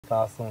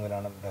Class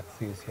മുതലാണ് drugs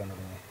use ചെയ്യാൻ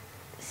തുടങ്ങിയത്?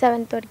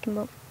 7th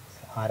പഠിക്കുമ്പോൾ.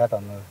 ആരാ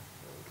തന്നത്?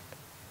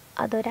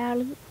 അതൊരാൾ.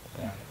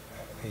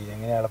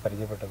 എങ്ങനെയാണ്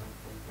പരിചയപ്പെട്ടത്?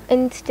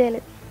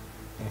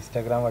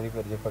 ഇൻസ്റ്റാഗ്രാം വഴി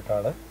പരിചയപ്പെട്ട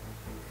ആള്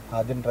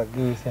ആദ്യം ഡ്രഗ്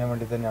യൂസ് ചെയ്യാൻ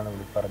വേണ്ടി തന്നെയാണ്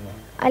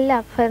പറഞ്ഞത്? അല്ല,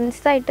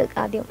 ഫ്രണ്ട്സായിട്ട്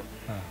ആദ്യം.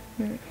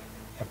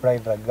 എപ്പോഴായി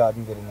ഡ്രഗ്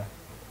ആദ്യം തരുന്നത്?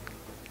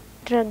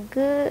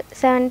 ഡ്രഗ്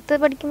 7th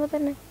പഠിക്കുമ്പോൾ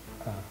തന്നെ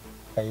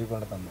കൈ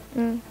കൊണ്ട് തന്നു.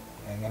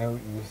 എങ്ങനെ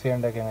യൂസ്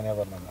ചെയ്യേണ്ടതൊക്കെ എങ്ങനെയാ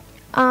പറഞ്ഞത്?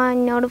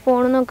 എന്നോട്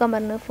ഫോൺ നോക്കാൻ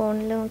പറഞ്ഞു.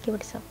 ഫോണിൽ നോക്കി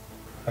പിടിച്ചോ.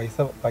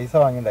 പൈസ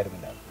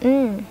വാങ്ങിണ്ടായിരുന്നില്ല?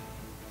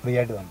 ഫ്രീ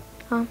ആയിട്ട് തന്നു.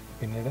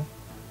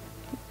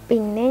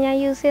 പിന്നെ ഞാൻ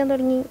യൂസ് ചെയ്യാൻ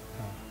തുടങ്ങി.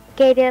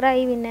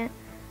 കരിയറായി. പിന്നെ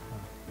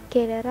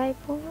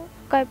കരിയറായപ്പോൾ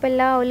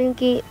കുഴപ്പമില്ല. ഓല്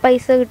എനിക്ക്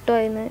പൈസ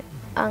കിട്ടുമായിരുന്നു.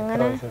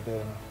 അങ്ങനെ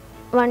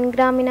 1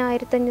 ഗ്രാമിന്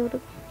 1500.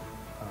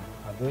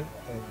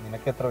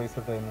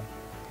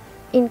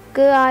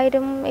 എനിക്ക്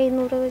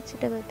 1700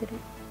 വെച്ചിട്ടൊക്കെ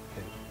തരും.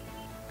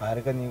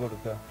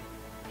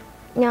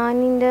 ഞാൻ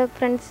എൻ്റെ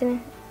ഫ്രണ്ട്സിന്,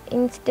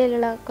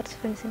 ഇൻസ്റ്റയിലുള്ള കുറച്ച്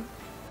ഫ്രണ്ട്സിന്.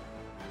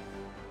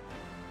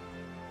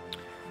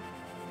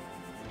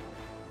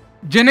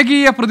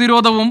 ജനകീയ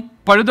പ്രതിരോധവും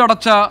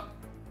പഴുതടച്ച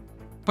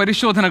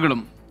പരിശോധനകളും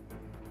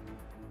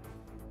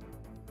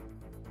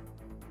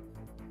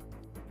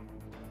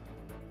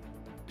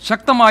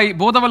ശക്തമായി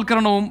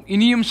ബോധവൽക്കരണവും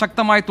ഇനിയും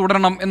ശക്തമായി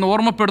തുടരണം എന്ന്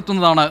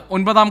ഓർമ്മപ്പെടുത്തുന്നതാണ്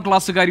 9ാം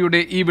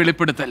ക്ലാസ്സുകാരിയുടെ ഈ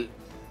വെളിപ്പെടുത്തൽ.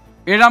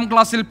 7ാം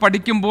ക്ലാസ്സിൽ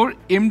പഠിക്കുമ്പോൾ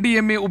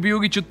MDMA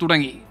ഉപയോഗിച്ചു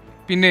തുടങ്ങി.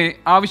 പിന്നെ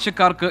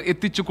ആവശ്യക്കാർക്ക്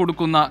എത്തിച്ചു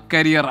കൊടുക്കുന്ന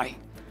കരിയറായി.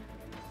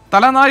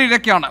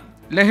 തലനാരിഴയ്ക്കാണ്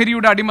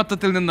ലഹരിയുടെ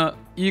അടിമത്തത്തിൽ നിന്ന്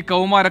ഈ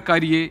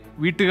കൗമാരക്കാരിയെ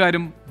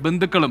വീട്ടുകാരും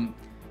ബന്ധുക്കളും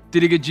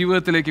തിരികെ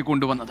ജീവിതത്തിലേക്ക്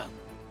കൊണ്ടുവന്നത്.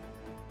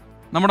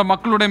 നമ്മുടെ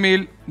മക്കളുടെ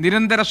മേൽ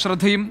നിരന്തര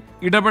ശ്രദ്ധയും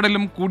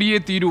ഇടപെടലും കൂടിയേ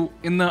തീരൂ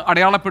എന്ന്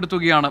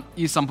അടയാളപ്പെടുത്തുകയാണ്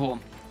ഈ സംഭവം.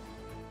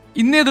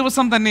 ഇന്നേ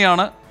ദിവസം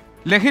തന്നെയാണ്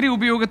ലഹരി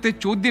ഉപയോഗത്തെ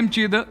ചോദ്യം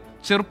ചെയ്ത്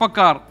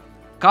ചെറുപ്പക്കാർ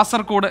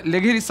കാസർഗോഡ്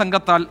ലഹരി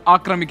സംഘത്താൽ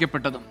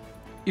ആക്രമിക്കപ്പെട്ടതും.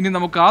 ഇനി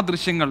നമുക്ക് ആ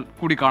ദൃശ്യങ്ങൾ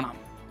കൂടി കാണാം.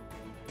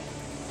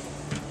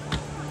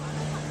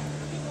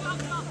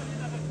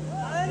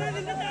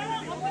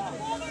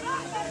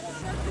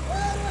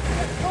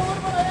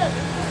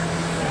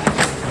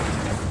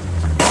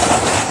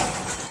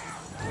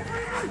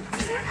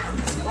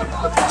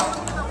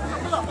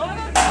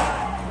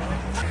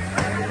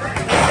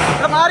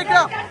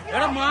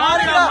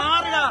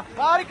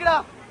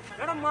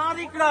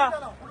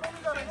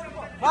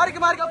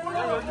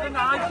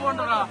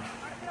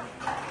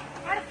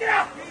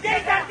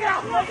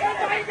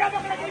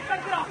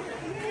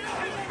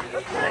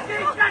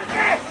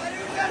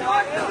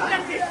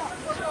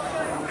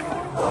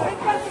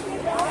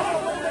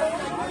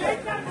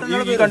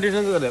 ഈ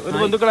കണ്ടീഷൻസ് അല്ലേ ഒരു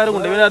ബന്ധുക്കളാരും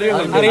കൊണ്ട് ഇവരെ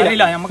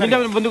അറിയില്ല.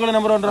 ബന്ധുക്കളെ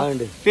നമ്പർ ഉണ്ടോ?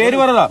 പേര്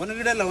പറതാ.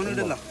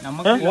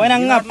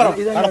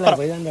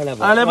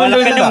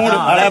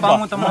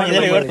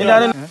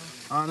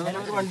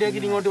 വണ്ടിയാക്കി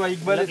ഇങ്ങോട്ട്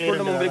വൈക് ബാല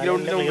സ്കൂളിന്റെ മുമ്പിൽ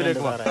ഗ്രൗണ്ടിന്റെ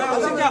മുമ്പിലേക്ക്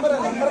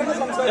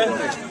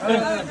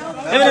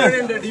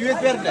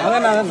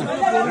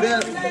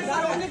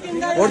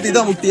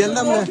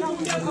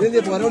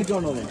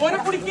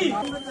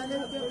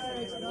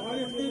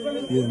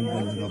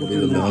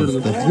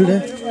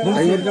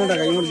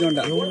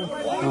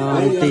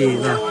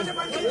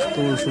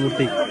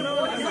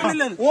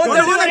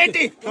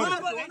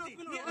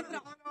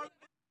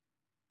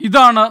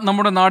ഇതാണ്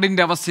നമ്മുടെ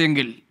നാടിന്റെ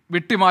അവസ്ഥയെങ്കിൽ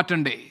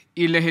വെട്ടിമാറ്റണ്ടേ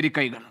ഈ ലഹരി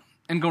കൈകൾ?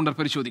 എൻകൗണ്ടർ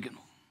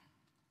പരിശോധിക്കുന്നു.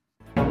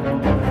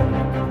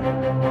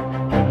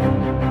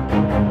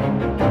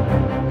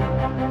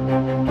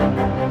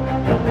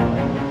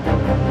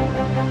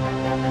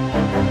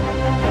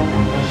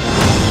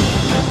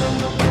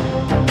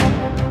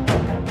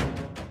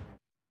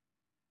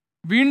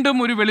 വീണ്ടും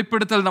ഒരു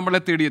വെളിപ്പെടുത്തൽ നമ്മളെ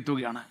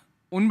തേടിയെത്തുകയാണ്.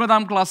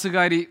 9ാം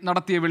ക്ലാസ്സുകാരി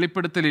നടത്തിയ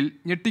വെളിപ്പെടുത്തലിൽ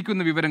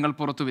ഞെട്ടിക്കുന്ന വിവരങ്ങൾ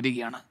പുറത്തു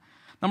വരികയാണ്.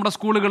 നമ്മുടെ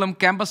സ്കൂളുകളും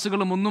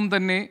ക്യാമ്പസുകളും ഒന്നും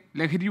തന്നെ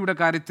ലഹരിയുടെ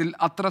കാര്യത്തിൽ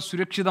അത്ര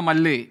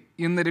സുരക്ഷിതമല്ലേ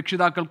എന്ന്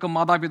രക്ഷിതാക്കൾക്കും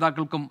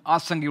മാതാപിതാക്കൾക്കും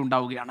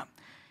ആശങ്കയുണ്ടാവുകയാണ്.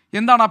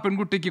 എന്താണ് ആ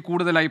പെൺകുട്ടിക്ക്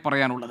കൂടുതലായി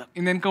പറയാനുള്ളത്?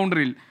 ഇന്ന്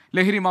എൻകൗണ്ടറിൽ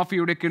ലഹരി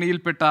മാഫിയയുടെ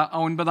കെണിയിൽപ്പെട്ട ആ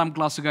 9ാം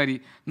ക്ലാസ്സുകാരി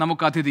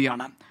നമുക്ക്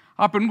അതിഥിയാണ്.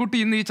 ആ പെൺകുട്ടി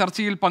ഇന്ന് ഈ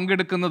ചർച്ചയിൽ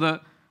പങ്കെടുക്കുന്നത്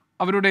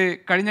അവരുടെ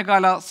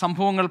കഴിഞ്ഞകാല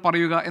സംഭവങ്ങൾ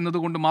പറയുക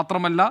എന്നതുകൊണ്ട്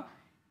മാത്രമല്ല,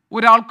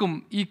 ഒരാൾക്കും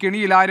ഈ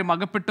കെണിയിൽ ആരും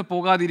അകപ്പെട്ടു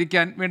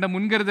പോകാതിരിക്കാൻ വേണ്ട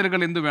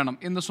മുൻകരുതലുകൾ എന്തു വേണം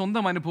എന്ന്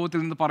സ്വന്തം അനുഭവത്തിൽ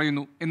നിന്ന്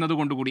പറയുന്നു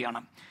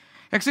എന്നതുകൊണ്ടുകൂടിയാണ്.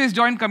 Excise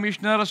joint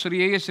commissioner Shri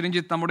AS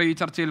Ranjith നമ്മുടെ ഈ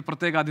ചർച്ചയിൽ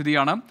പ്രത്യേക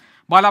അതിഥിയാണ്.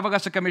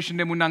 ബാലാവകാശ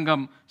കമ്മീഷന്റെ മുൻ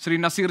അംഗം ശ്രീ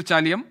നസീർ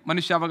ചാലിയം,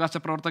 മനുഷ്യാവകാശ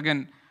പ്രവർത്തകൻ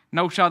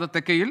നൌഷാദ്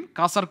തെക്കയിൽ,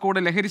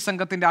 കാസർഗോഡ് ലഹരി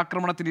സംഘത്തിന്റെ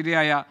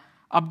ആക്രമണത്തിനിരയായ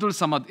അബ്ദുൾ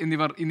സമദ്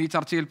എന്നിവർ ഇന്ന് ഈ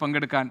ചർച്ചയിൽ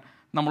പങ്കെടുക്കാൻ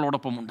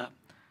നമ്മളോടൊപ്പമുണ്ട്.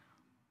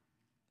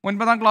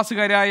 9ാം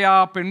ക്ലാസ്സുകാരായ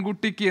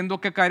പെൺകുട്ടിക്ക്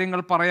എന്തൊക്കെ കാര്യങ്ങൾ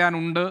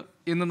പറയാനുണ്ട്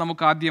എന്ന്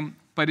നമുക്ക് ആദ്യം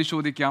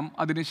പരിശോധിക്കാം.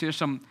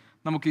 അതിനുശേഷം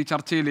നമുക്ക് ഈ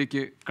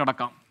ചർച്ചയിലേക്ക്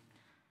കടക്കാം.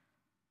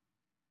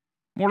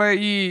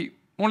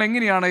 മോൾ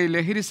എങ്ങനെയാണ് ഈ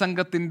ലഹരി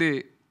സംഘത്തിന്റെ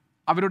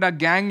അവരുടെ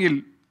ഗ്യാങ്ങിൽ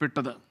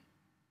പെട്ടത്?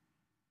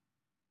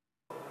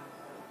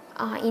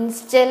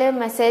 ഇൻസ്റ്റയിൽ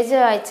മെസ്സേജ്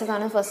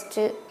അയച്ചതാണ്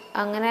ഫസ്റ്റ്.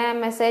 അങ്ങനെ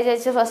മെസ്സേജ്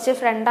അയച്ച് ഫസ്റ്റ്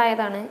ഫ്രണ്ട്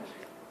ആയതാണ്.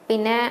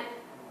 പിന്നെ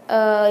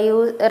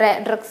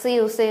ഡ്രഗ്സ്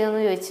യൂസ്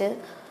ചെയ്യുമെന്ന് ചോദിച്ച്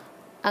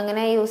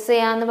അങ്ങനെ യൂസ്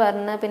ചെയ്യാമെന്ന്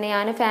പറഞ്ഞ്, പിന്നെ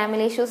ഞാൻ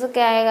ഫാമിലി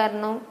ഇഷ്യൂസൊക്കെ ആയ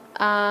കാരണം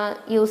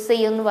യൂസ്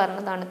ചെയ്യുമെന്ന്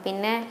പറഞ്ഞതാണ്.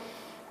 പിന്നെ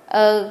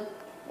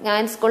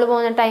ഞാൻ സ്കൂളിൽ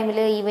പോകുന്ന ടൈമിൽ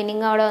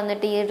ഈവനിങ് അവിടെ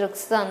വന്നിട്ട് ഈ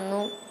ഡ്രഗ്സ്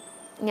തന്നു.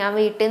 ഞാൻ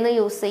വീട്ടിൽ നിന്ന്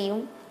യൂസ് ചെയ്യും.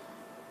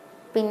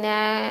 പിന്നെ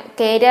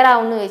കരിയർ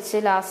ആവുമെന്ന് വെച്ച്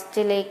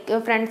ലാസ്റ്റിലേക്ക്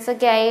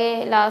ഫ്രണ്ട്സൊക്കെ ആയി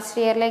ലാസ്റ്റ്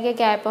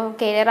ഇയറിലേക്കൊക്കെ ആയപ്പോൾ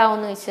കരിയർ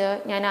ആവുമെന്ന് വെച്ച്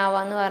ഞാൻ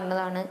ആവാമെന്ന്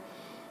പറഞ്ഞതാണ്.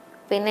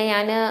 പിന്നെ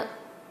ഞാൻ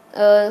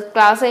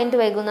ക്ലാസ് കഴിഞ്ഞിട്ട്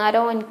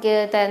വൈകുന്നേരം എനിക്ക്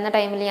തരുന്ന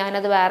ടൈമിൽ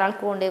ഞാനത് വേറെ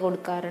ആൾക്ക് കൊണ്ടുപോയി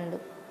കൊടുക്കാറുണ്ട്.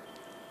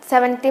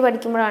 7th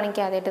പഠിക്കുമ്പോഴാണ്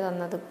എനിക്ക് ആദ്യമായിട്ട്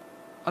തന്നത്.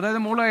 അതായത്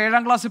മോള്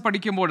 7ാം ക്ലാസ്സിൽ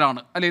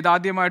പഠിക്കുമ്പോഴാണ് അല്ലെ ഇത്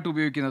ആദ്യമായിട്ട്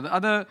ഉപയോഗിക്കുന്നത്?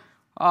 അത്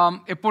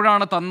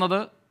എപ്പോഴാണ് തന്നത്?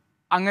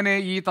 അങ്ങനെ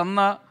ഈ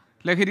തന്ന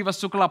ലഹരി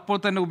വസ്തുക്കൾ അപ്പോൾ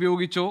തന്നെ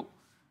ഉപയോഗിച്ചോ?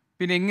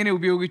 പിന്നെ എങ്ങനെ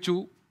ഉപയോഗിച്ചു?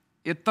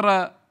 എത്ര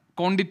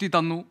ക്വാണ്ടിറ്റി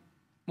തന്നു?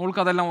 മോൾക്ക്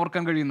അതെല്ലാം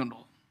ഓർക്കാൻ കഴിയുന്നുണ്ടോ?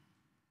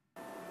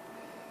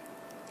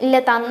 ഇല്ല,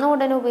 തന്ന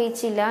ഉടനെ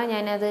ഉപയോഗിച്ചില്ല.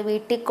 ഞാനത്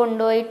വീട്ടിൽ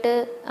കൊണ്ടുപോയിട്ട്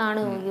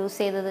ആണ് യൂസ്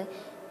ചെയ്തത്.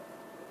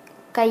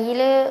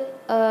 കയ്യിൽ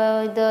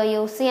ഇത്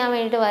യൂസ് ചെയ്യാൻ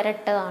വേണ്ടിയിട്ട്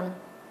വരട്ടതാണ്.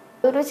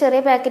 ഒരു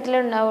ചെറിയ പാക്കറ്റിലേ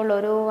ഉണ്ടാവുള്ളൂ,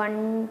 ഒരു 1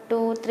 to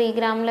 3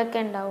 ഗ്രാമിലൊക്കെ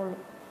ഉണ്ടാവുള്ളൂ.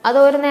 അത്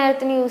ഒരു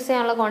നേരത്തിന് യൂസ്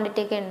ചെയ്യാനുള്ള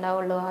ക്വാണ്ടിറ്റി ഒക്കെ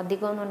ഉണ്ടാവുള്ളൂ,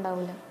 അധികമൊന്നും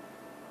ഉണ്ടാവില്ല.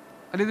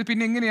 അല്ല, ഇത്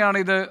പിന്നെ എങ്ങനെയാണ്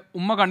ഇത്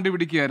ഉമ്മ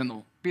കണ്ടുപിടിക്കുകയായിരുന്നു?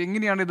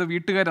 എങ്ങനെയാണ് ഇത്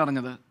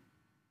വീട്ടുകാരറിഞ്ഞത്?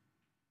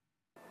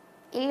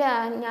 ഇല്ല,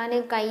 ഞാൻ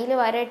കയ്യിൽ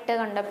വരയിട്ട്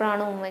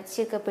കണ്ടപ്പോഴാണ്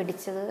ഉമ്മച്ചിയൊക്കെ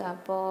പിടിച്ചത്.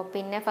 അപ്പോൾ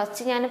പിന്നെ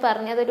ഫസ്റ്റ് ഞാൻ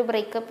പറഞ്ഞത് ഒരു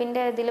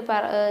ബ്രേക്കപ്പിൻ്റെ ഇതിൽ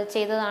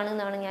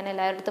ചെയ്തതാണെന്നാണ് ഞാൻ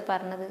എല്ലാവരുടെ അടുത്ത്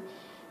പറഞ്ഞത്.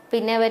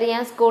 പിന്നെ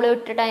ഞാൻ സ്കൂളിൽ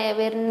വിട്ടിട്ട്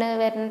വരുന്ന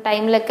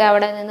ടൈമിലൊക്കെ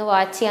അവിടെ നിന്ന്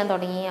വാച്ച് ചെയ്യാൻ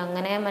തുടങ്ങി.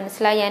 അങ്ങനെ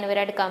മനസ്സിലായി ഞാൻ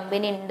ഇവരായിട്ട്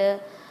കമ്പനി ഉണ്ട്,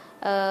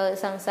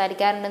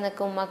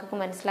 സംസാരിക്കാറുണ്ടെന്നൊക്കെ ഉമ്മക്കൊക്കെ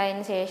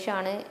മനസ്സിലായതിന്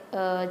ശേഷമാണ്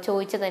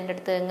ചോദിച്ചത് എൻ്റെ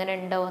അടുത്ത് എങ്ങനെ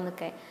ഉണ്ടോ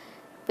എന്നൊക്കെ.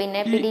 പിന്നെ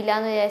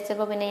പിടിയില്ലാന്ന്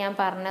വിചാരിച്ചപ്പോൾ പിന്നെ ഞാൻ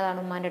പറഞ്ഞതാണ്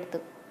ഉമ്മാൻ്റെ അടുത്ത്.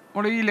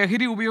 ഈ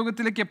ലഹരി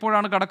ഉപയോഗത്തിലേക്ക്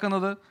എപ്പോഴാണ്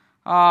കടക്കുന്നത്?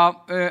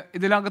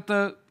 ഇതിനകത്ത്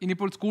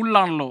ഇനിയിപ്പോൾ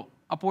സ്കൂളിലാണല്ലോ,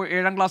 അപ്പോൾ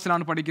 7ാം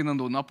ക്ലാസ്സിലാണ്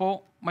പഠിക്കുന്നതെന്ന് തോന്നുന്നു. അപ്പോൾ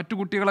മറ്റു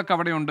കുട്ടികളൊക്കെ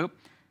അവിടെയുണ്ട്.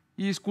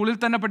 ഈ സ്കൂളിൽ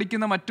തന്നെ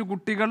പഠിക്കുന്ന മറ്റു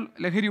കുട്ടികൾ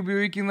ലഹരി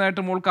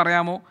ഉപയോഗിക്കുന്നതായിട്ട് മോൾക്ക്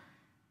അറിയാമോ?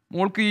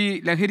 മോൾക്ക് ഈ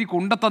ലഹരി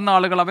കൊണ്ടെത്തന്ന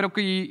ആളുകൾ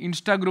അവരൊക്കെ ഈ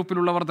ഇൻസ്റ്റാ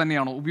ഗ്രൂപ്പിലുള്ളവർ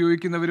തന്നെയാണോ?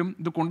 ഉപയോഗിക്കുന്നവരും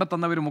ഇത്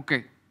കൊണ്ടെത്തന്നവരും ഒക്കെ?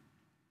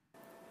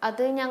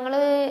 അത് ഞങ്ങൾ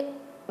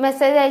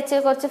മെസ്സേജ് അയച്ച്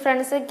കുറച്ച്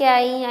ഫ്രണ്ട്സൊക്കെ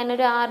ആയി.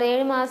 ഞാനൊരു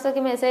 6-7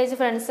 മാസമൊക്കെ മെസ്സേജ് അയച്ച്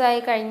ഫ്രണ്ട്സായി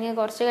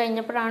കുറച്ച്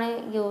കഴിഞ്ഞപ്പോഴാണ്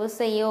യൂസ്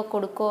ചെയ്യുമോ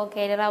കൊടുക്കുമോ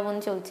കരിയർ ആവുമോ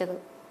എന്ന് ചോദിച്ചത്.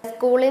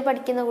 സ്കൂളിൽ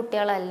പഠിക്കുന്ന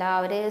കുട്ടികളല്ല,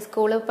 അവർ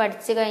സ്കൂളിൽ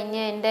പഠിച്ചു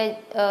കഴിഞ്ഞ് എൻ്റെ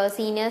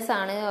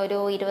സീനിയേഴ്സാണ്. ഒരു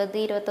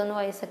 20-21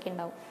 വയസ്സൊക്കെ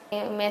ഉണ്ടാവും.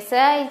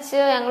 മെസ്സേജ് അയച്ച്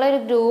ഞങ്ങളൊരു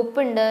ഗ്രൂപ്പ്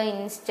ഉണ്ട്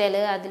ഇൻസ്റ്റയിൽ.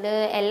 അതിൽ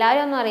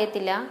എല്ലാവരും ഒന്നും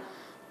അറിയത്തില്ല,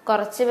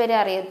 കുറച്ച് പേരെ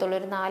അറിയത്തുള്ളൂ.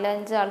 ഒരു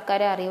 4-5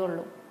 ആൾക്കാരെ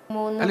അറിയുള്ളൂ.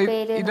 3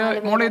 പേര്.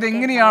 മോളെ, ഇത്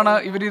എങ്ങനെയാണ്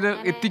ഇവരിത്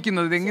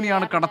എത്തിക്കുന്നത്? ഇത്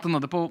എങ്ങനെയാണ്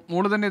കടത്തുന്നത്? ഇപ്പോൾ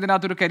മോള് തന്നെ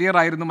ഇതിനകത്തൊരു കരിയർ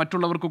ആയിരുന്നു,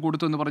 മറ്റുള്ളവർക്ക്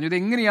കൊടുത്തു എന്ന് പറഞ്ഞു. ഇത്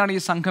എങ്ങനെയാണ് ഈ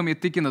സംഘം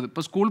എത്തിക്കുന്നത്?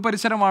 ഇപ്പോൾ സ്കൂൾ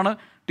പരിസരമാണ്,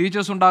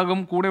 ടീച്ചേഴ്സ്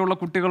ഉണ്ടാകും, കൂടെയുള്ള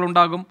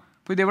കുട്ടികളുണ്ടാകും.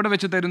 അപ്പോൾ ഇത് എവിടെ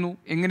വെച്ച് തരുന്നു,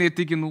 എങ്ങനെ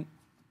എത്തിക്കുന്നു?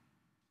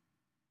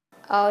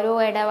 ഒരു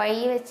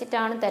ഇടവഴി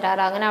വെച്ചിട്ടാണ്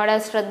തരാറ്. അങ്ങനെ അവിടെ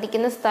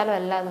ശ്രദ്ധിക്കുന്ന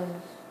സ്ഥലമല്ല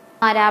അതൊന്നും.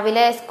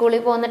 രാവിലെ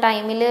സ്കൂളിൽ പോകുന്ന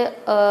ടൈമിൽ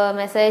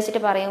മെസ്സേജ്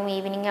അയച്ചിട്ട് പറയും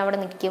ഈവനിങ് അവിടെ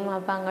നിൽക്കും,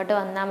 അപ്പം അങ്ങോട്ട്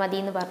വന്നാൽ മതി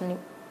എന്ന് പറഞ്ഞു.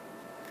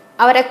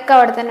 അവരൊക്കെ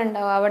അവിടെ തന്നെ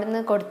ഉണ്ടാവും, അവിടെ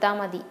നിന്ന് കൊടുത്താൽ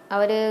മതി.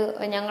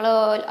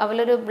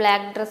 അവരൊരു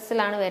ബ്ലാക്ക്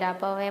ഡ്രസ്സിലാണ് വരിക,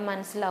 അപ്പോൾ അവയെ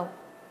മനസ്സിലാവും.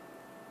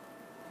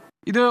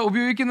 ഇത്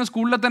ഉപയോഗിക്കുന്ന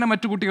സ്കൂളിലെ തന്നെ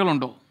മറ്റു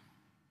കുട്ടികളുണ്ടോ?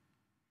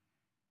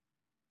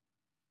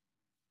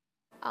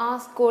 ആ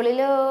സ്കൂളിൽ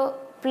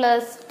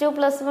 +2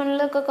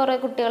 +1 കുറേ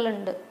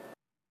കുട്ടികളുണ്ട്.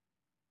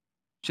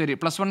 ശരി,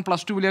 +1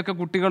 +2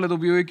 കുട്ടികൾ ഇത്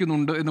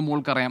ഉപയോഗിക്കുന്നുണ്ട് എന്ന്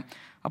മോൾക്കറിയാം.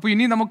 അപ്പോൾ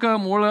ഇനി നമുക്ക്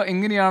മോൾ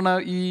എങ്ങനെയാണ്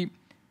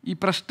ഈ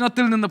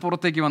പ്രശ്നത്തിൽ നിന്ന്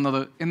പുറത്തേക്ക്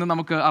വന്നത് എന്ന്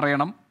നമുക്ക്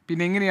അറിയണം.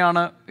 പിന്നെ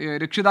എങ്ങനെയാണ്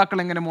രക്ഷിതാക്കൾ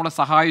എങ്ങനെ മോളെ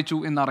സഹായിച്ചു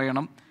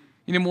എന്നറിയണം.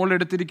 ഇനി മോൾ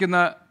എടുത്തിരിക്കുന്ന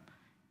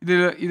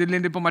ഇതിൽ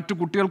നിന്ന് ഇപ്പോൾ മറ്റു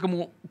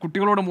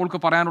കുട്ടികളോട് മോൾക്ക്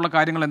പറയാനുള്ള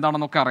കാര്യങ്ങൾ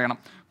എന്താണെന്നൊക്കെ അറിയണം.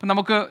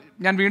 അപ്പം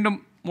ഞാൻ വീണ്ടും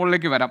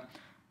മോളിലേക്ക് വരാം.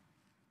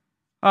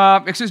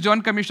 Excise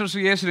joint commissioner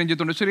Shri S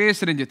രഞ്ജിത്തുണ്ട്. Shri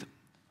S Ranjith,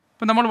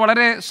 ഇപ്പം നമ്മൾ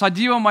വളരെ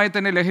സജീവമായി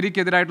തന്നെ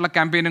ലഹരിക്കെതിരായിട്ടുള്ള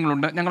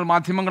ക്യാമ്പയിനുകളുണ്ട്. ഞങ്ങൾ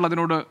മാധ്യമങ്ങൾ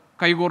അതിനോട്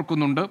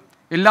കൈകോർക്കുന്നുണ്ട്.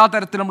 എല്ലാ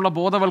തരത്തിലുമുള്ള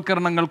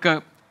ബോധവൽക്കരണങ്ങൾക്ക്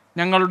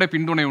ഞങ്ങളുടെ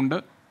പിന്തുണയുണ്ട്.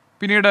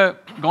 പിന്നീട്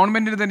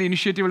ഗവൺമെൻറ്റിന് തന്നെ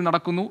ഇനിഷ്യേറ്റീവിൽ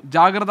നടക്കുന്നു.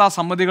 ജാഗ്രതാ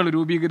സമിതികൾ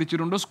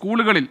രൂപീകരിച്ചിട്ടുണ്ട്.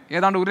 സ്കൂളുകളിൽ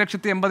ഏതാണ്ട്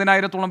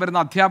 1,80,000-ഓളം വരുന്ന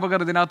അധ്യാപകർ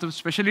ഇതിനകത്ത്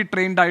സ്പെഷ്യലി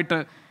ട്രെയിൻഡ് ആയിട്ട്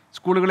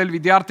സ്കൂളുകളിൽ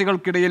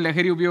വിദ്യാർത്ഥികൾക്കിടയിൽ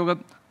ലഹരി ഉപയോഗം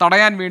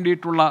തടയാൻ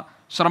വേണ്ടിയിട്ടുള്ള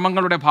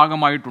ശ്രമങ്ങളുടെ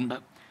ഭാഗമായിട്ടുണ്ട്.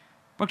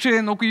 പക്ഷേ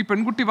നോക്കൂ, ഈ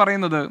പെൺകുട്ടി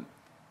പറയുന്നത്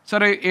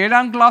സാറേ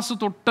 7ാം ക്ലാസ്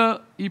തൊട്ട്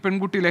ഈ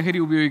പെൺകുട്ടി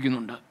ലഹരി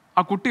ഉപയോഗിക്കുന്നുണ്ട്.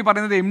 ആ കുട്ടി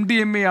പറയുന്നത്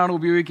MDMA ആണ്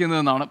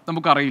ഉപയോഗിക്കുന്നതെന്നാണ്.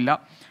 നമുക്കറിയില്ല.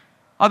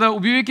 അത്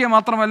ഉപയോഗിക്കുക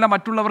മാത്രമല്ല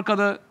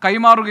മറ്റുള്ളവർക്കത്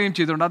കൈമാറുകയും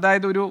ചെയ്തിട്ടുണ്ട്.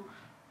 അതായത്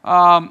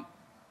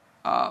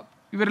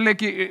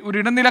ഇവരിലേക്ക് ഒരു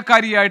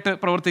ഇടനിലക്കാരിയായിട്ട്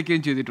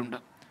പ്രവർത്തിക്കുകയും ചെയ്തിട്ടുണ്ട്.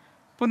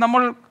 അപ്പോൾ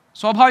നമ്മൾ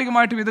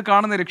സ്വാഭാവികമായിട്ടും ഇത്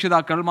കാണുന്ന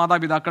രക്ഷിതാക്കൾ,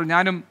 മാതാപിതാക്കൾ,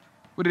 ഞാനും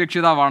ഒരു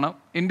രക്ഷിതാവാണ്,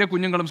 എൻ്റെ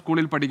കുഞ്ഞുങ്ങളും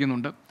സ്കൂളിൽ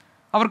പഠിക്കുന്നുണ്ട്,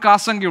 അവർക്ക്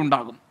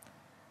ആശങ്കയുണ്ടാകും.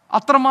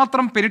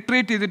 അത്രമാത്രം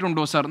പെനിട്രേറ്റ്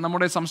ചെയ്തിട്ടുണ്ടോ സാർ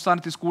നമ്മുടെ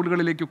സംസ്ഥാനത്തെ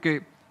സ്കൂളുകളിലേക്കൊക്കെ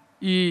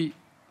ഈ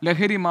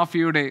ലഹരി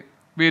മാഫിയയുടെ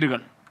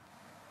വേരുകൾ?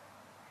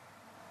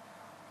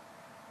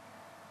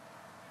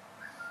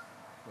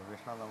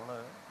 നമ്മൾ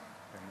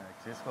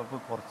എക്സൈസ് വകുപ്പ്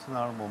കുറച്ച്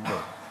നാൾ മുമ്പ്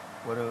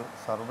ഒരു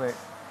സർവേ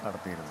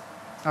നടത്തിയിരുന്നു.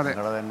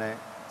 ഞങ്ങളുടെ തന്നെ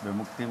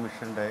വിമുക്തി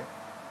മിഷൻ്റെ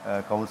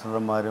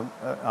കൗൺസിലർമാരും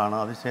ആണ്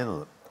അത്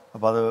ചെയ്തത്.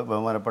 അപ്പോൾ അത്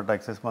ബഹുമാനപ്പെട്ട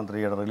എക്സൈസ്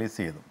മന്ത്രിയുടെ റിലീസ്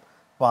ചെയ്തു.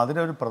 അപ്പോൾ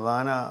അതിലൊരു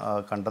പ്രധാന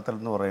കണ്ടെത്തൽ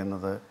എന്ന്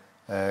പറയുന്നത്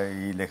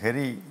ഈ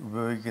ലഹരി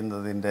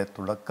ഉപയോഗിക്കുന്നതിൻ്റെ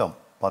തുടക്കം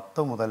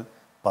 10 മുതൽ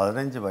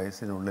 15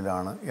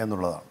 വയസ്സിനുള്ളിലാണ്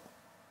എന്നുള്ളതാണ്.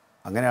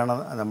 അങ്ങനെയാണ്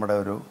നമ്മുടെ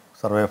ഒരു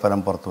സർവേ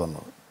ഫലം പുറത്തു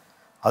വന്നത്.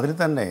 അതിൽ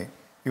തന്നെ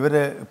ഇവർ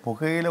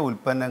പുകയില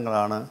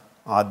ഉൽപ്പന്നങ്ങളാണ്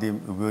ആദ്യം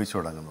ഉപയോഗിച്ചു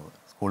തുടങ്ങുന്നത്.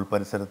 സ്കൂൾ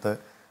പരിസരത്ത്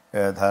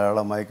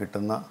ധാരാളമായി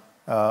കിട്ടുന്ന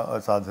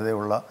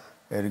സാധ്യതയുള്ള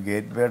ഒരു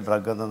ഗേറ്റ് വേ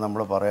ഡ്രഗ് എന്ന്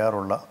നമ്മൾ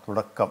പറയാറുള്ള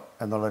തുടക്കം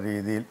എന്നുള്ള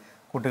രീതിയിൽ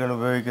കുട്ടികൾ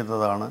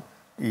ഉപയോഗിക്കുന്നതാണ്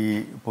ഈ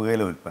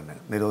പുകയില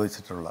ഉൽപ്പന്നങ്ങൾ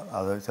നിരോധിച്ചിട്ടുള്ള.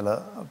 അത് ചില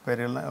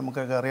പേരുകൾ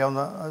നമുക്കൊക്കെ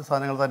അറിയാവുന്ന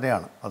സാധനങ്ങൾ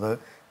തന്നെയാണ്. അത്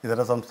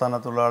ഇതര സംസ്ഥാന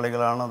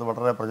തൊഴിലാളികളാണ് അത്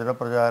വളരെ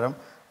പ്രചാരം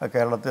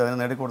കേരളത്തിൽ അതിന്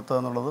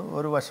നേടിക്കൊടുത്തതെന്നുള്ളത്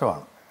ഒരു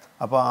വശമാണ്.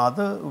 അപ്പോൾ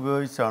അത്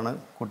ഉപയോഗിച്ചാണ്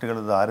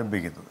കുട്ടികളിത്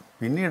ആരംഭിക്കുന്നത്.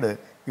 പിന്നീട്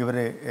ഇവർ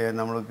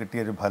നമ്മൾ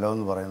കിട്ടിയൊരു ഫലം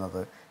എന്ന്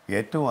പറയുന്നത്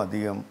ഏറ്റവും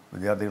അധികം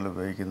വിദ്യാർത്ഥികൾ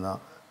ഉപയോഗിക്കുന്ന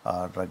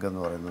ഡ്രഗ് എന്ന്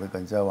പറയുന്നത്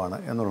കഞ്ചാവാണ്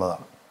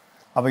എന്നുള്ളതാണ്.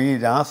 അപ്പോൾ ഈ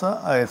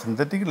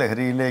സിന്തറ്റിക്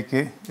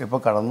ലഹരിയിലേക്ക് ഇപ്പോൾ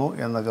കടന്നു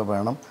എന്നൊക്കെ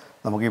വേണം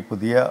നമുക്ക് ഈ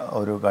പുതിയ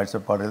ഒരു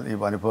കാഴ്ചപ്പാടിൽ ഈ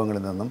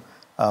അനുഭവങ്ങളിൽ നിന്നും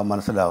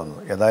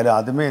മനസ്സിലാവുന്നത്. ഏതായാലും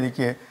ആദ്യമേ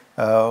എനിക്ക്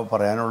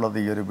പറയാനുള്ളത്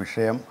ഈ ഒരു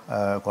വിഷയം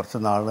കുറച്ച്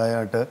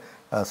നാളായിട്ട്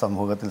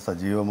സമൂഹത്തിൽ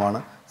സജീവമാണ്.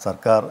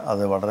 സർക്കാർ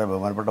അത് വളരെ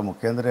ബഹുമാനപ്പെട്ട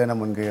മുഖ്യമന്ത്രിയെ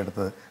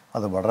മുൻകൈയെടുത്ത്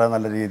അത് വളരെ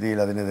നല്ല രീതിയിൽ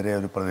അതിനെതിരെ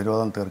ഒരു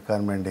പ്രതിരോധം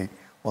തീർക്കാൻ വേണ്ടി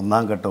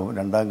 1ാം ഘട്ടവും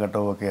 2ാം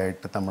ഘട്ടവും ഒക്കെ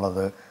ആയിട്ട്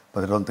നമ്മളത്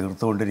പ്രതിരോധം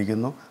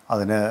തീർത്തുകൊണ്ടിരിക്കുന്നു.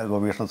 അതിന്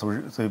ഗോപീകൃഷ്ണൻ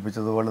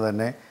സൂചിപ്പിച്ചതുപോലെ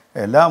തന്നെ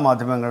എല്ലാ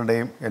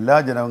മാധ്യമങ്ങളുടെയും എല്ലാ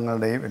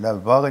ജനങ്ങളുടെയും എല്ലാ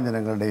വിഭാഗം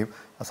ജനങ്ങളുടെയും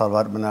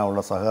സർവാത്മന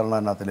ഉള്ള സഹകരണം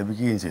അതിനകത്ത്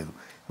ലഭിക്കുകയും ചെയ്തു.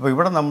 അപ്പോൾ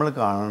ഇവിടെ നമ്മൾ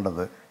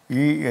കാണേണ്ടത്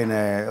ഈ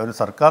ഒരു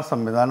സർക്കാർ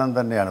സംവിധാനം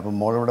തന്നെയാണ്. ഇപ്പം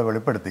മോളിവിടെ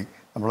വെളിപ്പെടുത്തി,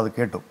 നമ്മളത്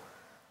കേട്ടു.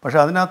 പക്ഷേ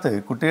അതിനകത്ത്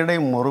കുട്ടിയുടെ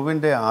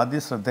മുറിവിൻ്റെ ആദ്യ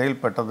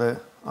ശ്രദ്ധയിൽപ്പെട്ടത്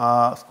ആ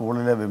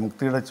സ്കൂളിലെ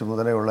വിമുക്തിയുടെ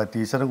ചുമതലയുള്ള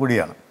ടീച്ചറും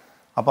കൂടിയാണ്.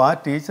 അപ്പോൾ ആ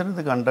ടീച്ചർ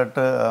ഇത്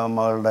കണ്ടിട്ട്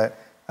മകളുടെ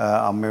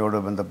അമ്മയോട്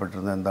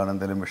ബന്ധപ്പെട്ടിരുന്നു, എന്താണ്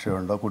എന്തെങ്കിലും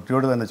വിഷയമുണ്ടോ,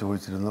 കുട്ടിയോട് തന്നെ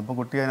ചോദിച്ചിരുന്നു. അപ്പോൾ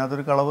കുട്ടി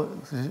അതിനകത്തൊരു കളവ്,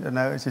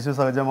 ശിശു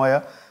സഹജമായ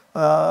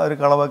ഒരു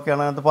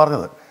കളവൊക്കെയാണ് അതിനകത്ത്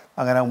പറഞ്ഞത്.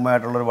 അങ്ങനെ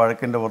ഉമ്മയായിട്ടുള്ളൊരു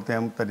വഴക്കിൻ്റെ പുറത്ത്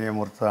ഞാൻ തനിയെ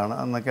മുറിച്ചതാണ്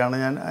എന്നൊക്കെയാണ്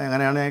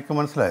അങ്ങനെയാണ് എനിക്ക്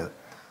മനസ്സിലായത്.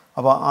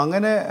 അപ്പോൾ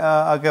അങ്ങനെ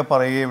ഒക്കെ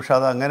പറയുകയും, പക്ഷെ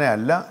അത്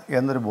അങ്ങനെയല്ല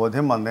എന്നൊരു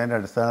ബോധ്യം വന്നതിൻ്റെ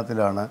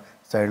അടിസ്ഥാനത്തിലാണ്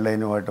ചൈൽഡ്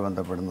ലൈനുമായിട്ട്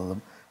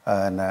ബന്ധപ്പെടുന്നതും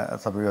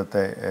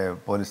സമീപത്തെ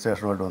പോലീസ്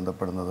സ്റ്റേഷനുമായിട്ട്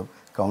ബന്ധപ്പെടുന്നതും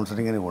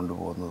കൗൺസിലിങ്ങിന്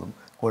കൊണ്ടുപോകുന്നതും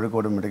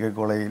കോഴിക്കോട് മെഡിക്കൽ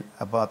കോളേജിൽ.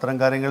 അപ്പോൾ അത്തരം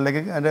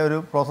കാര്യങ്ങളിലേക്ക് അതിൻ്റെ ഒരു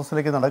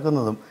പ്രോസസ്സിലേക്ക്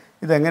നടക്കുന്നതും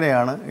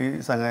ഇതെങ്ങനെയാണ്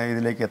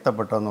ഇതിലേക്ക്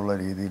എത്തപ്പെട്ടതെന്നുള്ള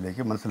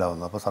രീതിയിലേക്ക്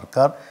മനസ്സിലാവുന്നത്. അപ്പോൾ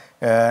സർക്കാർ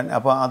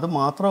അപ്പോൾ അത്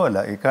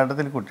മാത്രമല്ല,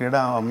 ഇക്കാര്യത്തിൽ കുട്ടിയുടെ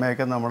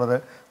അമ്മയൊക്കെ നമ്മളത്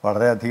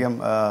വളരെയധികം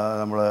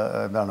നമ്മൾ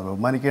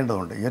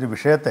ബഹുമാനിക്കേണ്ടതുണ്ട്. ഈ ഒരു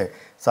വിഷയത്തെ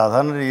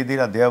സാധാരണ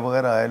രീതിയിൽ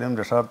അധ്യാപകരായാലും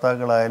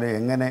രക്ഷകർത്താക്കളായാലും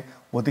എങ്ങനെ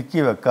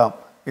ഒതുക്കി വെക്കാം,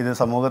 ഇത്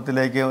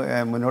സമൂഹത്തിലേക്ക്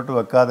മുന്നോട്ട്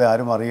വെക്കാതെ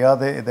ആരും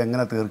അറിയാതെ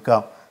ഇതെങ്ങനെ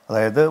തീർക്കാം,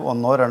 അതായത്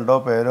 1 or 2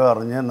 പേരോ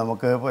അറിഞ്ഞ്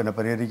നമുക്ക്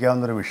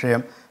പരിഹരിക്കാവുന്നൊരു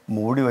വിഷയം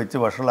മൂടി വെച്ച്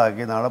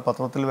വഷളാക്കി നാളെ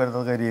പത്രത്തിൽ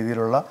വരുന്ന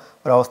രീതിയിലുള്ള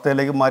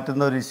ഒരവസ്ഥയിലേക്ക്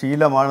മാറ്റുന്ന ഒരു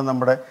ശീലമാണ്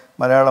നമ്മുടെ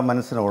മലയാള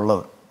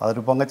മനസ്സിനുള്ളത്.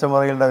 അതൊരു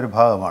പൊങ്ങച്ചമറകളുടെ ഒരു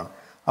ഭാഗമാണ്.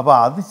 അപ്പോൾ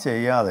അത്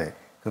ചെയ്യാതെ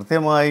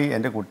കൃത്യമായി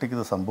എൻ്റെ കുട്ടിക്ക്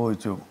ഇത്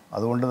സംഭവിച്ചു,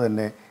 അതുകൊണ്ട്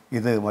തന്നെ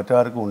ഇത്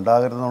മറ്റാർക്കും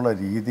ഉണ്ടാകരുതെന്നുള്ള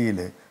രീതിയിൽ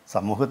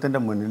സമൂഹത്തിൻ്റെ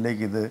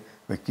മുന്നിലേക്ക് ഇത്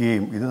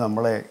വയ്ക്കുകയും ഇത്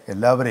നമ്മളെ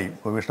എല്ലാവരെയും,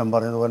 ഗോപീഷ്ണൻ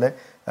പറഞ്ഞതുപോലെ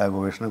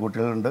ഗോപീഷ്ണൻ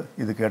കുട്ടികളുണ്ട്,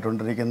 ഇത്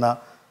കേട്ടുകൊണ്ടിരിക്കുന്ന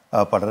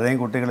പലരെയും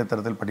കുട്ടികൾ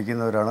ഇത്തരത്തിൽ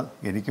പഠിക്കുന്നവരാണ്,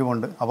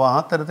 എനിക്കുമുണ്ട്. അപ്പോൾ ആ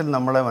തരത്തിൽ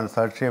നമ്മളെ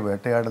മനസാക്ഷിയെ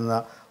വേട്ടയാടുന്ന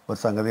ഒരു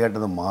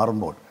സംഗതിയായിട്ടത്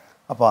മാറുമ്പോൾ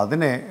അപ്പോൾ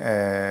അതിനെ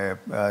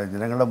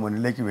ജനങ്ങളുടെ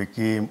മുന്നിലേക്ക്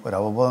വയ്ക്കുകയും ഒരു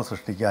അവബോധം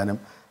സൃഷ്ടിക്കാനും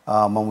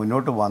അമ്മ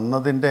മുന്നോട്ട്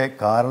വന്നതിൻ്റെ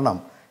കാരണം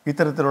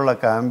ഇത്തരത്തിലുള്ള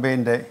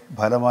ക്യാമ്പയിൻ്റെ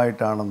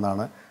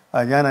ഫലമായിട്ടാണെന്നാണ്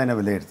ഞാൻ അതിനെ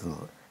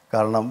വിലയിരുത്തുന്നത്.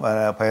 കാരണം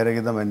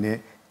ഭയരഹിതമന്യേ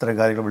ഇത്തരം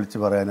കാര്യങ്ങൾ വിളിച്ചു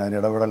പറയാനും അതിന്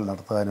ഇടപെടൽ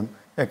നടത്താനും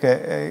ഒക്കെ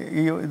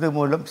ഇത്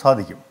മൂലം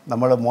സാധിക്കും.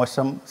 നമ്മൾ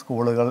മോശം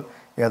സ്കൂളുകൾ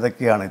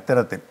ഏതൊക്കെയാണ്,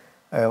 ഇത്തരത്തിൽ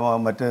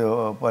മറ്റ്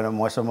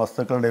മോശം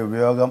വസ്തുക്കളുടെ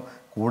ഉപയോഗം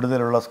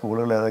കൂടുതലുള്ള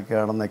സ്കൂളുകൾ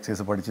ഏതൊക്കെയാണെന്ന്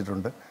എക്സൈസ്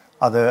പഠിച്ചിട്ടുണ്ട്.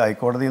 അത്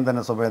ഹൈക്കോടതിയും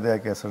തന്നെ സ്വമേധയാ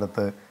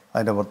കേസെടുത്ത്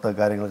അതിൻ്റെ പുറത്ത്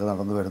കാര്യങ്ങളൊക്കെ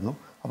നടന്നു വരുന്നു.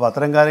 അപ്പോൾ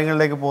അത്തരം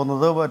കാര്യങ്ങളിലേക്ക്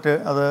പോകുന്നത്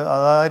അത്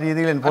ആ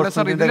രീതിയിൽ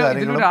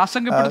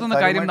ആശങ്കപ്പെടുത്തുന്ന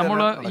കാര്യം, നമ്മൾ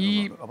ഈ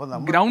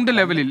ഗ്രൗണ്ട്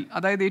ലെവലിൽ,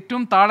 അതായത്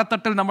ഏറ്റവും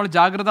താഴെത്തട്ടിൽ നമ്മൾ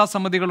ജാഗ്രതാ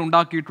സമിതികൾ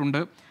ഉണ്ടാക്കിയിട്ടുണ്ട്.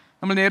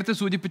 നമ്മൾ നേരത്തെ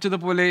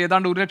സൂചിപ്പിച്ചതുപോലെ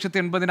ഏതാണ്ട്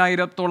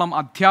 1,80,000-ഓളം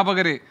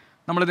അധ്യാപകരെ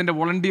നമ്മളിതിൻ്റെ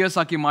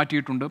വോളണ്ടിയേഴ്സാക്കി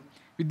മാറ്റിയിട്ടുണ്ട്.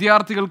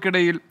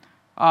 വിദ്യാർത്ഥികൾക്കിടയിൽ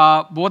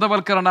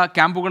ബോധവൽക്കരണ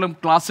ക്യാമ്പുകളും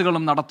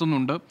ക്ലാസ്സുകളും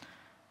നടത്തുന്നുണ്ട്.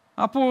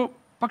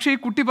 പക്ഷേ ഈ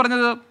കുട്ടി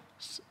പറഞ്ഞത്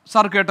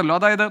സാർ കേട്ടല്ലോ,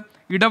 അതായത്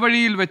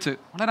ഇടവഴിയിൽ വെച്ച്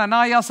വളരെ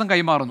അനായാസം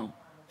കൈമാറുന്നു,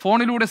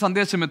 ഫോണിലൂടെ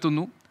സന്ദേശം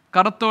എത്തുന്നു,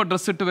 കറുത്ത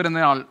ഡ്രസ്സിട്ട്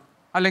വരുന്നയാൾ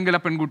അല്ലെങ്കിൽ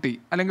ആ പെൺകുട്ടി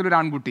അല്ലെങ്കിൽ ഒരു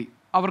ആൺകുട്ടി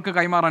അവർക്ക്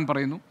കൈമാറാൻ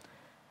പറയുന്നു.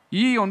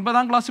 ഈ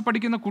 9ാം ക്ലാസ്സിൽ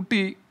പഠിക്കുന്ന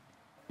കുട്ടി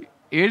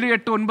 7,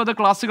 8, 9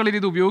 ക്ലാസ്സുകളിൽ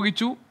ഇത്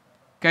ഉപയോഗിച്ചു,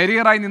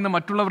 കരിയറായി നിന്ന്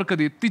മറ്റുള്ളവർക്ക്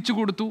ഇത് എത്തിച്ചു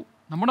കൊടുത്തു.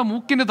 നമ്മുടെ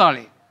മൂക്കിന്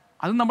താഴെ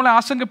അത് നമ്മളെ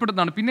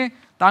ആശങ്കപ്പെടുന്നതാണ്. പിന്നെ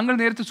താങ്കൾ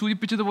നേരത്തെ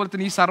സൂചിപ്പിച്ചതുപോലെ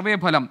തന്നെ ഈ സർവേ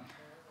ഫലം,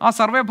 ആ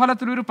സർവേ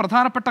ഫലത്തിലൊരു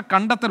പ്രധാനപ്പെട്ട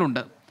കണ്ടെത്തലുണ്ട്.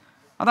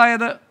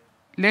 അതായത്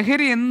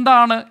ലഹരി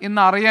എന്താണ്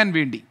എന്ന് അറിയാൻ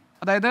വേണ്ടി,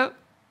 അതായത്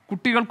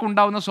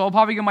കുട്ടികൾക്കുണ്ടാകുന്ന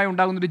സ്വാഭാവികമായി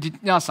ഉണ്ടാകുന്നൊരു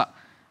ജിജ്ഞാസ,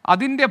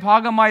 അതിൻ്റെ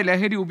ഭാഗമായി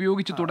ലഹരി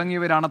ഉപയോഗിച്ച്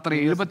തുടങ്ങിയവരാണത്ര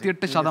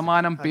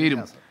 78%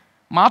 പേരും.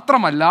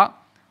 മാത്രമല്ല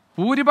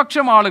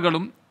ഭൂരിപക്ഷം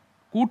ആളുകളും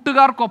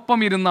കൂട്ടുകാർക്കൊപ്പം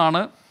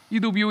ഇരുന്നാണ്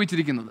ഇത്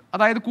ഉപയോഗിച്ചിരിക്കുന്നത്.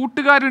 അതായത്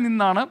കൂട്ടുകാരിൽ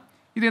നിന്നാണ്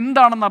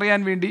ഇതെന്താണെന്ന് അറിയാൻ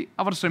വേണ്ടി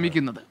അവർ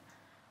ശ്രമിക്കുന്നത്.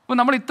 അപ്പോൾ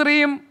നമ്മൾ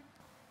ഇത്രയും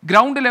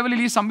ഗ്രൗണ്ട് ലെവലിൽ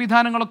ഈ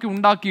സംവിധാനങ്ങളൊക്കെ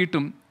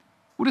ഉണ്ടാക്കിയിട്ടും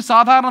ഒരു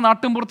സാധാരണ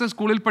നാട്ടിൻപുറത്തെ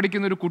സ്കൂളിൽ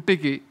പഠിക്കുന്ന ഒരു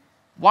കുട്ടിക്ക്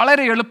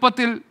വളരെ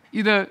എളുപ്പത്തിൽ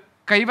ഇത്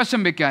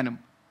കൈവശം വയ്ക്കാനും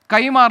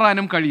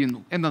കൈമാറാനും കഴിയുന്നു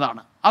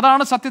എന്നതാണ്.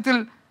 അതാണ് സത്യത്തിൽ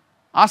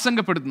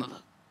ആശങ്കപ്പെടുത്തുന്നത്.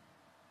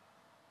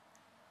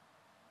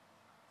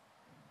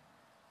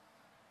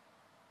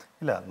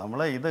 ഇല്ല, നമ്മൾ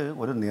ഇത്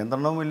ഒരു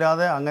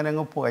നിയന്ത്രണവുമില്ലാതെ അങ്ങനെ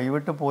അങ്ങ്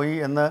കൈവിട്ട് പോയി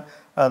എന്ന്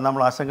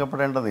നമ്മൾ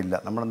ആശങ്കപ്പെടേണ്ടതില്ല.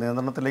 നമ്മുടെ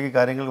നിയന്ത്രണത്തിലേക്ക്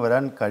കാര്യങ്ങൾ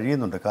വരാൻ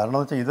കഴിയുന്നുണ്ട്. കാരണം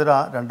എന്ന് വെച്ചാൽ ഇതൊരു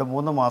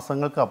 2-3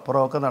 മാസങ്ങൾക്ക്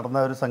അപ്പുറമൊക്കെ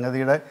നടന്ന ഒരു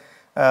സംഗതിയുടെ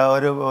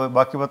ഒരു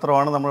ബാക്കി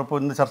പത്രമാണ് നമ്മളിപ്പോൾ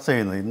ഇന്ന് ചർച്ച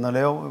ചെയ്യുന്നത്.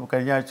 ഇന്നലെയോ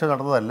കഴിഞ്ഞ ആഴ്ച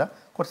നടന്നതല്ല,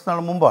 കുറച്ച് നാൾ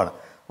മുമ്പാണ്.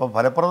 അപ്പോൾ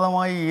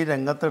ഫലപ്രദമായി ഈ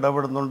രംഗത്ത്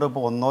ഇടപെടുന്നുണ്ട്.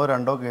 ഇപ്പോൾ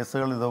 1-2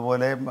 കേസുകൾ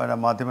ഇതുപോലെ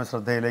മാധ്യമ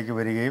ശ്രദ്ധയിലേക്ക്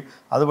വരികയും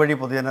അതുവഴി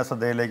പൊതുജന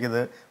ശ്രദ്ധയിലേക്ക്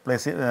ഇത്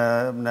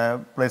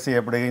പ്ലേസ്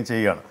ചെയ്യപ്പെടുകയും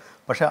ചെയ്യുകയാണ്.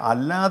 പക്ഷേ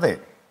അല്ലാതെ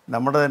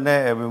നമ്മുടെ തന്നെ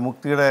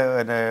വിമുക്തിയുടെ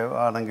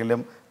ആണെങ്കിലും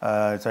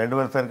ചൈൽഡ്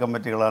വെൽഫെയർ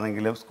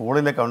കമ്മിറ്റികളാണെങ്കിലും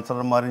സ്കൂളിലെ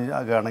കൗൺസിലർമാരും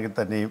ആണെങ്കിൽ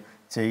തന്നെയും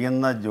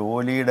ചെയ്യുന്ന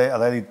ജോലിയുടെ,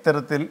 അതായത്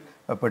ഇത്തരത്തിൽ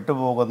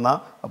പെട്ടുപോകുന്ന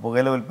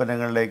പുകയില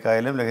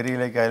ഉൽപ്പന്നങ്ങളിലേക്കായാലും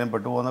ലഹരിയിലേക്കായാലും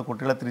പെട്ടുപോകുന്ന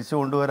കുട്ടികളെ തിരിച്ചു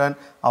കൊണ്ടുവരാൻ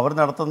അവർ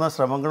നടത്തുന്ന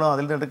ശ്രമങ്ങളും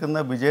അതിൽ നിന്നെടുക്കുന്ന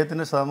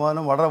വിജയത്തിൻ്റെ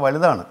ശതമാനം വളരെ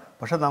വലുതാണ്.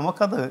 പക്ഷേ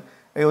നമുക്കത്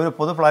ഒരു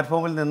പൊതു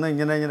പ്ലാറ്റ്ഫോമിൽ നിന്ന്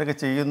ഇങ്ങനെയൊക്കെ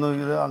ചെയ്യുന്നു,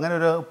 ഇത് അങ്ങനെ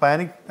ഒരു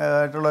പാനിക്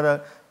ആയിട്ടുള്ളൊരു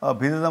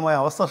ഭീതിതമായ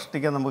അവസ്ഥ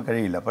സൃഷ്ടിക്കാൻ നമുക്ക്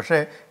കഴിയില്ല. പക്ഷേ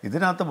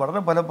ഇതിനകത്ത് വളരെ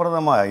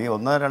ഫലപ്രദമായി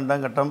 1-2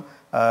 ഘട്ടം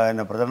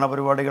പ്രചരണ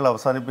പരിപാടികൾ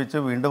അവസാനിപ്പിച്ച്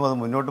വീണ്ടും അത്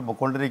മുന്നോട്ട്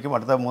പൊയ്ക്കൊണ്ടിരിക്കും.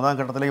 അടുത്ത 3-ാം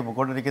ഘട്ടത്തിലേക്ക്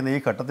പൊയ്ക്കൊണ്ടിരിക്കുന്ന ഈ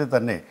ഘട്ടത്തിൽ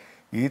തന്നെ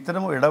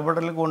ഇത്തരം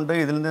ഇടപെടൽ കൊണ്ട്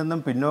ഇതിൽ നിന്നും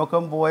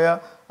പിന്നോക്കം പോയ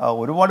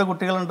ഒരുപാട്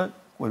കുട്ടികളുണ്ട്.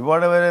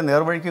 ഒരുപാട് പേരെ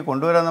നേർവഴിക്ക്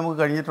കൊണ്ടുവരാൻ നമുക്ക്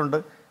കഴിഞ്ഞിട്ടുണ്ട്.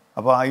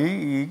 അപ്പോൾ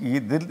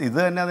ഇത്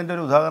തന്നെ അതിൻ്റെ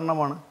ഒരു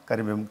ഉദാഹരണമാണ്.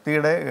 കാര്യം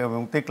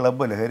വിമുക്തി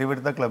ക്ലബ്ബ്, ലഹരി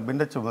വിരുദ്ധ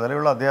ക്ലബിൻ്റെ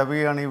ചുമതലയുള്ള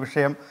അധ്യാപികയാണ് ഈ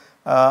വിഷയം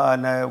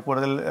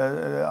കൂടുതൽ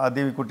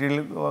ആദ്യം ഈ കുട്ടിയിൽ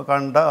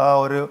കണ്ട ആ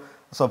ഒരു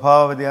സ്വഭാവ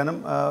വ്യതിയാനം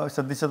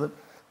ശ്രദ്ധിച്ചത്.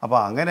 അപ്പോൾ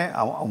അങ്ങനെ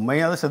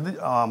അമ്മയെ അത്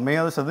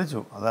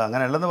ശ്രദ്ധിച്ചു. അത്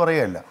അങ്ങനെയല്ലെന്ന്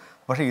പറയുകയല്ല.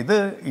 പക്ഷേ ഇത്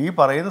ഈ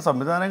പറയുന്ന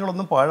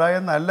സംവിധാനങ്ങളൊന്നും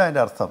പാഴായെന്നല്ല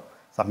അതിൻ്റെ അർത്ഥം.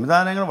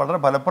 സംവിധാനങ്ങൾ വളരെ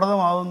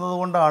ഫലപ്രദമാകുന്നത്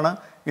കൊണ്ടാണ്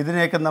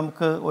ഇതിനെയൊക്കെ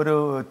നമുക്ക് ഒരു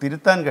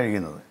തിരുത്താൻ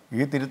കഴിയുന്നത്.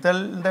 ഈ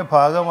തിരുത്തലിൻ്റെ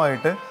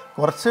ഭാഗമായിട്ട്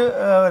കുറച്ച്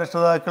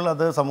രക്ഷിതാക്കൾ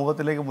അത്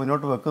സമൂഹത്തിലേക്ക്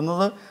മുന്നോട്ട്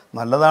വെക്കുന്നത്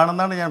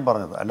നല്ലതാണെന്നാണ് ഞാൻ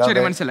പറഞ്ഞത്. അല്ലാതെ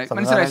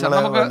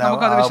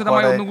നമുക്കത്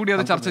വിശദമായി ഒന്നുകൂടി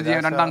അത് ചർച്ച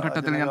ചെയ്യാം. 2ാം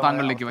ഘട്ടത്തിൽ ഞാൻ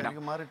താങ്കളിലേക്ക് വരാം.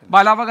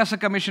 ബാലാവകാശ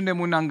കമ്മീഷന്റെ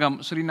മുൻ അംഗം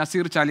ശ്രീ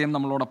നസീർ ചാലിയം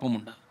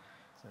നമ്മളോടൊപ്പമുണ്ട്.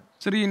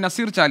 ശ്രീ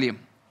നസീർ ചാലിയം,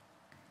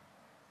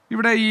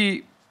 ഇവിടെ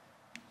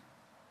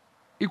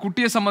ഈ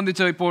കുട്ടിയെ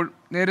സംബന്ധിച്ച് ഇപ്പോൾ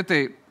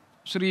നേരത്തെ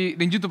ശ്രീ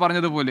രഞ്ജിത്ത്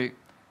പറഞ്ഞതുപോലെ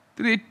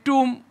ഇത്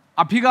ഏറ്റവും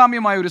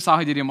അഭികാമ്യമായ ഒരു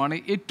സാഹചര്യമാണ്,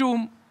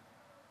 ഏറ്റവും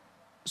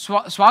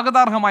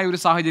സ്വാഗതാർഹമായ ഒരു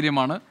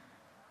സാഹചര്യമാണ്.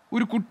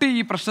 ഒരു കുട്ടി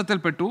ഈ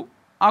പ്രശ്നത്തിൽപ്പെട്ടു,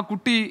 ആ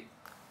കുട്ടി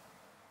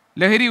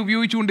ലഹരി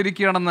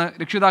ഉപയോഗിച്ചുകൊണ്ടിരിക്കുകയാണെന്ന്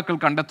രക്ഷിതാക്കൾ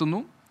കണ്ടെത്തുന്നു,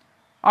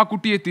 ആ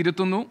കുട്ടിയെ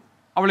തിരുത്തുന്നു,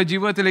 അവളെ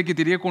ജീവിതത്തിലേക്ക്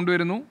തിരികെ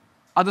കൊണ്ടുവരുന്നു,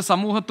 അത്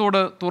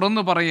സമൂഹത്തോട്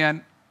തുറന്നു പറയാൻ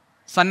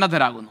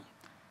സന്നദ്ധരാകുന്നു.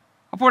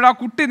 അപ്പോൾ ആ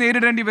കുട്ടി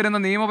നേരിടേണ്ടി വരുന്ന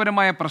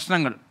നിയമപരമായ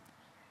പ്രശ്നങ്ങൾ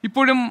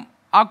ഇപ്പോഴും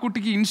ആ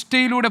കുട്ടിക്ക്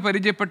ഇൻസ്റ്റയിലൂടെ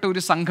പരിചയപ്പെട്ട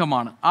ഒരു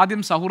സംഘമാണ്.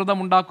 ആദ്യം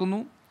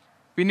സൗഹൃദമുണ്ടാക്കുന്നു,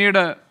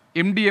 പിന്നീട്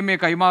MDMA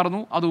കൈമാറുന്നു,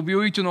 അത്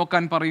ഉപയോഗിച്ച്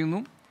നോക്കാൻ പറയുന്നു,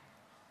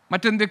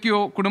 മറ്റെന്തൊക്കെയോ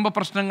കുടുംബ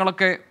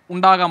പ്രശ്നങ്ങളൊക്കെ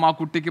ഉണ്ടാകാം, ആ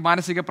കുട്ടിക്ക്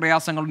മാനസിക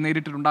പ്രയാസങ്ങൾ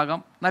നേരിട്ടിട്ടുണ്ടാകാം,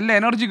 നല്ല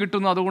എനർജി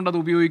കിട്ടുന്നു, അതുകൊണ്ട് അത്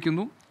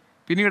ഉപയോഗിക്കുന്നു,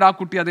 പിന്നീട് ആ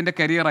കുട്ടി അതിൻ്റെ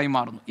കരിയറായി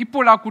മാറുന്നു.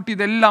 ഇപ്പോൾ ആ കുട്ടി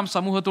ഇതെല്ലാം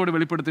സമൂഹത്തോട്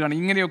വെളിപ്പെടുത്തുകയാണ്.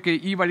 ഇങ്ങനെയൊക്കെ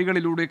ഈ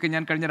വഴികളിലൂടെയൊക്കെ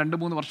ഞാൻ കഴിഞ്ഞ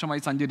 2-3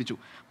 വർഷമായി സഞ്ചരിച്ചു.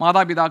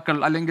 മാതാപിതാക്കൾ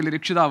അല്ലെങ്കിൽ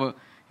രക്ഷിതാവ്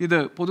ഇത്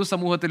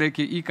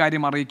പൊതുസമൂഹത്തിലേക്ക് ഈ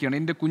കാര്യം അറിയിക്കുകയാണ്,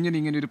 എൻ്റെ കുഞ്ഞിന്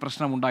ഇങ്ങനെയൊരു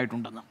പ്രശ്നം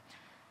ഉണ്ടായിട്ടുണ്ടെന്ന്.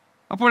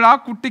 അപ്പോൾ ആ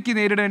കുട്ടിക്ക്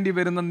നേരിടേണ്ടി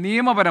വരുന്ന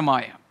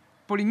നിയമപരമായ,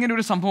 ഇപ്പോൾ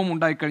ഇങ്ങനെയൊരു സംഭവം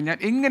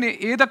ഉണ്ടായിക്കഴിഞ്ഞാൽ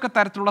ഏതൊക്കെ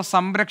തരത്തിലുള്ള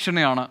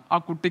സംരക്ഷണയാണ് ആ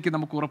കുട്ടിക്ക്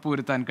നമുക്ക്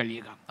ഉറപ്പുവരുത്താൻ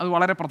കഴിയുക? അത്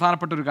വളരെ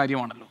പ്രധാനപ്പെട്ട ഒരു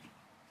കാര്യമാണല്ലോ.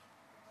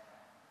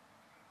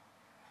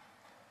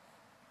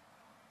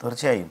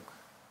 തീർച്ചയായും.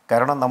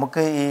 കാരണം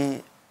നമുക്ക് ഈ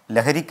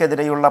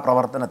ലഹരിക്കെതിരെയുള്ള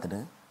പ്രവർത്തനത്തിന്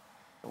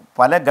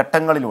പല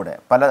ഘട്ടങ്ങളിലൂടെ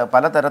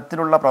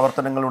പലതരത്തിലുള്ള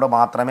പ്രവർത്തനങ്ങളിലൂടെ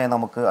മാത്രമേ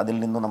നമുക്ക് അതിൽ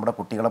നിന്നും നമ്മുടെ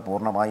കുട്ടികളെ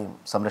പൂർണ്ണമായും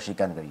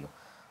സംരക്ഷിക്കാൻ കഴിയൂ.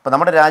 ഇപ്പോൾ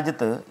നമ്മുടെ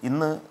രാജ്യത്ത്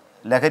ഇന്ന്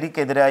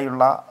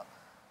ലഹരിക്കെതിരായുള്ള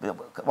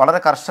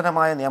വളരെ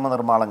കർശനമായ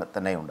നിയമനിർമ്മാണം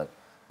തന്നെയുണ്ട്.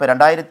 ഇപ്പോൾ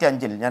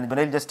 2005 ഞാൻ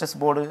ജുവനൈൽ ജസ്റ്റിസ്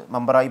ബോർഡ്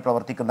മെമ്പറായി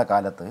പ്രവർത്തിക്കുന്ന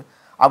കാലത്ത്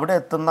അവിടെ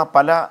എത്തുന്ന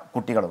പല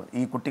കുട്ടികളും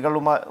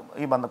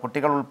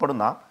കുട്ടികൾ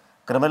ഉൾപ്പെടുന്ന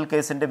ക്രിമിനൽ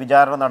കേസിൻ്റെ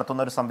വിചാരണ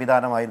നടത്തുന്ന ഒരു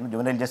സംവിധാനമായിരുന്നു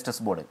ജുവനൈൽ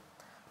ജസ്റ്റിസ് ബോർഡ്.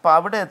 അപ്പോൾ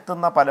അവിടെ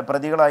എത്തുന്ന പല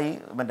പ്രതികളായി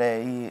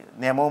ഈ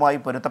നിയമവുമായി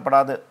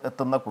പൊരുത്തപ്പെടാതെ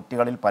എത്തുന്ന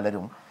കുട്ടികളിൽ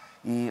പലരും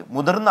ഈ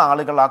മുതിർന്ന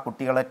ആളുകൾ ആ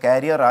കുട്ടികളെ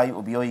കാരിയറായി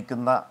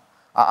ഉപയോഗിക്കുന്ന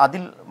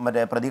അതിൽ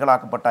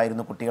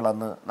പ്രതികളാക്കപ്പെട്ടായിരുന്നു കുട്ടികൾ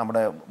അന്ന്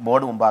നമ്മുടെ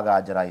ബോർഡ് മുമ്പാകെ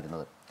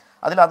ഹാജരായിരുന്നത്.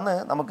 അതിലന്ന്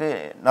നമുക്ക്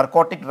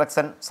narcotic drugs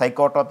and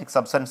psychotropic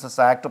substances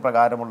act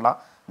പ്രകാരമുള്ള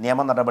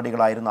നിയമ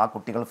നടപടികളായിരുന്നു ആ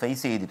കുട്ടികൾ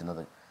ഫേസ്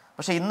ചെയ്തിരുന്നത്.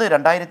 പക്ഷേ ഇന്ന്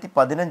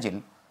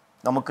 2015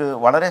 നമുക്ക്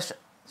വളരെ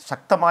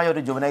ശക്തമായ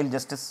ഒരു ജുവനൈൽ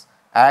ജസ്റ്റിസ്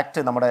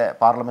ആക്ട് നമ്മുടെ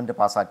പാർലമെൻറ്റ്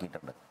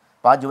പാസ്സാക്കിയിട്ടുണ്ട്.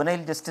 അപ്പോൾ ആ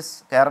juvenile justice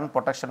care and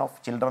protection of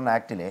children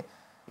ആക്ടിലെ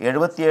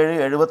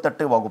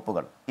 77-78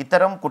 വകുപ്പുകൾ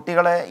ഇത്തരം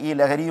കുട്ടികളെ ഈ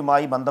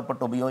ലഹരിയുമായി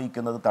ബന്ധപ്പെട്ട്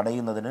ഉപയോഗിക്കുന്നത്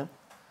തടയുന്നതിന്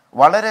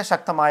വളരെ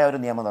ശക്തമായ ഒരു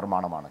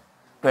നിയമനിർമ്മാണമാണ്.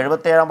 ഇപ്പോൾ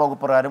 77-ാം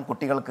വകുപ്പ് പ്രകാരം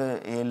കുട്ടികൾക്ക്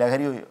ഈ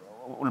ലഹരി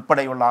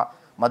ഉൾപ്പെടെയുള്ള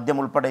മദ്യം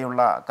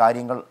ഉൾപ്പെടെയുള്ള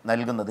കാര്യങ്ങൾ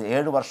നൽകുന്നത്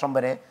 7 വർഷം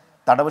വരെ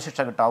തടവ്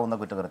ശിക്ഷ കിട്ടാവുന്ന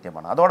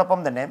കുറ്റകൃത്യമാണ്. അതോടൊപ്പം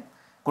തന്നെ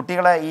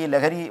കുട്ടികളെ ഈ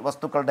ലഹരി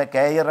വസ്തുക്കളുടെ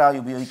കാരിയറായി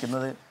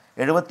ഉപയോഗിക്കുന്നത്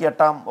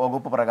 78-ാം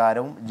വകുപ്പ്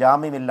പ്രകാരവും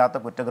ജാമ്യമില്ലാത്ത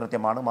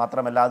കുറ്റകൃത്യമാണ്.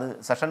 മാത്രമല്ല അത്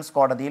സെഷൻസ്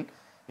കോടതിയിൽ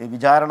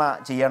വിചാരണ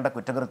ചെയ്യേണ്ട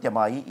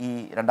കുറ്റകൃത്യമായി ഈ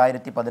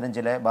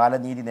 2015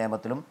 ബാലനീതി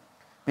നിയമത്തിലും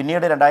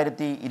പിന്നീട്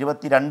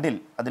 2022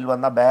 അതിൽ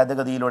വന്ന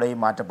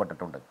ഭേദഗതിയിലൂടെയും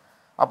മാറ്റപ്പെട്ടിട്ടുണ്ട്.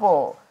 അപ്പോൾ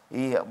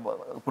ഈ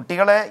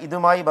കുട്ടികളെ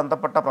ഇതുമായി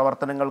ബന്ധപ്പെട്ട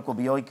പ്രവർത്തനങ്ങൾക്ക്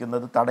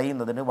ഉപയോഗിക്കുന്നത്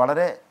തടയുന്നതിന്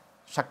വളരെ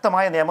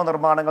ശക്തമായ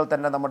നിയമനിർമ്മാണങ്ങൾ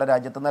തന്നെ നമ്മുടെ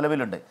രാജ്യത്ത്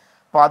നിലവിലുണ്ട്.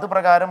 അപ്പോൾ അത്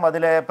പ്രകാരം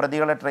അതിലെ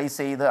പ്രതികളെ ട്രേസ്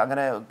ചെയ്ത്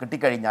അങ്ങനെ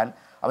കിട്ടിക്കഴിഞ്ഞാൽ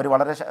അവർ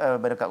വളരെ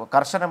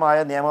കർശനമായ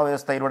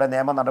നിയമവ്യവസ്ഥയിലൂടെ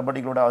നിയമ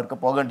നടപടികളിലൂടെ അവർക്ക്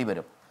പോകേണ്ടി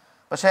വരും.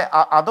 പക്ഷേ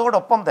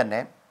അതോടൊപ്പം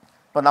തന്നെ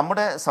ഇപ്പോൾ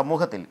നമ്മുടെ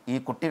സമൂഹത്തിൽ ഈ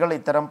കുട്ടികൾ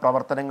ഇത്തരം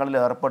പ്രവർത്തനങ്ങളിൽ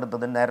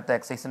ഏർപ്പെടുന്നതിന് നേരത്തെ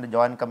എക്സൈസിൻ്റെ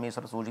ജോയിൻറ്റ്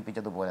കമ്മീഷണർ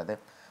സൂചിപ്പിച്ചതുപോലെ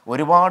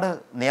ഒരുപാട്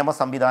നിയമ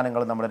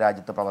സംവിധാനങ്ങൾ നമ്മുടെ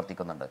രാജ്യത്ത്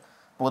പ്രവർത്തിക്കുന്നുണ്ട്.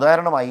 ഇപ്പോൾ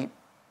ഉദാഹരണമായി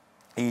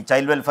ഈ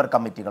ചൈൽഡ് വെൽഫെയർ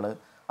കമ്മിറ്റികൾ,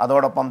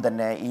 അതോടൊപ്പം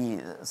തന്നെ ഈ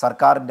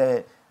സർക്കാരിൻ്റെ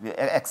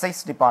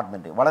എക്സൈസ്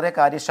ഡിപ്പാർട്ട്മെൻറ്റ് വളരെ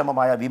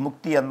കാര്യക്ഷമമായ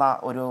വിമുക്തി എന്ന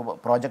ഒരു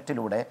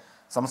പ്രോജക്റ്റിലൂടെ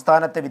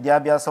സംസ്ഥാനത്തെ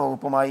വിദ്യാഭ്യാസ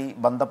വകുപ്പുമായി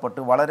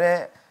ബന്ധപ്പെട്ട് വളരെ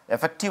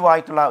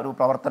എഫക്റ്റീവായിട്ടുള്ള ഒരു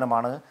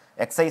പ്രവർത്തനമാണ്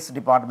എക്സൈസ്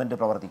ഡിപ്പാർട്ട്മെൻറ്റ്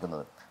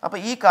പ്രവർത്തിക്കുന്നത്. അപ്പോൾ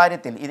ഈ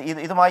കാര്യത്തിൽ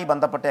ഇതുമായി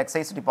ബന്ധപ്പെട്ട്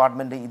എക്സൈസ്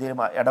ഡിപ്പാർട്ട്മെൻറ്റ് ഇതിൽ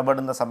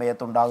ഇടപെടുന്ന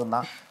സമയത്തുണ്ടാകുന്ന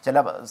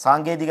ചില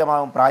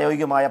സാങ്കേതികമായും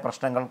പ്രായോഗികമായ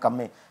പ്രശ്നങ്ങൾ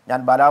ഞാൻ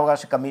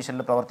ബാലാവകാശ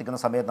കമ്മീഷനിൽ പ്രവർത്തിക്കുന്ന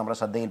സമയത്ത് നമ്മുടെ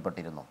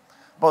ശ്രദ്ധയിൽപ്പെട്ടിരുന്നു.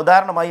 അപ്പോൾ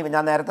ഉദാഹരണമായി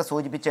ഞാൻ നേരത്തെ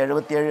സൂചിപ്പിച്ച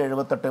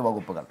 77-78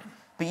 വകുപ്പുകൾ.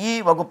 ഇപ്പോൾ ഈ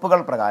വകുപ്പുകൾ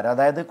പ്രകാരം,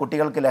 അതായത്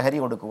കുട്ടികൾക്ക് ലഹരി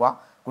കൊടുക്കുക,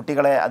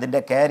 കുട്ടികളെ അതിൻ്റെ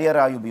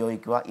കാരിയറായി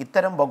ഉപയോഗിക്കുക,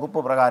 ഇത്തരം വകുപ്പ്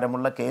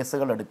പ്രകാരമുള്ള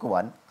കേസുകൾ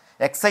എടുക്കുവാൻ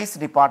എക്സൈസ്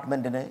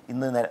ഡിപ്പാർട്ട്മെൻറ്റിന്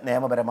ഇന്ന്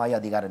നിയമപരമായി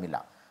അധികാരമില്ല.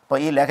 അപ്പോൾ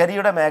ഈ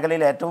ലഹരിയുടെ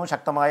മേഖലയിൽ ഏറ്റവും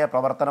ശക്തമായ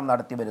പ്രവർത്തനം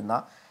നടത്തി വരുന്ന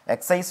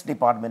എക്സൈസ്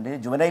ഡിപ്പാർട്ട്മെൻറ്റ്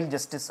ജുവനൈൽ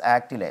ജസ്റ്റിസ്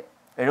ആക്ടിലെ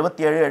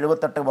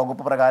 77-78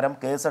 വകുപ്പ് പ്രകാരം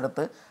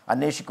കേസെടുത്ത്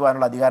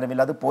അന്വേഷിക്കുവാനുള്ള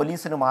അധികാരമില്ല. അത്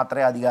പോലീസിന്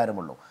മാത്രമേ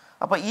അധികാരമുള്ളൂ.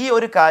 അപ്പോൾ ഈ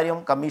ഒരു കാര്യം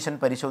കമ്മീഷൻ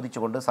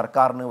പരിശോധിച്ചുകൊണ്ട്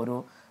സർക്കാരിന് ഒരു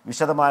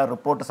വിശദമായ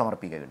റിപ്പോർട്ട്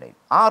സമർപ്പിക്കുകയുണ്ടായി.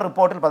 ആ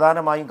റിപ്പോർട്ടിൽ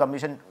പ്രധാനമായും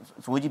കമ്മീഷൻ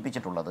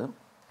സൂചിപ്പിച്ചിട്ടുള്ളത്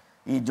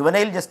ഈ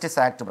ജുവനൈൽ ജസ്റ്റിസ്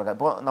ആക്ട് പ്രകാരം,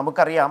 ഇപ്പോൾ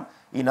നമുക്കറിയാം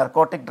ഈ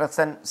narcotic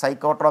drugs and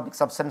psychotropic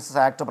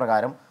substances act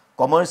പ്രകാരം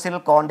കൊമേഴ്സ്യൽ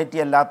ക്വാണ്ടിറ്റി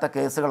അല്ലാത്ത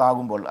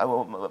കേസുകളാകുമ്പോൾ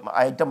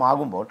ഐറ്റം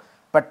ആകുമ്പോൾ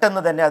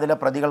പെട്ടെന്ന് തന്നെ അതിലെ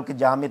പ്രതികൾക്ക്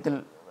ജാമ്യത്തിൽ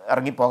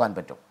ഇറങ്ങിപ്പോകാൻ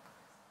പറ്റും.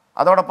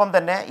 അതോടൊപ്പം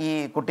തന്നെ ഈ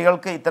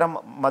കുട്ടികൾക്ക് ഇത്തരം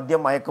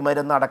മദ്യം,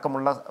 മയക്കുമരുന്ന്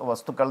അടക്കമുള്ള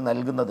വസ്തുക്കൾ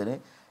നൽകുന്നതിന്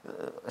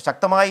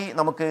ശക്തമായി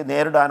നമുക്ക്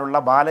നേരിടാനുള്ള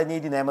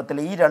ബാലനീതി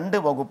നിയമത്തിലെ ഈ 2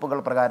 വകുപ്പുകൾ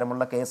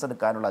പ്രകാരമുള്ള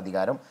കേസെടുക്കാനുള്ള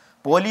അധികാരം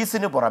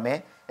പോലീസിന് പുറമെ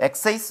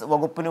എക്സൈസ്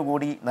വകുപ്പിനു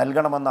കൂടി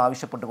നൽകണമെന്ന്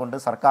ആവശ്യപ്പെട്ടുകൊണ്ട്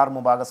സർക്കാർ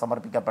മുമ്പാകെ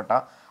സമർപ്പിക്കപ്പെട്ട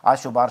ആ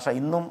ശുപാർശ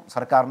ഇന്നും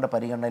സർക്കാരിൻ്റെ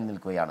പരിഗണനയിൽ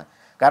നിൽക്കുകയാണ്.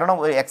 കാരണം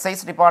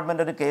എക്സൈസ്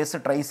ഡിപ്പാർട്ട്മെൻറ്റ് ഒരു കേസ്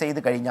ട്രേസ്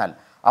ചെയ്ത് കഴിഞ്ഞാൽ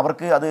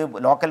അവർക്ക് അത്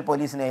ലോക്കൽ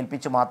പോലീസിനെ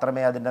ഏൽപ്പിച്ച്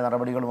മാത്രമേ അതിൻ്റെ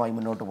നടപടികളുമായി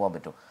മുന്നോട്ട് പോകാൻ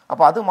പറ്റൂ.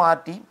 അപ്പോൾ അത്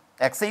മാറ്റി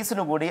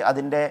എക്സൈസിനു കൂടി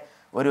അതിൻ്റെ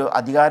ഒരു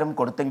അധികാരം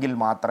കൊടുത്തെങ്കിൽ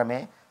മാത്രമേ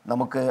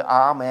നമുക്ക്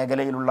ആ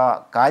മേഖലയിലുള്ള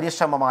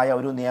കാര്യക്ഷമമായ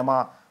ഒരു നിയമ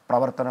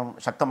പ്രവർത്തനം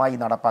ശക്തമായി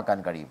നടപ്പാക്കാൻ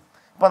കഴിയും.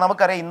 ഇപ്പോൾ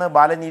നമുക്കറിയാം, ഇന്ന്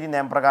ബാലനീതി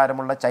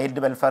നിയമപ്രകാരമുള്ള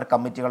ചൈൽഡ് വെൽഫെയർ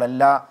കമ്മിറ്റികൾ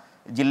എല്ലാ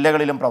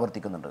ജില്ലകളിലും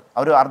പ്രവർത്തിക്കുന്നുണ്ട്.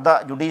 ഒരു അർദ്ധ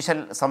ജുഡീഷ്യൽ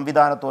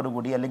സംവിധാനത്തോടു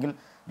കൂടി, അല്ലെങ്കിൽ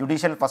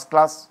ജുഡീഷ്യൽ ഫസ്റ്റ്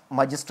ക്ലാസ്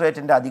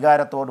മജിസ്ട്രേറ്റിൻ്റെ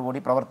അധികാരത്തോടു കൂടി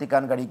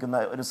പ്രവർത്തിക്കാൻ കഴിയുന്ന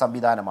ഒരു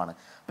സംവിധാനമാണ്.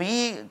 അപ്പോൾ ഈ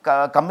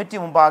കമ്മിറ്റി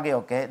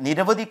മുമ്പാകെയൊക്കെ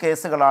നിരവധി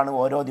കേസുകളാണ്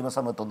ഓരോ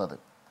ദിവസം എത്തുന്നത്.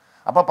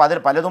 അപ്പോൾ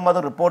പലതും അത്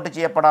റിപ്പോർട്ട്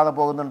ചെയ്യപ്പെടാതെ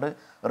പോകുന്നുണ്ട്.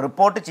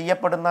 റിപ്പോർട്ട്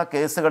ചെയ്യപ്പെടുന്ന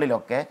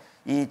കേസുകളിലൊക്കെ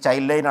ഈ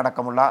ചൈൽഡ് ലൈൻ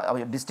അടക്കമുള്ള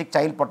ഡിസ്ട്രിക്ട്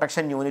ചൈൽഡ്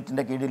പ്രൊട്ടക്ഷൻ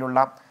യൂണിറ്റിൻ്റെ കീഴിലുള്ള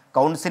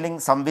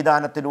കൗൺസിലിംഗ്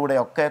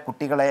സംവിധാനത്തിലൂടെയൊക്കെ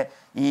കുട്ടികളെ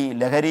ഈ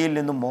ലഹരിയിൽ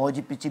നിന്നും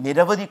മോചിപ്പിച്ച്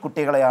നിരവധി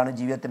കുട്ടികളെയാണ്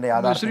ജീവിതത്തിന്റെ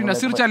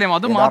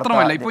അത്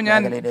മാത്രമല്ല,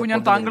 ഇപ്പോൾ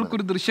ഞാൻ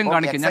താങ്കൾക്കൊരു ദൃശ്യം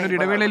കാണിക്കാം. ഞാനൊരു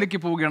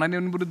ഇടവേളയിലേക്ക് പോവുകയാണ്.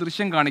 അതിന് മുൻപ് ഒരു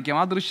ദൃശ്യം കാണിക്കാം.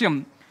 ആ ദൃശ്യം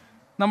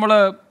നമ്മൾ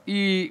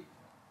ഈ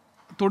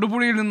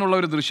തൊടുപുഴയിൽ നിന്നുള്ള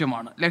ഒരു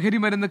ദൃശ്യമാണ്. ലഹരി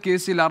മരുന്ന്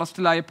കേസിൽ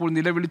അറസ്റ്റിലായപ്പോൾ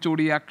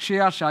നിലവിളിച്ചോടിയ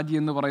അക്ഷയ ഷാജി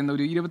എന്ന് പറയുന്ന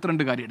ഒരു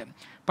 22-കാരിയുടെ.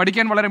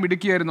 പഠിക്കാൻ വളരെ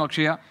മിടുക്കിയായിരുന്നു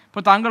അക്ഷയ.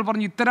 ഇപ്പോൾ താങ്കൾ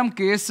പറഞ്ഞു, ഇത്തരം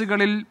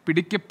കേസുകളിൽ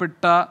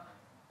പിടിക്കപ്പെട്ട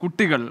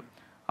കുട്ടികൾ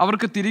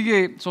അവർക്ക് തിരികെ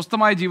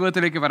സ്വസ്ഥമായ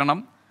ജീവിതത്തിലേക്ക് വരണം.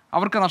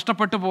 അവർക്ക്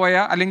നഷ്ടപ്പെട്ടു പോയ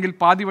അല്ലെങ്കിൽ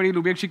പാതി വഴിയിൽ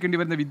ഉപേക്ഷിക്കേണ്ടി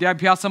വരുന്ന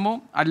വിദ്യാഭ്യാസമോ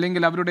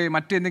അല്ലെങ്കിൽ അവരുടെ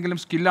മറ്റെന്തെങ്കിലും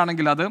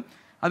സ്കില്ലാണെങ്കിൽ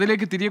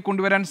അതിലേക്ക് തിരികെ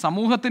കൊണ്ടുവരാൻ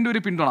സമൂഹത്തിൻ്റെ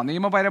ഒരു പിന്തുണ,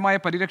 നിയമപരമായ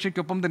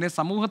പരിരക്ഷയ്ക്കൊപ്പം തന്നെ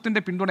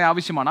സമൂഹത്തിൻ്റെ പിന്തുണ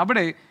ആവശ്യമാണ്.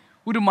 അവിടെ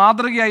ഒരു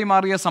മാതൃകയായി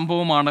മാറിയ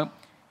സംഭവമാണ്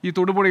ഈ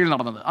തൊടുപുഴയിൽ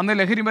നടന്നത്. അന്ന്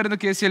ലഹരി മരുന്ന്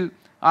കേസിൽ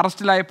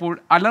അറസ്റ്റിലായപ്പോൾ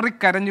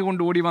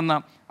അലറിക്കരഞ്ഞുകൊണ്ട് ഓടി വന്ന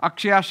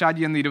അക്ഷയ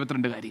ഷാജി എന്ന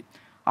 22-കാരി.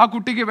 ആ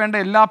കുട്ടിക്ക് വേണ്ട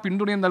എല്ലാ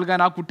പിന്തുണയും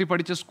നൽകാൻ ആ കുട്ടി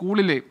പഠിച്ച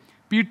സ്കൂളിലെ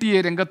PTA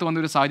രംഗത്ത്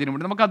വന്നൊരു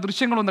സാഹചര്യമുണ്ട്. നമുക്ക് ആ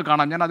ദൃശ്യങ്ങളൊന്ന്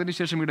കാണാം. ഞാൻ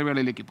അതിനുശേഷം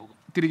ഇടവേളയിലേക്ക് പോകും.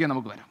 തിരികെ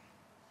നമുക്ക് വരാം.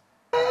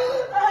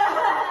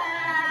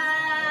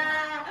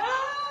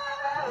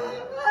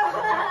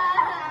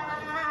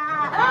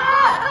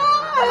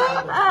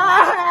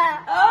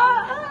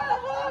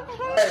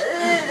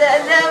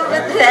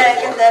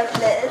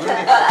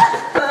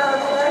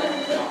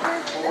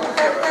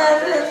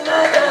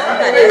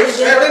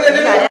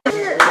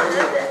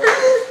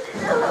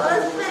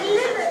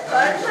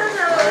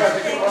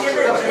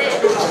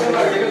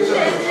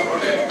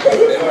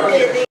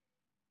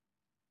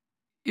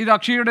 ഇത്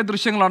അക്ഷയയുടെ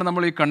ദൃശ്യങ്ങളാണ്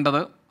നമ്മൾ ഈ കണ്ടത്.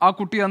 ആ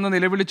കുട്ടി അന്ന്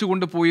നിലവിളിച്ചു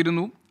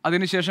കൊണ്ടുപോയിരുന്നു.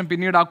 അതിനുശേഷം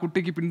പിന്നീട് ആ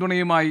കുട്ടിക്ക്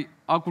പിന്തുണയുമായി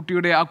ആ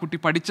കുട്ടി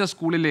പഠിച്ച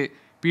സ്കൂളിലെ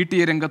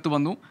PTA രംഗത്ത്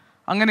വന്നു.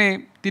 അങ്ങനെ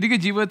തിരികെ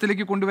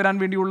ജീവിതത്തിലേക്ക് കൊണ്ടുവരാൻ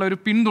വേണ്ടിയുള്ള ഒരു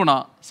പിന്തുണ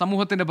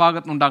സമൂഹത്തിൻ്റെ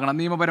ഭാഗത്തുനിന്നുണ്ടാകണം,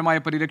 നിയമപരമായ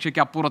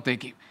പരിരക്ഷയ്ക്ക്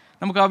അപ്പുറത്തേക്ക്.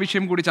 നമുക്ക് ആ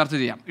വിഷയം കൂടി ചർച്ച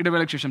ചെയ്യാം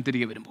ഇടവേളയ്ക്ക് ശേഷം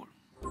തിരികെ വരുമ്പോൾ.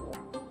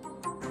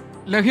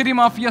 ലഹരി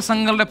മാഫിയ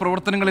സംഘങ്ങളുടെ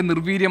പ്രവർത്തനങ്ങളെ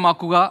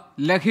നിർവീര്യമാക്കുക,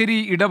 ലഹരി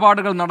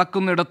ഇടപാടുകൾ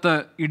നടക്കുന്നിടത്ത്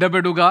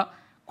ഇടപെടുക,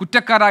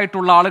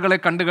 കുറ്റക്കാരായിട്ടുള്ള ആളുകളെ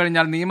കണ്ടു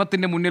കഴിഞ്ഞാൽ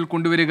നിയമത്തിൻ്റെ മുന്നിൽ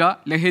കൊണ്ടുവരിക,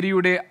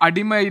 ലഹരിയുടെ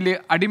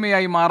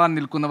അടിമയായി മാറാൻ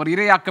നിൽക്കുന്നവർ,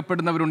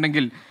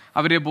 ഇരയാക്കപ്പെടുന്നവരുണ്ടെങ്കിൽ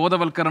അവരെ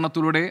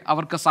ബോധവൽക്കരണത്തിലൂടെ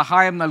അവർക്ക്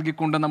സഹായം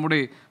നൽകിക്കൊണ്ട് നമ്മുടെ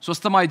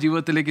സ്വസ്ഥമായ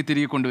ജീവിതത്തിലേക്ക്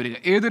തിരികെ കൊണ്ടുവരിക.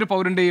 ഏതൊരു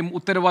പൗരൻ്റെയും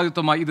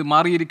ഉത്തരവാദിത്വമായി ഇത്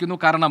മാറിയിരിക്കുന്നു.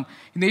 കാരണം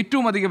ഇന്ന്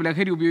ഏറ്റവും അധികം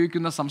ലഹരി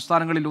ഉപയോഗിക്കുന്ന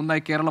സംസ്ഥാനങ്ങളിൽ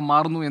ഒന്നായി കേരളം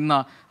മാറുന്നു എന്ന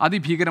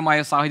അതിഭീകരമായ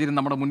സാഹചര്യം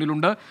നമ്മുടെ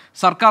മുന്നിലുണ്ട്.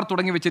 സർക്കാർ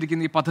തുടങ്ങി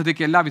വെച്ചിരിക്കുന്ന ഈ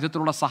പദ്ധതിക്ക് എല്ലാ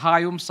വിധത്തിലുള്ള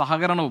സഹായവും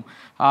സഹകരണവും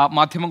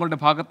മാധ്യമങ്ങളുടെ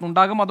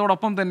ഭാഗത്തുനിന്നുണ്ടാകും.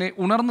 അതോടൊപ്പം തന്നെ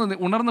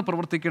ഉണർന്ന്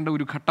പ്രവർത്തിക്കേണ്ട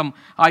ഒരു ഘട്ടം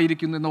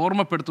ആയിരിക്കുന്നു എന്ന്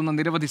ഓർമ്മപ്പെടുത്തുന്ന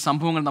നിരവധി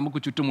സംഭവങ്ങൾ നമുക്ക്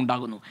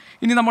ചുറ്റുമുണ്ടാകുന്നു.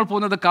 ഇനി നമ്മൾ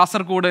പോകുന്നത്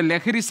കാസർഗോഡ്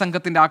ലഹരി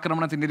സംഘത്തിൻ്റെ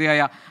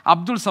ആക്രമണത്തിനിരയായ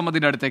അബ്ദുൾ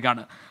സമദിൻ്റെ അടുത്തേക്കാണ്.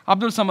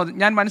 അബ്ദുൾ സമദ്,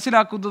 ഞാൻ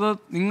മനസ്സിലാക്കുന്നത്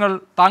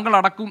താങ്കൾ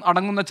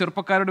അടങ്ങുന്ന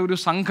ചെറുപ്പക്കാരുടെ ഒരു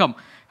സംഘം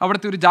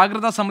അവിടുത്തെ ഒരു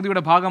ജാഗ്രതാ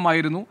സമിതിയുടെ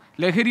ഭാഗമായിരുന്നു.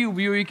 ലഹരി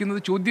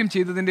ഉപയോഗിക്കുന്നത് ചോദ്യം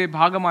ചെയ്തതിൻ്റെ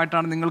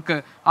ഭാഗമായിട്ടാണ് നിങ്ങൾക്ക്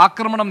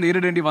ആക്രമണം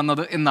നേരിടേണ്ടി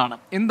വന്നത് എന്നാണ്.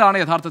 എന്താണ്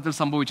യഥാർത്ഥത്തിൽ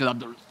സംഭവിച്ചത്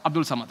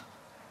അബ്ദുൾ സമദ്?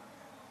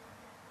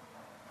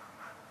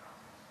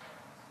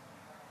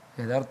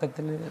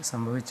 യഥാർത്ഥത്തിൽ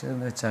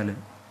സംഭവിച്ചതെന്ന് വെച്ചാൽ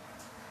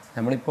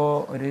നമ്മളിപ്പോൾ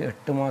ഒരു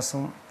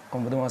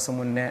 9 മാസം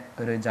മുന്നേ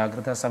ഒരു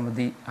ജാഗ്രതാ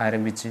സമിതി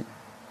ആരംഭിച്ച്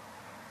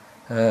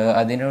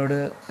അതിനോട്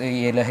ഈ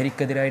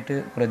ലഹരിക്കെതിരായിട്ട്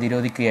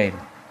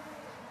പ്രതിരോധിക്കുകയായിരുന്നു.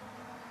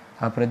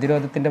 ആ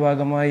പ്രതിരോധത്തിൻ്റെ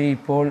ഭാഗമായി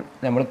ഇപ്പോൾ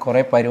നമ്മൾ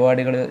കുറേ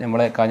പരിപാടികൾ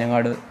നമ്മളെ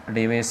കാഞ്ഞങ്ങാട്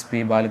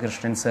DYSP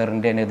ബാലകൃഷ്ണൻ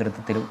സാറിൻ്റെ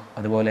നേതൃത്വത്തിലും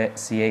അതുപോലെ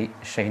CI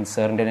ഷൈൻ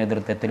സാറിൻ്റെ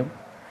നേതൃത്വത്തിലും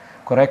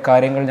കുറേ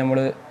കാര്യങ്ങൾ നമ്മൾ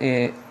ഈ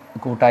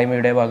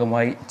കൂട്ടായ്മയുടെ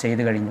ഭാഗമായി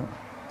ചെയ്തു കഴിഞ്ഞു.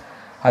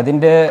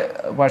 അതിൻ്റെ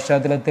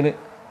പശ്ചാത്തലത്തിൽ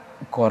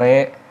കുറേ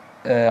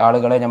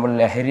ആളുകളെ നമ്മൾ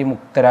ലഹരി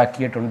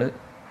മുക്തരാക്കിയിട്ടുണ്ട്.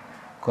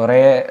 കുറേ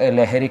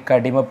ലഹരിക്ക്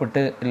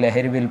അടിമപ്പെട്ട്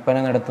ലഹരി വിൽപ്പന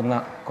നടത്തുന്ന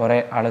കുറേ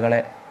ആളുകളെ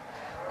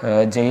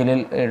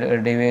ജയിലിൽ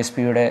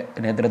DYSPയുടെ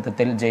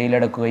നേതൃത്വത്തിൽ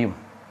ജയിലടക്കുകയും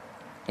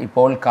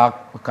ഇപ്പോൾ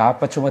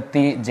കാപ്പ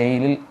ചുമത്തി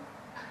ജയിലിൽ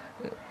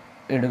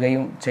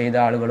ഇടുകയും ചെയ്ത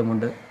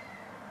ആളുകളുമുണ്ട്.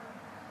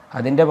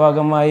 അതിൻ്റെ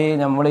ഭാഗമായി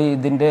നമ്മൾ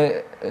ഇതിൻ്റെ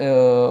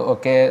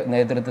ഒക്കെ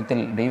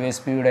നേതൃത്വത്തിൽ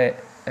DYSPയുടെ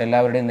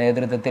എല്ലാവരുടെയും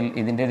നേതൃത്വത്തിൽ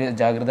ഇതിൻ്റെ ഒരു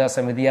ജാഗ്രതാ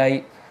സമിതിയായി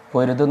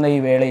പൊരുതുന്ന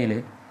ഈ വേളയിൽ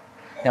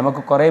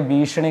നമുക്ക് കുറേ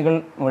ഭീഷണികൾ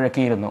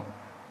മുഴക്കിയിരുന്നു.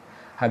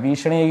 ആ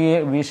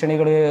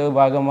ഭീഷണികൾ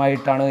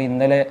ഭാഗമായിട്ടാണ്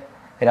ഇന്നലെ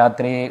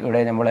രാത്രി ഇവിടെ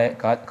നമ്മളെ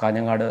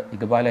കാഞ്ഞങ്ങാട്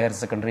ഇക്ബാൽ ഹയർ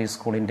സെക്കൻഡറി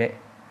സ്കൂളിൻ്റെ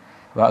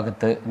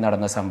ഭാഗത്ത്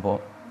നടന്ന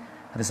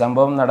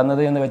സംഭവം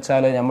നടന്നത് എന്ന്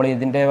വെച്ചാൽ നമ്മൾ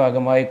ഇതിൻ്റെ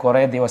ഭാഗമായി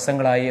കുറേ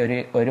ദിവസങ്ങളായി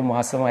ഒരു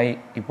മാസമായി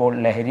ഇപ്പോൾ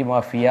ലഹരി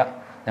മാഫിയ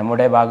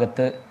നമ്മുടെ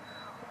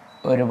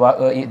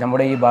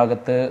ഈ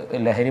ഭാഗത്ത്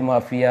ലഹരി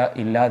മാഫിയ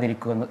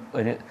ഇല്ലാതിരിക്കുന്ന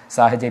ഒരു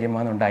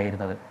സാഹചര്യമാണ്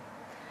ഉണ്ടായിരുന്നത്.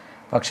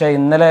 പക്ഷേ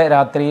ഇന്നലെ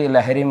രാത്രി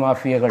ലഹരി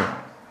മാഫിയകൾ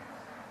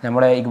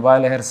നമ്മുടെ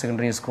ഇക്ബാൽ ഹയർ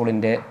സെക്കൻഡറി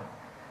സ്കൂളിൻ്റെ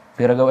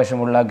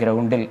പിറകുവശമുള്ള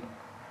ഗ്രൗണ്ടിൽ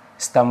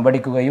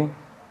സ്തംഭടിക്കുകയും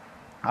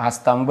ആ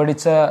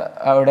സ്തംഭടിച്ച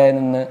അവിടെ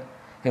നിന്ന്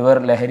ഇവർ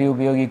ലഹരി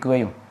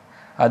ഉപയോഗിക്കുകയും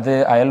അത്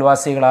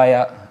അയൽവാസികളായ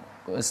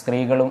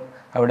സ്ത്രീകളും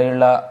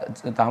അവിടെയുള്ള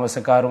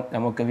താമസക്കാരും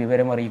നമുക്ക്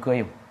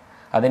വിവരമറിയിക്കുകയും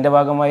അതിൻ്റെ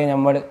ഭാഗമായി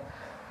നമ്മൾ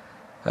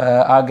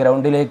ആ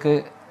ഗ്രൗണ്ടിലേക്ക്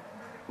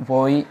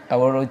പോയി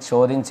അവരോട്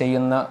ചോദ്യം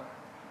ചെയ്യുന്ന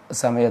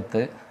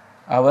സമയത്ത്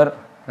അവർ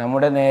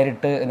നമ്മുടെ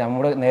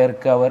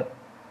നേർക്ക് അവർ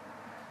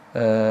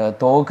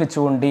തോക്ക്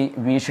ചൂണ്ടി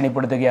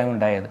ഭീഷണിപ്പെടുത്തുകയാണ്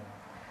ഉണ്ടായത്.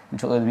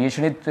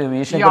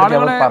 ഭീഷണിപ്പെടുത്തി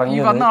അവർ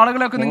പറഞ്ഞത്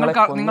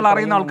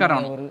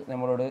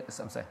നമ്മളോട്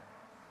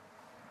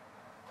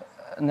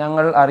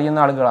ഞങ്ങൾ അറിയുന്ന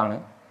ആളുകളാണ്.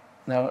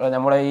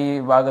 നമ്മളെ ഈ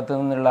ഭാഗത്തു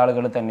നിന്നുള്ള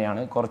ആളുകൾ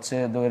തന്നെയാണ്. കുറച്ച്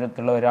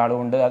ദൂരത്തുള്ള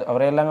ഒരാളുമുണ്ട്.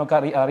 അവരെല്ലാം നമുക്ക്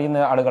അറിയുന്ന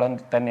ആളുകൾ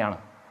തന്നെയാണ്.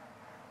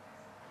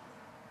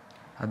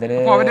 അതിൽ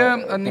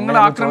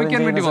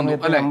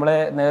നമ്മളെ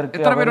നേർക്ക്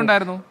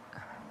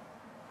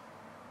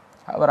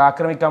അവർ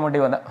ആക്രമിക്കാൻ വേണ്ടി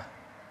വന്ന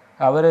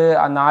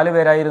 4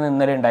 പേരായിരുന്നു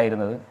ഇന്നലെ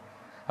ഉണ്ടായിരുന്നത്.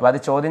 അപ്പോൾ അത്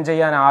ചോദ്യം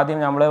ചെയ്യാൻ ആദ്യം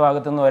നമ്മളെ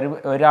ഭാഗത്തുനിന്ന്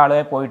ഒരാളെ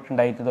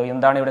പോയിട്ടുണ്ടായിരുന്നു.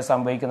 എന്താണ് ഇവിടെ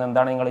സംഭവിക്കുന്നത്,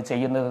 എന്താണ് നിങ്ങൾ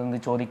ചെയ്യുന്നതെന്ന്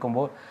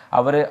ചോദിക്കുമ്പോൾ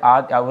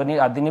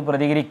അതിന്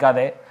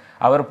പ്രതികരിക്കാതെ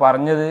അവർ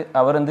പറഞ്ഞത്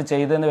അവർ എന്ത്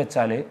ചെയ്തതെന്ന്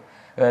വെച്ചാൽ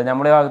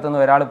നമ്മുടെ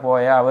ഭാഗത്തുനിന്ന് ഒരാൾ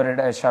പോയ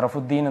അവരുടെ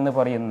ഷറഫുദ്ദീൻ എന്ന്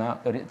പറയുന്ന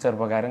ഒരു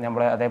ചെറുപ്പക്കാരൻ,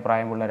 നമ്മളെ അതേ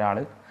പ്രായമുള്ള ഒരാൾ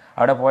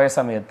അവിടെ പോയ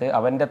സമയത്ത്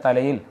അവൻ്റെ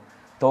തലയിൽ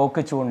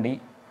തോക്ക് ചൂണ്ടി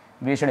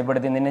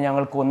ഭീഷണിപ്പെടുത്തി നിന്നെ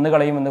ഞങ്ങൾ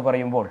കൊന്നുകളയുമെന്ന്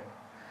പറയുമ്പോൾ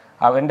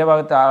അവൻ്റെ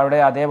ഭാഗത്ത് അവിടെ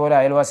അതേപോലെ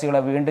അയൽവാസികളെ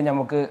വീണ്ടും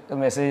നമുക്ക്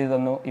മെസ്സേജ്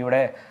തന്നു. ഇവിടെ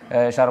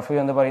ഷർഫു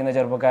എന്ന് പറയുന്ന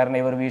ചെറുപ്പക്കാരനെ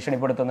ഇവർ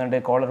ഭീഷണിപ്പെടുത്തുന്നുണ്ട്,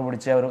 കോളർ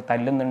പിടിച്ച് അവർ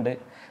തല്ലുന്നുണ്ട്,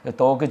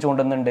 തോക്ക്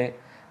ചൂണ്ടുന്നുണ്ട്,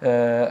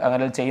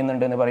 അങ്ങനെ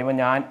ചെയ്യുന്നുണ്ട് എന്ന് പറയുമ്പോൾ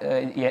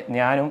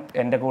ഞാനും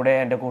എൻ്റെ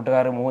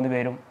കൂട്ടുകാർ 3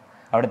 പേരും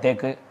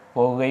അവിടത്തേക്ക്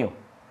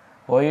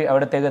പോയി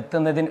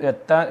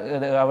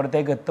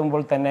അവിടത്തേക്ക്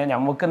എത്തുമ്പോൾ തന്നെ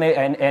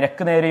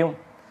എനിക്ക് നേരെയും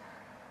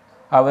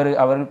അവർ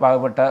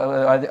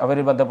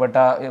ബന്ധപ്പെട്ട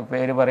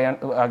പേര് പറയാൻ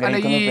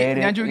ആഗ്രഹിക്കുന്ന പേര്.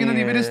 ഞാൻ ചോദിക്കുന്നത്,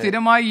 ഇവര്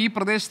സ്ഥിരമായി ഈ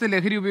പ്രദേശത്ത്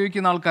ലഹരി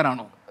ഉപയോഗിക്കുന്ന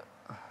ആൾക്കാരാണോ?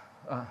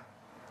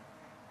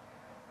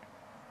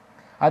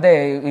 അതെ,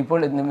 ഇപ്പോൾ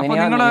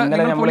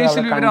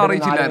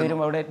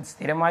അവിടെ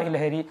സ്ഥിരമായി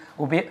ലഹരി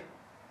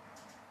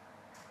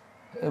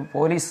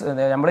പോലീസ്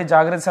നമ്മൾ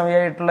ജാഗ്രത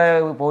സമയമായിട്ടുള്ള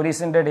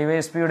പോലീസിന്റെ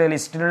DYSPയുടെ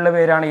ലിസ്റ്റിലുള്ള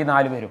പേരാണ് ഈ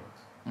 4 പേരും.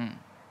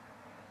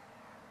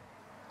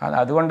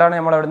 അതുകൊണ്ടാണ്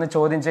നമ്മൾ അവിടുന്ന്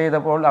ചോദ്യം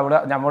ചെയ്തപ്പോൾ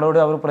നമ്മളോട്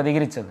അവർ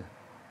പ്രതികരിച്ചത്.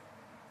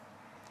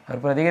 അവർ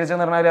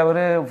പ്രതികരിച്ചെന്ന് പറഞ്ഞാൽ അവർ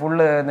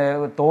ഫുള്ള്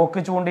തോക്ക്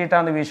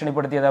ചൂണ്ടിയിട്ടാണ്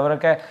ഭീഷണിപ്പെടുത്തിയത്.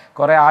 അവരൊക്കെ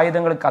കുറേ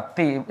ആയുധങ്ങൾ,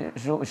 കത്തി,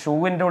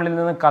 ഷൂവിൻ്റെ ഉള്ളിൽ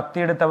നിന്ന്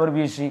കത്തിയെടുത്ത് അവർ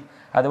വീശി.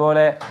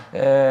 അതുപോലെ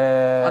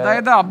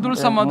അതായത് അബ്ദുൾ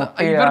സമദ്,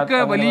 ഇവർക്ക്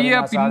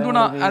വലിയ പിന്തുണ,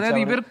 അതായത്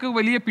ഇവർക്ക്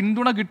വലിയ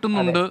പിന്തുണ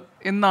കിട്ടുന്നുണ്ട്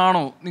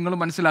എന്നാണോ നിങ്ങൾ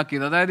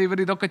മനസ്സിലാക്കിയത്? അതായത്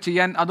ഇവർ ഇതൊക്കെ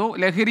ചെയ്യാൻ, അതോ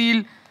ലഹരിയിൽ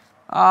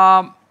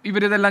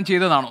ഇവരിതെല്ലാം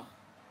ചെയ്തതാണോ?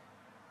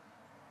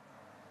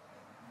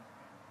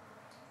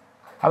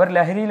 അവർ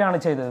ലഹരിയിലാണ്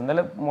ചെയ്തത്.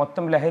 ഇന്നലെ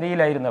മൊത്തം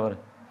ലഹരിയിലായിരുന്നു അവർ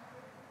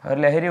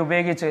ലഹരി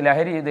ഉപയോഗിച്ച്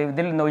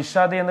ഇതിൽ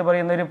നൗഷാദ് എന്ന്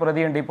പറയുന്ന ഒരു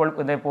പ്രതിയുണ്ട്. ഇപ്പോൾ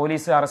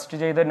പോലീസ് അറസ്റ്റ്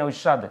ചെയ്ത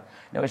നൗഷാദ്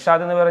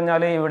എന്ന്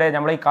പറഞ്ഞാൽ ഇവിടെ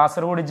നമ്മളെ ഈ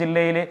കാസർഗോഡ്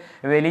ജില്ലയിൽ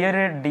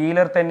വലിയൊരു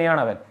ഡീലർ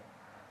തന്നെയാണ് അവൻ.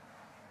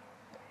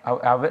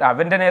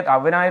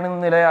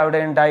 അവനായിരുന്നില്ല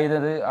അവിടെ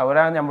ഉണ്ടായിരുന്നത്.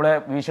 അവരാണ് നമ്മളെ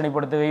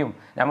ഭീഷണിപ്പെടുത്തുകയും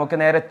നമുക്ക്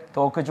നേരെ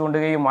തോക്ക്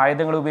ചൂണ്ടുകയും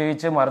ആയുധങ്ങൾ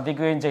ഉപയോഗിച്ച്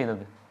മർദ്ദിക്കുകയും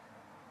ചെയ്തത്.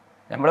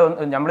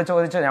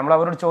 നമ്മൾ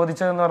അവരോട്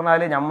ചോദിച്ചതെന്ന്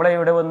പറഞ്ഞാൽ നമ്മളെ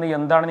ഇവിടെ വന്ന്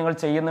എന്താണ് നിങ്ങൾ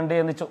ചെയ്യുന്നുണ്ട്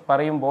എന്ന്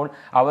പറയുമ്പോൾ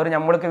അവർ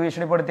നമ്മൾക്ക്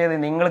ഭീഷണിപ്പെടുത്തിയത്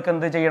നിങ്ങൾക്ക്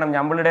എന്ത് ചെയ്യണം,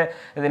 നമ്മളുടെ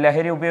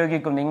ലഹരി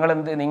ഉപയോഗിക്കും,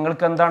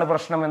 നിങ്ങൾക്ക് എന്താണ്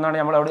പ്രശ്നം എന്നാണ്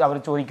അവർ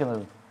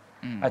ചോദിക്കുന്നത്.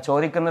 ആ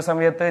ചോദിക്കുന്ന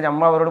സമയത്ത്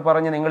നമ്മൾ അവരോട്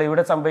പറഞ്ഞ് നിങ്ങൾ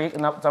ഇവിടെ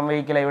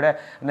സംഭവിക്കില്ല, ഇവിടെ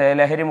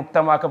ലഹരി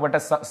മുക്തമാക്കപ്പെട്ട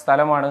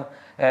സ്ഥലമാണ്,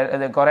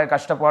 കുറേ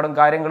കഷ്ടപ്പാടും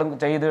കാര്യങ്ങളും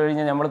ചെയ്തു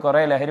കഴിഞ്ഞ് നമ്മൾ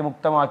കുറേ ലഹരി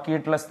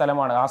മുക്തമാക്കിയിട്ടുള്ള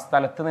സ്ഥലമാണ്, ആ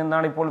സ്ഥലത്ത്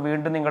നിന്നാണ് ഇപ്പോൾ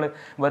വീണ്ടും നിങ്ങൾ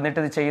വന്നിട്ട്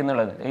ഇത്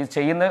ചെയ്യുന്നുള്ളത്. ഈ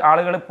ചെയ്യുന്ന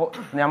ആളുകൾ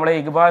നമ്മളെ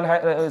ഇക്ബാൽ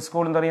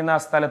സ്കൂൾ എന്ന് പറയുന്ന ആ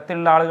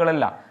സ്ഥലത്തുള്ള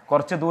ആളുകളല്ല,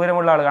 കുറച്ച്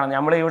ദൂരമുള്ള ആളുകളാണ്.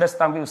 നമ്മളിവിടെ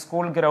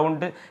സ്കൂൾ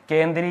ഗ്രൗണ്ട്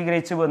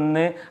കേന്ദ്രീകരിച്ച്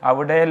വന്ന്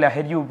അവിടെ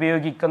ലഹരി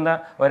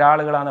ഉപയോഗിക്കുന്ന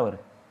ഒരാളുകളാണ് അവർ.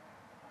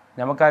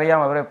 നമുക്കറിയാം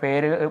അവരുടെ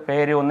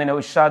പേര് ഒന്ന്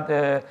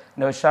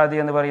നൗഷാദ്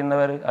എന്ന്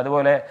പറയുന്നവർ,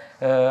 അതുപോലെ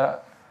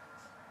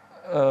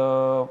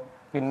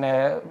പിന്നെ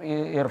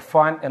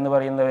ഇർഫാൻ എന്ന്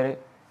പറയുന്നവർ,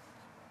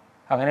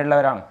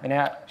 അങ്ങനെയുള്ളവരാണ്. പിന്നെ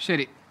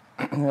ശരി,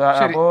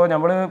 അപ്പോൾ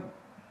നമ്മൾ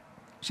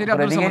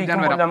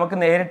പ്രതികരിക്കുമ്പോൾ നമുക്ക്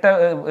നേരിട്ട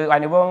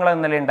അനുഭവങ്ങൾ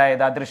എന്നല്ലേ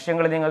ഉണ്ടായത്. ആ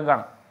ദൃശ്യങ്ങൾ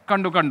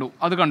നിങ്ങൾക്ക്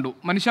കണ്ടു.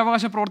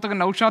 മനുഷ്യാവകാശ പ്രവർത്തകൻ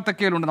നൗഷാദ്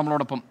തെക്കേലുണ്ട്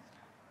നമ്മളോടൊപ്പം.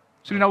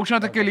 ശ്രീ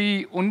നൗഷാദ് തെക്കേൽ, ഈ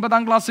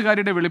 9ാം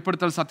ക്ലാസ്സുകാരുടെ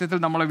വെളിപ്പെടുത്തൽ സത്യത്തിൽ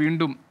നമ്മളെ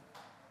വീണ്ടും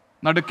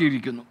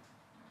നടുക്കിയിരിക്കുന്നു.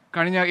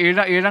 കഴിഞ്ഞ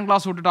 7ാം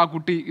ക്ലാസ് തൊട്ടിട്ട് ആ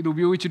കുട്ടി ഇത്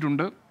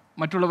ഉപയോഗിച്ചിട്ടുണ്ട്,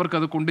 മറ്റുള്ളവർക്ക്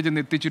അത്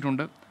കൊണ്ടുചെന്ന്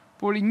എത്തിച്ചിട്ടുണ്ട്.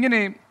 അപ്പോൾ ഇങ്ങനെ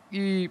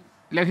ഈ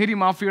ലഹരി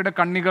മാഫിയയുടെ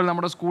കണ്ണികൾ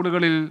നമ്മുടെ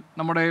സ്കൂളുകളിൽ,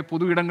 നമ്മുടെ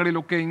പൊതു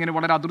ഇടങ്ങളിലൊക്കെ ഇങ്ങനെ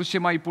വളരെ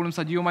അദൃശ്യമായി ഇപ്പോഴും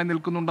സജീവമായി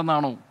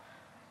നിൽക്കുന്നുണ്ടെന്നാണോ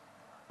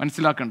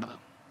മനസ്സിലാക്കേണ്ടത്?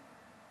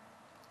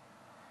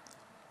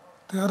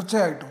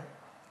 തീർച്ചയായിട്ടും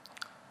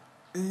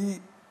ഈ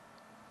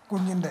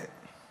കുഞ്ഞിൻ്റെ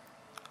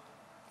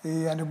ഈ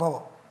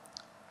അനുഭവം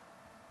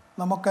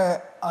നമുക്ക്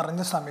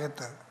അറിഞ്ഞ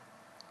സമയത്ത്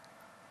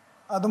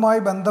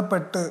അതുമായി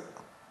ബന്ധപ്പെട്ട്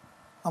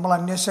നമ്മൾ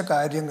അന്വേഷിച്ച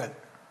കാര്യങ്ങൾ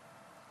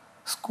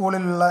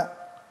സ്കൂളിലുള്ള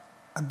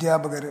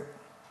അധ്യാപകർ,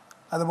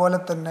 അതുപോലെ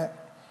തന്നെ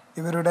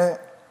ഇവരുടെ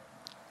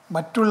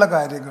മറ്റുള്ള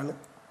കാര്യങ്ങൾ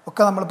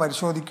ഒക്കെ നമ്മൾ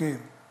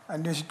പരിശോധിക്കുകയും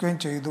അന്വേഷിക്കുകയും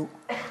ചെയ്തു.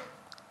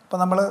 അപ്പോൾ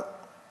നമ്മൾ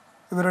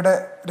ഇവരുടെ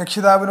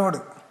രക്ഷിതാവിനോട്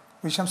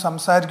വിഷയം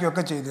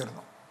സംസാരിക്കുകയൊക്കെ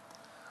ചെയ്തിരുന്നു.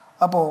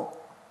 അപ്പോൾ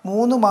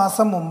 3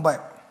 മാസം മുമ്പ്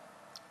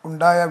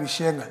ഉണ്ടായ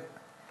വിഷയങ്ങൾ,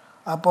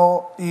 അപ്പോൾ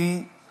ഈ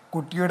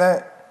കുട്ടിയുടെ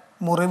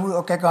മുറിവ്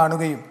ഒക്കെ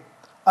കാണുകയും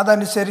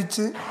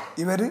അതനുസരിച്ച്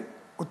ഇവർ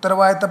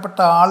ഉത്തരവാദിത്തപ്പെട്ട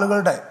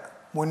ആളുകളുടെ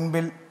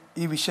മുൻപിൽ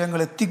ഈ വിഷയങ്ങൾ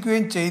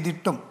എത്തിക്കുകയും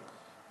ചെയ്തിട്ടും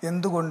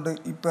എന്തുകൊണ്ട്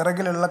ഈ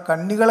പിറകിലുള്ള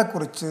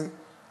കണ്ണികളെക്കുറിച്ച്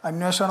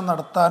അന്വേഷണം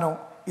നടത്താനോ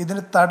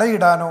ഇതിന്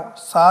തടയിടാനോ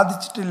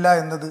സാധിച്ചിട്ടില്ല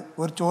എന്നത്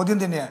ഒരു ചോദ്യം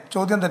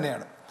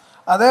തന്നെയാണ്.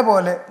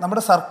 അതേപോലെ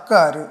നമ്മുടെ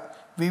സർക്കാർ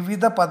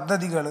വിവിധ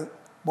പദ്ധതികൾ,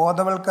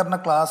 ബോധവൽക്കരണ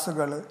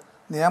ക്ലാസ്സുകൾ,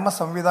 നിയമ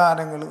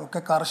സംവിധാനങ്ങൾ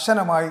ഒക്കെ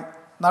കർശനമായി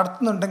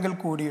നടത്തുന്നുണ്ടെങ്കിൽ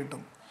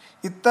കൂടിയിട്ടും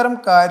ഇത്തരം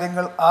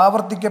കാര്യങ്ങൾ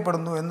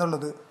ആവർത്തിക്കപ്പെടുന്നു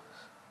എന്നുള്ളത്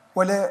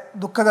വലിയ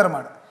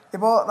ദുഃഖകരമാണ്.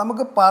 ഇപ്പോൾ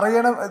നമുക്ക്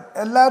പറയണം,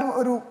 എല്ലാവരും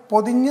ഒരു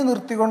പൊതിഞ്ഞ്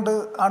നിർത്തിക്കൊണ്ട്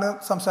ആണ്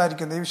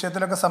സംസാരിക്കുന്നത്. ഈ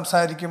വിഷയത്തിലൊക്കെ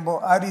സംസാരിക്കുമ്പോൾ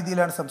ആ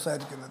രീതിയിലാണ്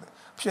സംസാരിക്കുന്നത്.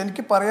 പക്ഷെ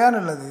എനിക്ക്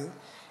പറയാനുള്ളത്,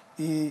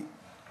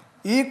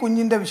 ഈ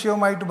കുഞ്ഞിൻ്റെ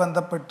വിഷയവുമായിട്ട്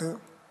ബന്ധപ്പെട്ട്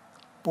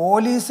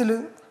പോലീസിൽ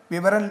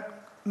വിവരം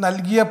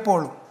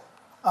നൽകിയപ്പോഴും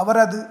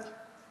അവരത്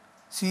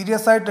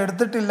സീരിയസ് ആയിട്ട്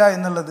എടുത്തിട്ടില്ല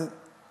എന്നുള്ളത്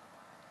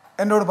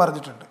എന്നോട്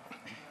പറഞ്ഞിട്ടുണ്ട്.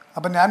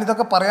 അപ്പം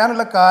ഞാനിതൊക്കെ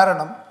പറയാനുള്ള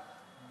കാരണം,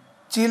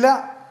 ചില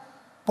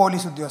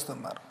പോലീസ്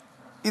ഉദ്യോഗസ്ഥന്മാർ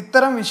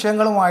ഇത്തരം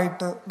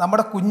വിഷയങ്ങളുമായിട്ട്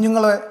നമ്മുടെ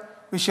കുഞ്ഞുങ്ങളെ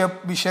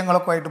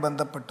വിഷയങ്ങളൊക്കെ ആയിട്ട്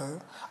ബന്ധപ്പെട്ട്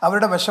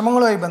അവരുടെ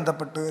വിഷമങ്ങളുമായി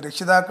ബന്ധപ്പെട്ട്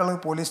രക്ഷിതാക്കൾ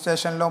പോലീസ്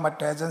സ്റ്റേഷനിലോ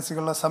മറ്റ്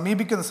ഏജൻസികളിലോ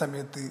സമീപിക്കുന്ന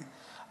സമയത്ത്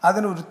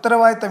അതിനൊരു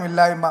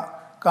ഉത്തരവാദിത്തമില്ലായ്മ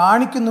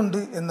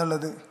കാണിക്കുന്നുണ്ട്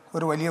എന്നുള്ളത്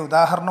ഒരു വലിയ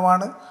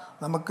ഉദാഹരണമാണ്.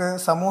 നമുക്ക്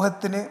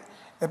സമൂഹത്തിന്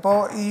ഇപ്പോൾ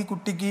ഈ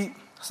കുട്ടിക്ക്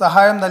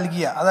സഹായം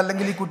നൽകിയ,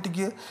 അതല്ലെങ്കിൽ ഈ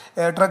കുട്ടിക്ക്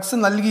ഡ്രഗ്സ്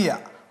നൽകിയ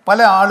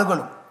പല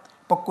ആളുകളും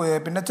ഇപ്പോൾ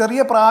പിന്നെ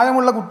ചെറിയ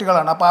പ്രായമുള്ള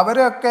കുട്ടികളാണ്. അപ്പോൾ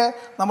അവരെയൊക്കെ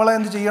നമ്മൾ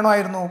എന്ത്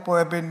ചെയ്യണമായിരുന്നു,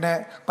 പിന്നെ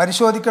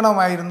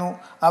പരിശോധിക്കണമായിരുന്നു,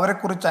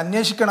 അവരെക്കുറിച്ച്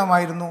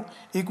അന്വേഷിക്കണമായിരുന്നു.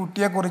 ഈ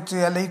കുട്ടിയെക്കുറിച്ച്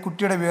അല്ലെങ്കിൽ ഈ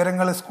കുട്ടിയുടെ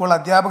വിവരങ്ങൾ സ്കൂൾ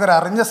അധ്യാപകർ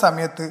അറിഞ്ഞ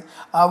സമയത്ത്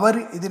അവർ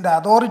ഇതിൻ്റെ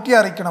അതോറിറ്റിയെ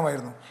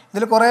അറിയിക്കണമായിരുന്നു.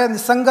 ഇതിൽ കുറേ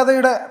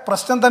നിസ്സംഗതയുടെ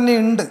പ്രശ്നം തന്നെ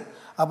ഉണ്ട്.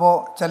 അപ്പോൾ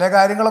ചില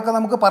കാര്യങ്ങളൊക്കെ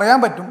നമുക്ക് പറയാൻ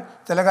പറ്റും,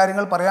 ചില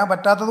കാര്യങ്ങൾ പറയാൻ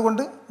പറ്റാത്തത്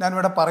കൊണ്ട്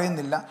ഞാനിവിടെ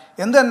പറയുന്നില്ല.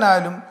 എന്ത്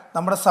തന്നെയായാലും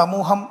നമ്മുടെ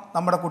സമൂഹം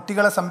നമ്മുടെ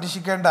കുട്ടികളെ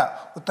സംരക്ഷിക്കേണ്ട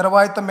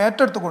ഉത്തരവാദിത്തം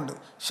ഏറ്റെടുത്തുകൊണ്ട്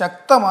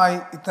ശക്തമായി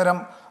ഇത്തരം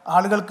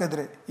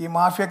ആളുകൾക്കെതിരെ, ഈ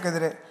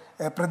മാഫിയക്കെതിരെ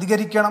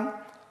പ്രതികരിക്കണം,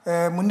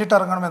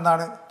 മുന്നിട്ടിറങ്ങണം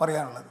എന്നാണ്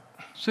പറയാനുള്ളത്.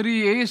 ശ്രീ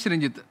എ എസ്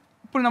രഞ്ജിത്ത്,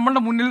 ഇപ്പോൾ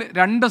നമ്മളുടെ മുന്നിൽ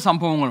 2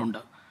 സംഭവങ്ങളുണ്ട്.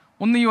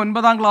 ഒന്ന് ഈ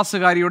 9ാം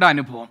ക്ലാസ്സുകാരിയുടെ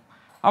അനുഭവം.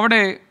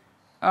 അവിടെ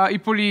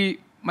ഇപ്പോൾ ഈ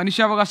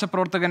മനുഷ്യാവകാശ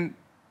പ്രവർത്തകൻ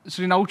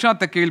ശ്രീ നൌഷാദ്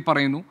തെക്കയിൽ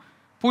പറയുന്നു,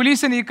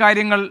 പോലീസിന് ഈ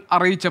കാര്യങ്ങൾ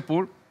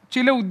അറിയിച്ചപ്പോൾ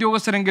ചില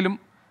ഉദ്യോഗസ്ഥരെങ്കിലും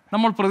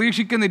നമ്മൾ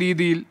പ്രതീക്ഷിക്കുന്ന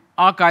രീതിയിൽ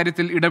ആ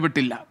കാര്യത്തിൽ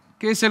ഇടപെട്ടില്ല,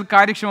 കേസിൽ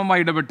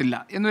കാര്യക്ഷമമായി ഇടപെട്ടില്ല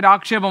എന്നൊരു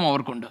ആക്ഷേപം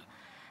അവർക്കുണ്ട്.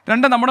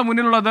 2, നമ്മുടെ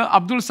മുന്നിലുള്ളത്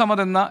അബ്ദുൾ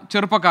സമദ് എന്ന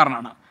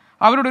ചെറുപ്പക്കാരനാണ്.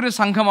 അവരുടെ ഒരു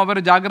സംഘം, അവർ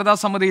ജാഗ്രതാ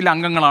സമിതിയിലെ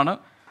അംഗങ്ങളാണ്.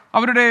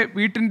 അവരുടെ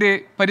വീട്ടിൻ്റെ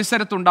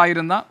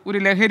പരിസരത്തുണ്ടായിരുന്ന ഒരു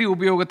ലഹരി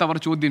ഉപയോഗത്തെ അവർ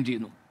ചോദ്യം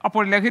ചെയ്യുന്നു.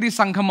 അപ്പോൾ ലഹരി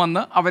സംഘം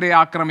വന്ന് അവരെ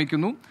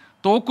ആക്രമിക്കുന്നു,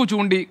 തോക്കു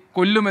ചൂണ്ടി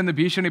കൊല്ലുമെന്ന്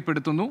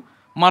ഭീഷണിപ്പെടുത്തുന്നു,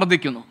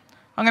 മർദ്ദിക്കുന്നു.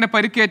 അങ്ങനെ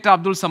പരിക്കേറ്റ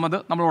അബ്ദുൾ സമദ്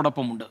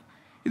നമ്മളോടൊപ്പമുണ്ട്.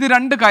 ഇത്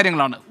 2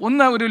 കാര്യങ്ങളാണ്.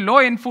 ഒന്ന്, ഒരു ലോ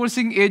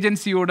എൻഫോഴ്സിംഗ്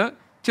ഏജൻസിയോട്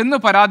ചെന്ന്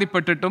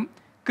പരാതിപ്പെട്ടിട്ടും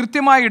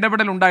കൃത്യമായ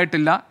ഇടപെടൽ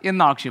ഉണ്ടായിട്ടില്ല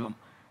എന്ന ആക്ഷേപം.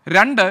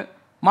 2,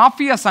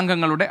 മാഫിയ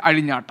സംഘങ്ങളുടെ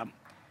അഴിഞ്ഞാട്ടം.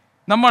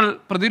 നമ്മൾ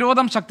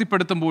പ്രതിരോധം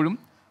ശക്തിപ്പെടുത്തുമ്പോഴും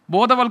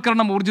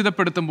ബോധവൽക്കരണം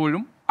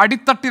ഊർജിതപ്പെടുത്തുമ്പോഴും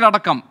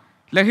അടിത്തട്ടിലടക്കം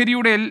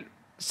ലഹരിയുടെ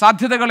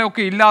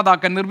സാധ്യതകളെയൊക്കെ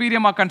ഇല്ലാതാക്കാൻ,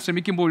 നിർവീര്യമാക്കാൻ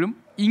ശ്രമിക്കുമ്പോഴും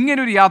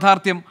ഇങ്ങനൊരു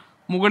യാഥാർത്ഥ്യം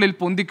മുകളിൽ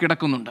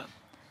പൊന്തിക്കിടക്കുന്നുണ്ട്.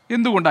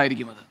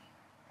 എന്തുകൊണ്ടായിരിക്കും അത്?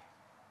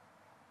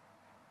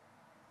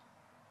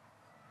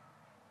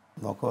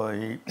 നോക്കൂ,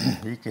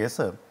 ഈ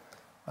കേസ്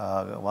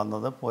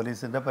വന്നത്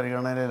പോലീസിൻ്റെ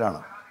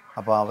പരിഗണനയിലാണ്.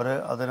 അപ്പോൾ അവർ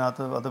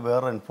അതിനകത്ത്, അത്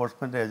വേറെ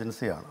എൻഫോഴ്സ്മെൻറ്റ്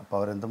ഏജൻസിയാണ്. അപ്പോൾ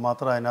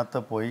അവരെന്തുമാത്രം അതിനകത്ത്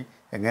പോയി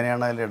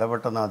എങ്ങനെയാണ് അതിൽ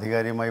ഇടപെട്ടെന്ന്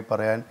ആധികാരികമായി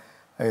പറയാൻ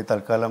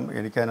തൽക്കാലം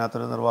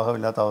എനിക്കതിനകത്തൊരു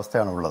നിർവാഹമില്ലാത്ത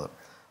അവസ്ഥയാണ് ഉള്ളത്.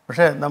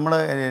 പക്ഷേ നമ്മൾ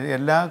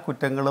എല്ലാ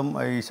കുറ്റങ്ങളും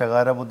ഈ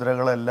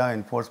ശകാരമുദ്രകളെല്ലാം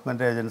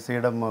എൻഫോഴ്സ്മെൻറ്റ്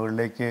ഏജൻസിയുടെ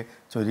മുകളിലേക്ക്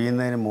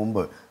ചൊരിയുന്നതിന്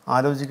മുമ്പ്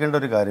ആലോചിക്കേണ്ട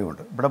ഒരു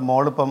കാര്യമുണ്ട്. ഇവിടെ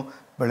മോളിപ്പം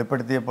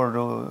വെളിപ്പെടുത്തിയപ്പോൾ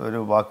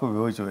ഒരു വാക്ക്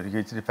ഉപയോഗിച്ചു, എനിക്ക്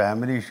ഇച്ചിരി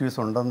ഫാമിലി ഇഷ്യൂസ്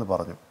ഉണ്ടെന്ന്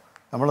പറഞ്ഞു.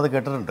 നമ്മളത്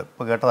കേട്ടിട്ടുണ്ട്,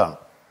 ഇപ്പോൾ കേട്ടതാണ്.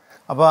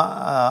 അപ്പോൾ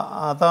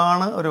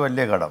അതാണ് ഒരു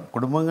വലിയ ഘടകം.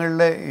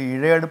 കുടുംബങ്ങളിലെ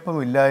ഇഴയടുപ്പം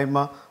ഇല്ലായ്മ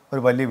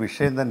ഒരു വലിയ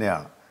വിഷയം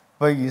തന്നെയാണ്.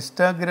 ഇപ്പോൾ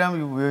ഇൻസ്റ്റാഗ്രാം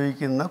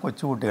ഉപയോഗിക്കുന്ന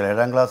കൊച്ചുകുട്ടികൾ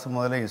 7ാം ക്ലാസ്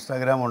മുതൽ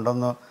ഇൻസ്റ്റാഗ്രാം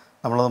ഉണ്ടെന്ന്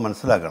നമ്മളത്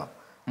മനസ്സിലാക്കണം.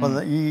 അപ്പം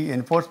ഈ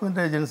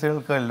എൻഫോഴ്സ്മെൻറ്റ്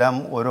ഏജൻസികൾക്കെല്ലാം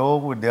ഓരോ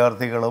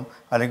വിദ്യാർത്ഥികളും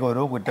അല്ലെങ്കിൽ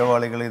ഓരോ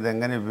കുറ്റവാളികളും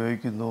ഇതെങ്ങനെ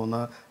ഉപയോഗിക്കുന്നു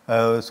എന്ന്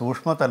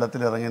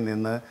സൂക്ഷ്മതലത്തിൽ ഇറങ്ങി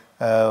നിന്ന്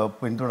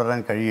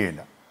പിന്തുടരാൻ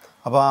കഴിയുകയില്ല.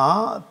 അപ്പോൾ ആ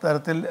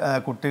തരത്തിൽ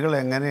കുട്ടികൾ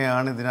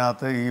എങ്ങനെയാണ്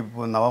ഇതിനകത്ത് ഈ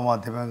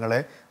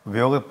നവമാധ്യമങ്ങളെ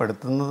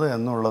ഉപയോഗപ്പെടുത്തുന്നത്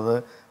എന്നുള്ളത്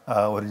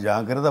ഒരു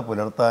ജാഗ്രത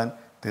പുലർത്താൻ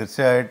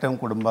തീർച്ചയായിട്ടും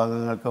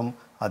കുടുംബാംഗങ്ങൾക്കും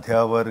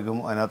അധ്യാപകർക്കും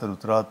അതിനകത്തൊരു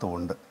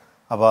ഉത്തരവാദിത്വമുണ്ട്.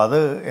 അപ്പോൾ അത്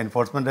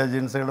എൻഫോഴ്സ്മെൻറ്റ്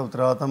ഏജൻസികളുടെ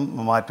ഉത്തരവാദിത്വം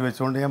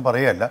മാറ്റിവെച്ചുകൊണ്ട് ഞാൻ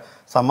പറയുകയല്ല,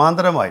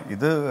 സമാന്തരമായി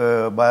ഇത്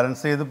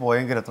ബാലൻസ് ചെയ്ത്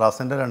പോയെങ്കിൽ,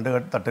 ത്രാസിൻ്റെ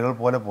 2 തട്ടുകൾ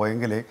പോലെ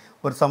പോയെങ്കിലേ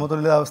ഒരു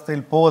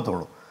സമതുലിതാവസ്ഥയിൽ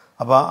പോകത്തുള്ളൂ.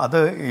 അപ്പോൾ അത്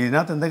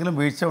ഇതിനകത്ത് എന്തെങ്കിലും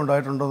വീഴ്ച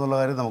ഉണ്ടായിട്ടുണ്ടോ എന്നുള്ള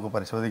കാര്യം നമുക്ക്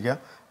പരിശോധിക്കാം.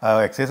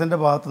 എക്സൈസിൻ്റെ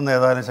ഭാഗത്തു നിന്ന്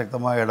ഏതായാലും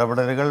ശക്തമായ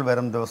ഇടപെടലുകൾ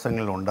വരും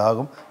ദിവസങ്ങളിൽ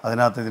ഉണ്ടാകും.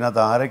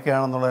 ഇതിനകത്ത്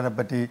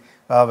ആരൊക്കെയാണെന്നുള്ളതിനെപ്പറ്റി,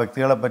 ആ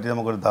വ്യക്തികളെപ്പറ്റി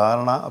നമുക്കൊരു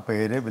ധാരണ,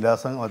 പേര്,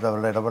 വിലാസം,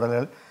 അവരുടെ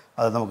ഇടപെടലുകൾ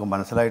അത് നമുക്ക്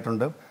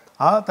മനസ്സിലായിട്ടുണ്ട്.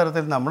 ആ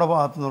തരത്തിൽ നമ്മുടെ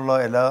ഭാഗത്തു നിന്നുള്ള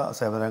എല്ലാ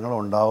സേവനങ്ങളും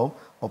ഉണ്ടാവും.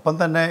 ഒപ്പം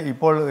തന്നെ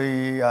ഇപ്പോൾ ഈ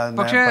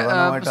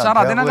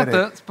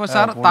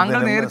താങ്കൾ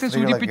നേരത്തെ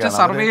സൂചിപ്പിച്ച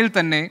സർവേയിൽ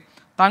തന്നെ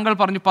താങ്കൾ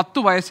പറഞ്ഞു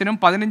 10 വയസ്സിനും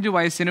 15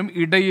 വയസ്സിനും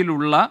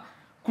ഇടയിലുള്ള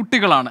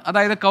കുട്ടികളാണ്,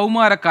 അതായത്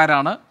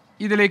കൗമാരക്കാരാണ്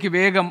ഇതിലേക്ക്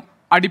വേഗം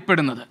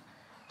അടിപ്പെടുന്നത്.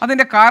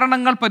 അതിൻ്റെ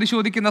കാരണങ്ങൾ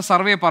പരിശോധിക്കുന്ന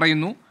സർവേ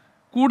പറയുന്നു,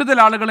 കൂടുതൽ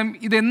ആളുകളും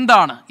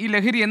ഇതെന്താണ്, ഈ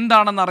ലഹരി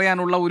എന്താണെന്ന്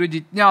അറിയാനുള്ള ഒരു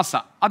ജിജ്ഞാസ,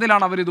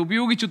 അതിലാണ് അവരിത്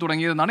ഉപയോഗിച്ചു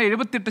തുടങ്ങിയതെന്നാണ്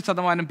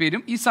 78%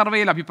 പേരും ഈ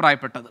സർവേയിൽ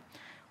അഭിപ്രായപ്പെട്ടത്.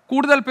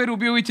 കൂടുതൽ പേര്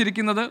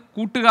ഉപയോഗിച്ചിരിക്കുന്നത്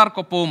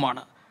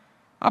കൂട്ടുകാർക്കൊപ്പവുമാണ്.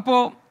 അപ്പോൾ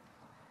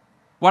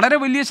വളരെ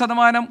വലിയ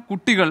ശതമാനം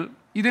കുട്ടികൾ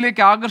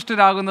ഇതിലേക്ക്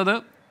ആകൃഷ്ടരാകുന്നത്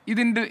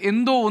ഇതിൻ്റെ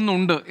എന്തോ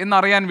ഒന്നുണ്ട്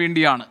എന്നറിയാൻ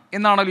വേണ്ടിയാണ്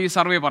എന്നാണല്ലോ ഈ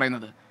സർവേ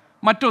പറയുന്നത്.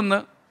 മറ്റൊന്ന്,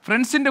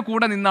 ഫ്രണ്ട്സിൻ്റെ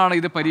കൂടെ നിന്നാണ്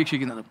ഇത്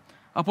പരീക്ഷിക്കുന്നത്.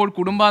 അപ്പോൾ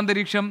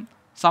കുടുംബാന്തരീക്ഷം,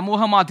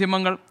 സമൂഹ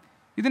മാധ്യമങ്ങൾ,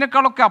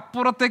 ഇതിനേക്കാളൊക്കെ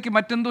അപ്പുറത്തേക്ക്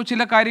മറ്റെന്തോ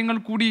ചില കാര്യങ്ങൾ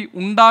കൂടി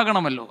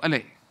ഉണ്ടാകണമല്ലോ,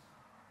 അല്ലേ?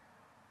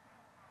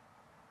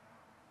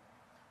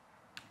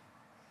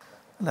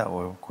 അല്ല,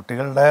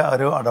 കുട്ടികളുടെ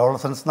ഒരു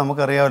അഡോളസൻസ്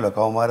നമുക്കറിയാമല്ലോ,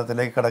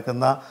 കൗമാരത്തിലേക്ക്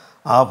കിടക്കുന്ന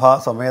ആ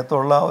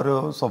സമയത്തുള്ള ഒരു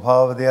സ്വഭാവ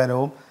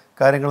വ്യതിയാനവും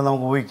കാര്യങ്ങളും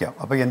നമുക്ക് ഊഹിക്കാം.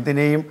 അപ്പോൾ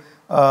എന്തിനേയും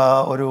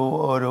ഒരു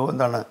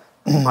എന്താണ്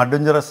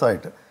അഡ്വഞ്ചറസ്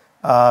ആയിട്ട്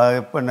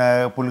പിന്നെ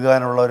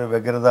പുൽകാനുള്ള ഒരു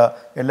വ്യഗ്രത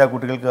എല്ലാ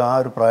കുട്ടികൾക്കും ആ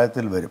ഒരു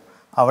പ്രായത്തിൽ വരും.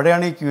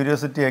 അവിടെയാണ് ഈ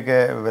ക്യൂരിയോസിറ്റിയൊക്കെ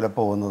വില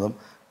പോകുന്നതും.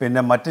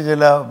 പിന്നെ മറ്റ്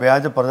ചില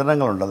വ്യാജ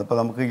പ്രചരണങ്ങളുണ്ട്, അതിപ്പോൾ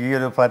നമുക്ക് ഈ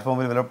ഒരു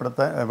പ്ലാറ്റ്ഫോമിൽ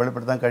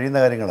വെളിപ്പെടുത്താൻ കഴിയുന്ന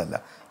കാര്യങ്ങളല്ല.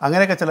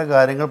 അങ്ങനെയൊക്കെ ചില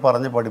കാര്യങ്ങൾ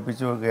പറഞ്ഞ്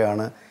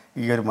പഠിപ്പിച്ചുമൊക്കെയാണ്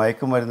ഈ ഒരു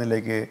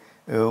മയക്കുമരുന്നിലേക്ക്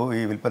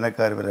ഈ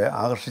വിൽപ്പനക്കാർ വരെ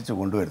ആകർഷിച്ച്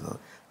കൊണ്ടുവരുന്നത്.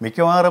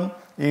 മിക്കവാറും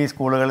ഈ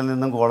സ്കൂളുകളിൽ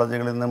നിന്നും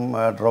കോളേജുകളിൽ നിന്നും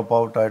ഡ്രോപ്പ്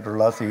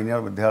ഔട്ടായിട്ടുള്ള സീനിയർ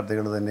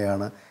വിദ്യാർത്ഥികൾ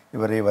തന്നെയാണ്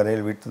ഇവരെ ഈ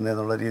വരയിൽ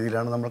വീഴ്ത്തുന്നതെന്നുള്ള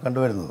രീതിയിലാണ് നമ്മൾ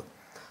കണ്ടുവരുന്നത്.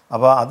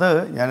 അപ്പോൾ അത്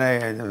ഞാൻ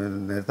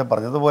നേരത്തെ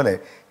പറഞ്ഞതുപോലെ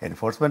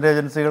എൻഫോഴ്സ്മെൻറ്റ്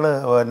ഏജൻസികൾ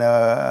പിന്നെ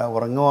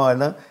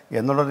ഉറങ്ങുവാണ്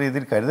എന്നുള്ള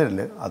രീതിയിൽ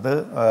കരുതരുത്. അത്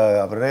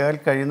അവരുടെ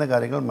കഴിയുന്ന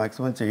കാര്യങ്ങൾ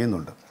മാക്സിമം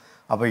ചെയ്യുന്നുണ്ട്.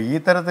 അപ്പോൾ ഈ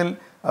തരത്തിൽ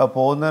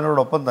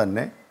പോകുന്നതിനോടൊപ്പം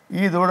തന്നെ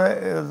ഇതോടെ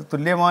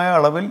തുല്യമായ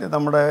അളവിൽ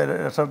നമ്മുടെ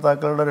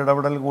രക്ഷകർത്താക്കളുടെ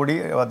ഇടപെടൽ കൂടി,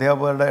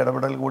 അധ്യാപകരുടെ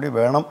ഇടപെടൽ കൂടി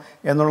വേണം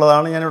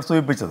എന്നുള്ളതാണ് ഞാനിവിടെ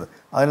സൂചിപ്പിച്ചത്.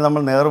 അതിന്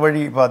നമ്മൾ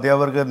നേർവഴി, ഇപ്പോൾ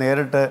അധ്യാപകർക്ക്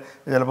നേരിട്ട്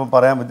ചിലപ്പം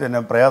പറയാൻ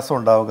പറ്റുന്ന പ്രയാസം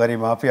ഉണ്ടാകും,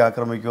 കാര്യം മാഫിയ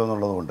ആക്രമിക്കുമോ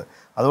എന്നുള്ളതുകൊണ്ട്.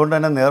 അതുകൊണ്ട്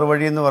തന്നെ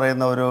നേർവഴി എന്ന്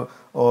പറയുന്ന ഒരു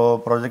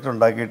പ്രോജക്റ്റ്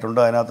ഉണ്ടാക്കിയിട്ടുണ്ട്.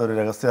 അതിനകത്തൊരു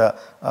രഹസ്യ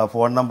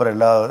ഫോൺ നമ്പർ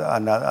എല്ലാ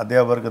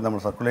അധ്യാപകർക്ക് നമ്മൾ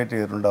സർക്കുലേറ്റ്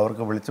ചെയ്തിട്ടുണ്ട്.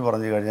 അവർക്ക് വിളിച്ച്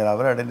പറഞ്ഞു കഴിഞ്ഞാൽ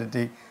അവരുടെ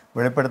ഐഡൻറ്റിറ്റി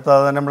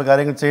വെളിപ്പെടുത്താതെ തന്നെ നമ്മൾ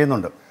കാര്യങ്ങൾ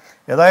ചെയ്യുന്നുണ്ട്.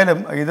 ഏതായാലും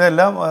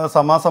ഇതെല്ലാം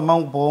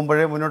സമാസമം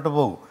പോകുമ്പോഴേ മുന്നോട്ട്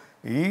പോകും.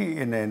 ഈ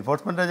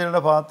എൻഫോഴ്സ്മെൻറ്റ് ഏജൻസിയുടെ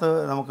ഭാഗത്ത്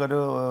നമുക്കൊരു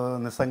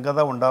നിസ്സംഗത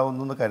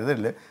ഉണ്ടാകുന്നു എന്ന്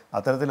കരുതലില്ല.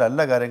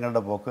 അത്തരത്തിലല്ല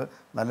കാര്യങ്ങളുടെ പോക്ക്.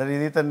 നല്ല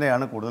രീതിയിൽ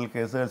തന്നെയാണ് കൂടുതൽ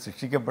കേസുകൾ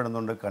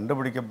ശിക്ഷിക്കപ്പെടുന്നുണ്ട്,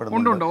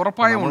 കണ്ടുപിടിക്കപ്പെടുന്നുണ്ട്.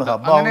 ഉറപ്പായും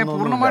അങ്ങനെ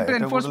പൂർണ്ണമായിട്ട്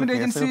എൻഫോഴ്സ്മെന്റ്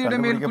ഏജൻസിയുടെ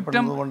മേൽ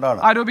കുറ്റം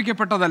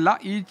ആരോപിക്കപ്പെട്ടതല്ല.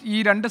 ഈ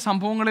രണ്ട്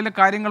സംഭവങ്ങളിലെ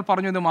കാര്യങ്ങൾ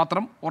പറഞ്ഞത്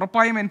മാത്രം.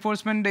 ഉറപ്പായും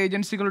എൻഫോഴ്സ്മെന്റ്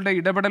ഏജൻസികളുടെ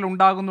ഇടപെടൽ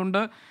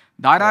ഉണ്ടാകുന്നുണ്ട്.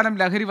 ധാരാളം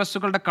ലഹരി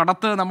വസ്തുക്കളുടെ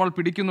കടത്ത് നമ്മൾ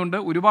പിടിക്കുന്നുണ്ട്.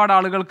 ഒരുപാട്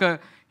ആളുകൾക്ക്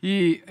ഈ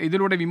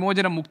ഇതിലൂടെ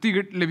വിമോചനം, മുക്തി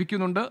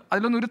ലഭിക്കുന്നുണ്ട്.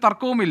 അതിലൊന്നും ഒരു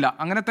തർക്കവുമില്ല.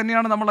 അങ്ങനെ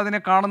തന്നെയാണ് നമ്മൾ അതിനെ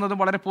കാണുന്നതും.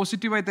 വളരെ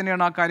പോസിറ്റീവായി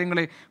തന്നെയാണ് ആ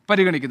കാര്യങ്ങളെ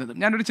പരിഗണിക്കുന്നത്.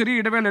 ഞാനൊരു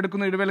ചെറിയ ഇടവേള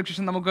എടുക്കുന്നു. ഇടവേളയ്ക്ക്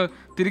ശേഷം നമുക്ക്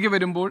തിരികെ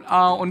വരുമ്പോൾ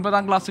ആ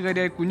 9ാം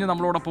ക്ലാസ്സുകാരിയായ കുഞ്ഞ്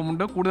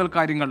നമ്മളോടൊപ്പമുണ്ട്. കൂടുതൽ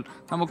കാര്യങ്ങൾ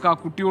നമുക്ക് ആ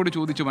കുട്ടിയോട്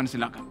ചോദിച്ച്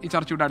മനസ്സിലാക്കാം ഈ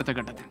ചർച്ചയുടെ അടുത്ത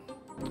ഘട്ടത്തിൽ.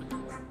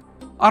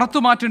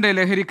 അറുത്തുമാറ്റേണ്ട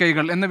ലഹരി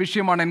കൈകൾ എന്ന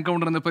വിഷയമാണ്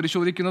എൻകൗണ്ടർ എന്ന്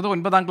പരിശോധിക്കുന്നത്.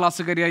 9ാം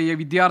ക്ലാസ്സുകാരിയായ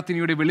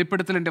വിദ്യാർത്ഥിനിയുടെ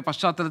വെളിപ്പെടുത്തലിന്റെ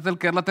പശ്ചാത്തലത്തിൽ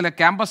കേരളത്തിലെ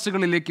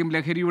ക്യാമ്പസുകളിലേക്കും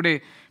ലഹരിയുടെ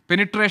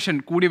പെനിട്രേഷൻ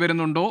കൂടി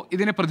വരുന്നുണ്ടോ,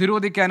 ഇതിനെ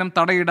പ്രതിരോധിക്കാനും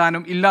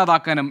തടയിടാനും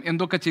ഇല്ലാതാക്കാനും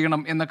എന്തൊക്കെ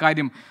ചെയ്യണം എന്ന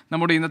കാര്യം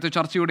നമ്മുടെ ഇന്നത്തെ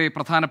ചർച്ചയുടെ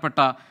പ്രധാനപ്പെട്ട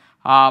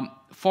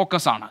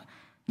ഫോക്കസാണ്.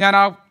 ഞാൻ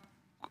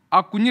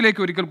ആ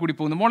കുഞ്ഞിലേക്ക് ഒരിക്കൽ കൂടി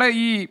പോകുന്നു. മോളെ,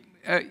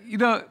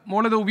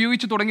 മോളിത്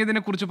ഉപയോഗിച്ച്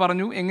തുടങ്ങിയതിനെ കുറിച്ച്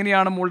പറഞ്ഞു.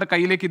 എങ്ങനെയാണ് മോളുടെ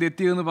കയ്യിലേക്ക് ഇത്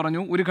എത്തിയതെന്ന്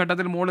പറഞ്ഞു. ഒരു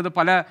ഘട്ടത്തിൽ മോളിത്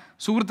പല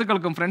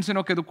സുഹൃത്തുക്കൾക്കും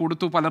ഫ്രണ്ട്സിനൊക്കെ ഇത്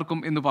കൊടുത്തു പലർക്കും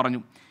എന്ന് പറഞ്ഞു.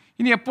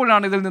 ഇനി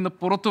എപ്പോഴാണ് ഇതിൽ നിന്ന്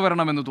പുറത്തു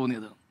വരണമെന്ന്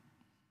തോന്നിയത്?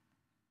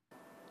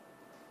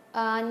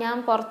 ഞാൻ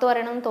പുറത്തു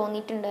വരണമെന്ന്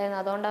തോന്നിയിട്ടുണ്ടായിരുന്നു,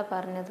 അതുകൊണ്ടാണ്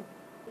പറഞ്ഞത്.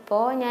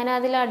 ഇപ്പോൾ ഞാൻ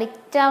അതിൽ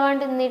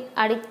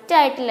അഡിക്റ്റ്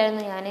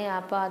ആയിട്ടില്ലായിരുന്നു ഞാൻ.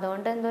 അപ്പോൾ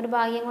അതുകൊണ്ട് എന്തോ ഒരു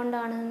ഭാഗ്യം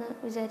കൊണ്ടാണെന്ന്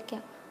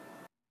വിചാരിക്കാം.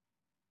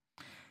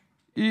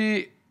 ഈ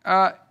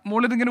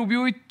മോളിതിങ്ങനെ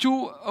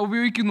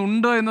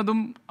ഉപയോഗിക്കുന്നുണ്ട് എന്നതും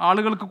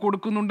ആളുകൾക്ക്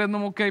കൊടുക്കുന്നുണ്ട്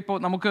എന്നും ഒക്കെ ഇപ്പോൾ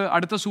നമുക്ക്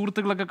അടുത്ത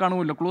സുഹൃത്തുക്കളൊക്കെ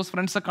കാണുമല്ലോ, ക്ലോസ്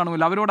ഫ്രണ്ട്സൊക്കെ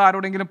കാണുമല്ലോ, അവരോട്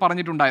ആരോടെങ്കിലും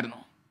പറഞ്ഞിട്ടുണ്ടായിരുന്നോ?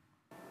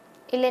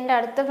 ഇല്ല, എൻ്റെ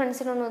അടുത്ത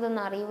ഫ്രണ്ട്സിനൊന്നും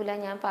ഇതൊന്നും അറിയില്ല,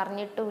 ഞാൻ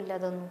പറഞ്ഞിട്ടുമില്ല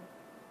അതൊന്നും.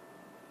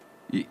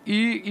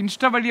 ഈ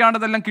ഇൻസ്റ്റ വഴിയാണ്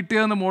ഇതെല്ലാം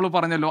കിട്ടിയതെന്ന് മോള്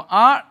പറഞ്ഞല്ലോ.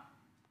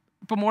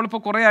 ഇപ്പോൾ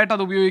മോളിപ്പോൾ കുറേ ആയിട്ട്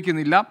അത്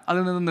ഉപയോഗിക്കുന്നില്ല,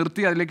 അതിൽ നിന്ന്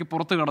നിർത്തി അതിലേക്ക്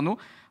പുറത്ത് കടന്നു.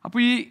 അപ്പോൾ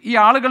ഈ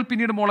ആളുകൾ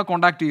പിന്നീട് മോളെ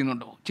കോൺടാക്ട്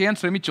ചെയ്യുന്നുണ്ടോ, ചെയ്യാൻ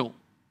ശ്രമിച്ചോ?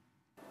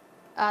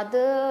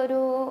 അത്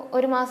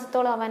ഒരു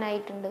മാസത്തോളം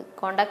ആവാനായിട്ടുണ്ട്.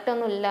 കോണ്ടാക്റ്റ്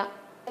ഒന്നും ഇല്ല,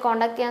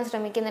 കോണ്ടാക്ട് ചെയ്യാൻ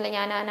ശ്രമിക്കുന്നില്ല.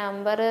 ഞാൻ ആ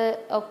നമ്പർ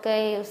ഒക്കെ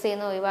യൂസ്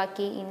ചെയ്യുന്ന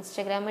ഒഴിവാക്കി,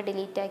 ഇൻസ്റ്റഗ്രാം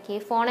ഡിലീറ്റ് ആക്കി,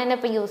 ഫോൺ തന്നെ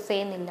ഇപ്പോൾ യൂസ്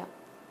ചെയ്യുന്നില്ല.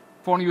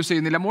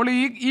 മോൾ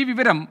ഈ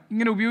വിവരം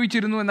ഇങ്ങനെ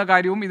ഉപയോഗിച്ചിരുന്നു എന്ന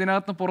കാര്യവും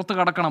ഇതിനകത്ത് പുറത്ത്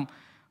കടക്കണം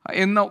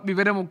എന്ന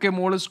വിവരമൊക്കെ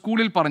മോള്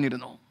സ്കൂളിൽ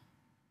പറഞ്ഞിരുന്നു?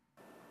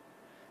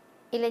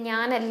 ഇല്ല,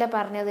 ഞാനല്ല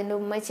പറഞ്ഞത്, എൻ്റെ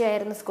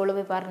ഉമ്മച്ചിയായിരുന്നു സ്കൂളിൽ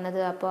പോയി പറഞ്ഞത്.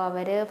 അപ്പോൾ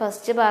അവർ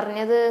ഫസ്റ്റ്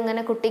പറഞ്ഞത്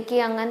ഇങ്ങനെ കുട്ടിക്ക്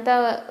അങ്ങനത്തെ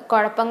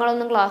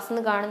കുഴപ്പങ്ങളൊന്നും ക്ലാസ്സിൽ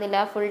നിന്ന് കാണുന്നില്ല,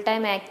 ഫുൾ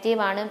ടൈം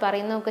ആക്റ്റീവാണ്,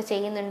 പറയുന്നതൊക്കെ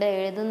ചെയ്യുന്നുണ്ട്,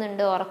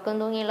 എഴുതുന്നുണ്ട്, ഉറക്കം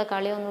തൂങ്ങിയുള്ള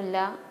കളിയൊന്നുമില്ല,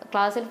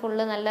 ക്ലാസ്സിൽ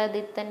ഫുള്ള് നല്ല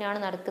ഇതിൽ തന്നെയാണ്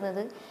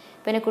നടക്കുന്നത്.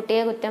 പിന്നെ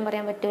കുട്ടിയെ കുറ്റം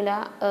പറയാൻ പറ്റില്ല,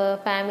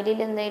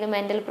 ഫാമിലിയിൽ എന്തെങ്കിലും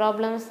മെൻ്റൽ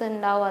പ്രോബ്ലംസ്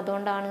ഉണ്ടാവും,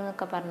 അതുകൊണ്ടാണ്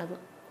എന്നൊക്കെ പറഞ്ഞത്.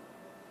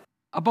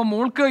 അപ്പോൾ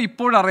മോൾക്ക്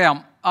ഇപ്പോഴറിയാം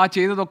ആ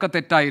ചെയ്തതൊക്കെ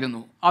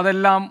തെറ്റായിരുന്നു,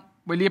 അതെല്ലാം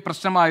വലിയ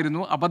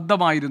പ്രശ്നമായിരുന്നു,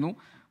 അബദ്ധമായിരുന്നു.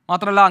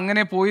 മാത്രമല്ല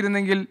അങ്ങനെ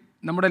പോയിരുന്നെങ്കിൽ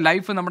നമ്മുടെ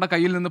ലൈഫ് നമ്മുടെ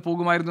കയ്യിൽ നിന്ന്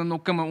പോകുമായിരുന്നു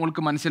എന്നൊക്കെ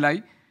മോൾക്ക് മനസ്സിലായി.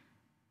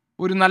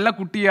 ഒരു നല്ല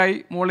കുട്ടിയായി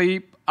മോളെ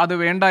അത്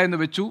വേണ്ട എന്ന്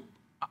വെച്ചു,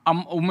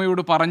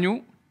 ഉമ്മയോട് പറഞ്ഞു,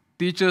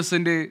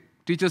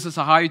 ടീച്ചേഴ്സ്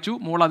സഹായിച്ചു,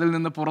 മോൾ അതിൽ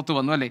നിന്ന് പുറത്തു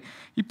വന്നു അല്ലേ?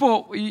 ഇപ്പോൾ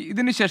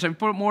ഇതിന് ശേഷം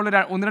ഇപ്പോൾ മോൾ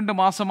 1-2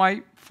 മാസമായി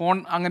ഫോൺ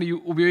അങ്ങനെ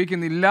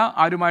ഉപയോഗിക്കുന്നില്ല,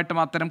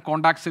 ആരുമായിട്ടും അത്തരം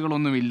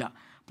കോണ്ടാക്ട്സുകളൊന്നുമില്ല.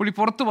 അപ്പോൾ ഈ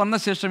പുറത്ത് വന്ന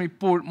ശേഷം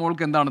ഇപ്പോൾ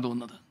മോൾക്ക് എന്താണ്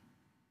തോന്നുന്നത്?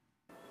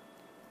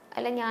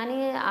 അല്ല, ഞാൻ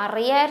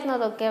അറിയായിരുന്നു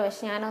അതൊക്കെ,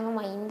 പക്ഷെ ഞാനൊന്നും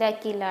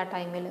മൈൻഡാക്കിയില്ല ആ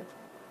ടൈമിൽ.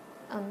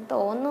 ഒന്നും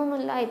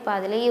തോന്നുന്നില്ല. ഇപ്പം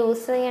അതിൽ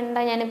യൂസ് ചെയ്യണ്ട,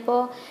 ഞാനിപ്പോൾ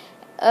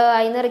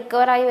അതിന്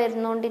റിക്കവറായി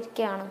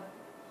വരുന്നോണ്ടിരിക്കുകയാണ്.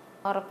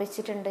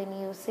 ഉറപ്പിച്ചിട്ടുണ്ട് ഇനി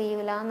യൂസ്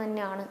ചെയ്യില്ല എന്ന്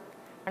തന്നെയാണ്.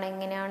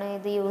 എങ്ങനെയാണ്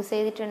ഇത് യൂസ്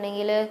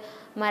ചെയ്തിട്ടുണ്ടെങ്കിൽ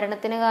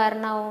മരണത്തിന്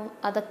കാരണമാവും,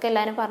 അതൊക്കെ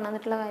എല്ലാവരും പറഞ്ഞു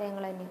തന്നിട്ടുള്ള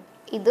കാര്യങ്ങൾ തന്നെയാണ്.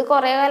 ഇത്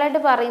കുറേ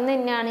കാലമായിട്ട് പറയുന്നത്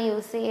തന്നെയാണ്,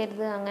 യൂസ്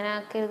ചെയ്യരുത്, അങ്ങനെ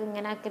ആക്കരുത്,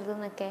 ഇങ്ങനെ ആക്കരുത്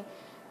എന്നൊക്കെ.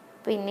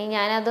 പിന്നെ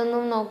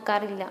ഞാനതൊന്നും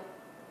നോക്കാറില്ല.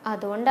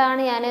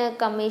 അതുകൊണ്ടാണ് ഞാൻ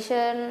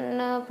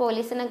കമ്മീഷന്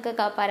പോലീസിനൊക്കെ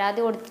പരാതി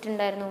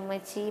കൊടുത്തിട്ടുണ്ടായിരുന്നു,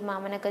 ഉമ്മച്ചി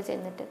മാമനൊക്കെ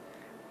ചെന്നിട്ട്.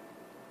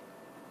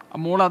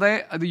 മോൾ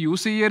അത്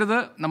യൂസ് ചെയ്യരുത്,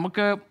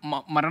 നമുക്ക്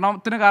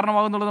മരണത്തിന്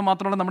കാരണമാകുന്നുള്ളത്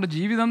മാത്രമല്ല നമ്മുടെ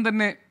ജീവിതം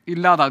തന്നെ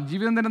ഇല്ലാതാകും,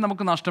 ജീവിതം തന്നെ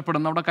നമുക്ക്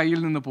നഷ്ടപ്പെടും, നമ്മുടെ കയ്യിൽ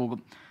നിന്ന് പോകും.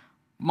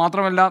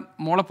 മാത്രമല്ല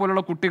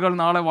മോളെപ്പോലുള്ള കുട്ടികൾ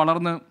നാളെ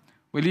വളർന്ന്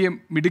വലിയ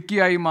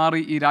മിടുക്കിയായി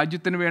മാറി ഈ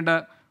രാജ്യത്തിന് വേണ്ട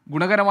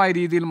ഗുണകരമായ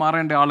രീതിയിൽ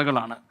മാറേണ്ട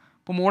ആളുകളാണ്.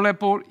 അപ്പോൾ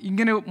മോളെപ്പോൾ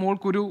ഇങ്ങനെ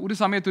മോൾക്കൊരു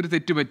സമയത്തൊരു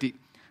തെറ്റുപറ്റി,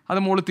 അത്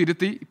മോൾ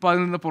തിരുത്തി, ഇപ്പോൾ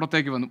അതിൽ നിന്ന്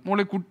പുറത്തേക്ക് വന്നു.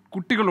 മോൾ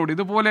കുട്ടികളോട്,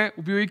 ഇതുപോലെ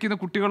ഉപയോഗിക്കുന്ന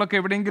കുട്ടികളൊക്കെ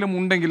എവിടെയെങ്കിലും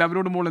ഉണ്ടെങ്കിൽ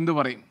അവരോട് മോൾ എന്ത്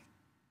പറയും?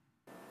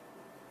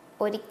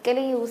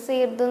 ഒരിക്കലും യൂസ്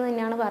ചെയ്യരുതെന്ന്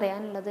തന്നെയാണ്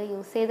പറയാനുള്ളത്.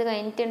 യൂസ് ചെയ്ത്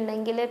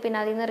കഴിഞ്ഞിട്ടുണ്ടെങ്കിൽ പിന്നെ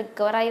അതിൽ നിന്ന്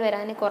റിക്കവറായി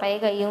വരാൻ കുറേ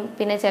കഴിയും.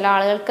 പിന്നെ ചില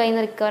ആളുകൾക്ക് അതിൽ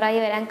നിന്ന് റിക്കവറായി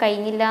വരാൻ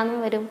കഴിഞ്ഞില്ല എന്നും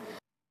വരും.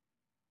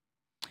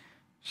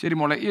 ശരി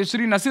മോളെ.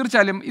 ശ്രീ നസീർ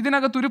ചാലും,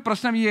 ഇതിനകത്തൊരു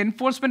പ്രശ്നം ഈ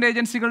എൻഫോഴ്സ്മെന്റ്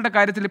ഏജൻസികളുടെ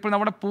കാര്യത്തിൽ ഇപ്പോൾ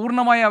നമ്മുടെ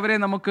പൂർണ്ണമായി അവരെ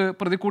നമുക്ക്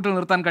പ്രതിക്കൂട്ടിൽ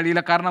നിർത്താൻ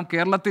കഴിയില്ല. കാരണം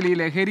കേരളത്തിൽ ഈ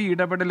ലഹരി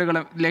ഇടപെടലുകൾ,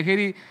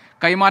 ലഹരി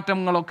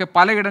കൈമാറ്റങ്ങളൊക്കെ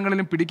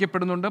പലയിടങ്ങളിലും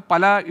പിടിക്കപ്പെടുന്നുണ്ട്.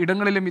 പല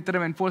ഇടങ്ങളിലും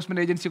ഇത്തരം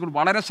എൻഫോഴ്സ്മെന്റ് ഏജൻസികൾ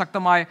വളരെ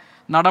ശക്തമായ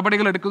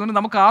നടപടികൾ എടുക്കുന്നുണ്ട്.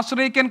 നമുക്ക്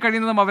ആശ്രയിക്കാൻ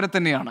കഴിയുന്നതും അവരെ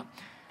തന്നെയാണ്.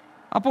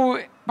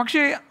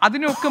 പക്ഷേ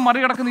അതിനെയൊക്കെ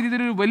മറികടക്കുന്ന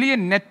രീതിയിൽ ഒരു വലിയ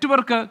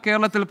നെറ്റ്വർക്ക്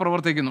കേരളത്തിൽ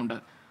പ്രവർത്തിക്കുന്നുണ്ട്.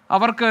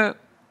 അവർക്ക്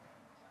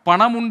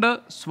പണമുണ്ട്,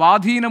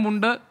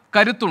 സ്വാധീനമുണ്ട്,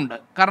 കരുത്തുണ്ട്.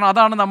 കാരണം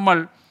അതാണ് നമ്മൾ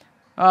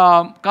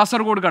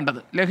കാസർഗോഡ് കണ്ടത്.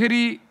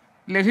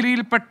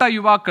 ലഹരിയിൽപ്പെട്ട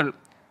യുവാക്കൾ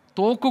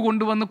തോക്ക്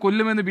കൊണ്ടുവന്ന്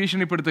കൊല്ലുമെന്ന്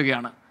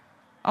ഭീഷണിപ്പെടുത്തുകയാണ്.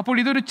 അപ്പോൾ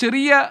ഇതൊരു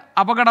ചെറിയ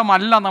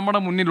അപകടമല്ല നമ്മുടെ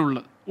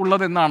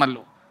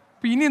ഉള്ളതെന്നാണല്ലോ.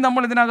 അപ്പോൾ ഇനി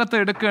നമ്മൾ ഇതിനകത്ത്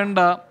എടുക്കേണ്ട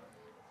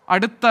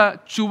അടുത്ത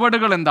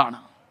ചുവടുകൾ എന്താണ്?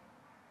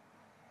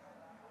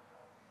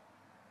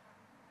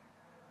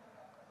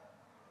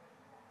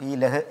 ഈ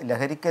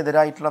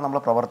ലഹരിക്കെതിരായിട്ടുള്ള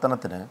നമ്മുടെ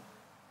പ്രവർത്തനത്തിന്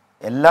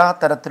എല്ലാ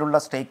തരത്തിലുള്ള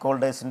സ്റ്റേക്ക്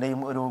ഹോൾഡേഴ്സിൻ്റെയും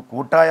ഒരു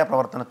കൂട്ടായ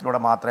പ്രവർത്തനത്തിലൂടെ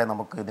മാത്രമേ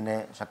നമുക്ക് ഇതിനെ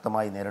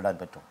ശക്തമായി നേരിടാൻ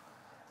പറ്റൂ.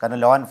 കാരണം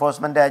ലോ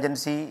എൻഫോഴ്സ്മെൻറ്റ്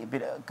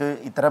ഏജൻസിക്ക്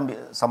ഇത്തരം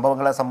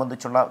സംഭവങ്ങളെ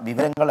സംബന്ധിച്ചുള്ള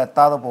വിവരങ്ങൾ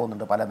എത്താതെ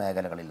പോകുന്നുണ്ട് പല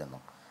മേഖലകളിൽ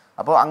നിന്നും.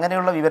 അപ്പോൾ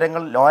അങ്ങനെയുള്ള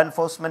വിവരങ്ങൾ ലോ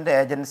എൻഫോഴ്സ്മെൻറ്റ്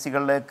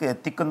ഏജൻസികളിലേക്ക്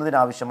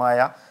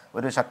എത്തിക്കുന്നതിനാവശ്യമായ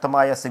ഒരു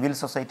ശക്തമായ സിവിൽ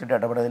സൊസൈറ്റിയുടെ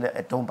ഇടപെടൽ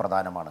ഏറ്റവും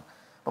പ്രധാനമാണ്.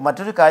 അപ്പോൾ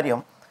മറ്റൊരു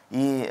കാര്യം,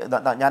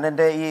 ഞാൻ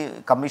എൻ്റെ ഈ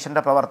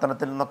കമ്മീഷൻ്റെ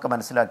പ്രവർത്തനത്തിൽ നിന്നൊക്കെ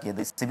മനസ്സിലാക്കിയത്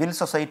സിവിൽ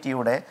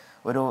സൊസൈറ്റിയുടെ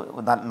ഒരു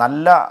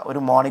നല്ല ഒരു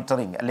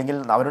മോണിറ്ററിങ് അല്ലെങ്കിൽ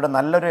അവരുടെ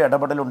നല്ലൊരു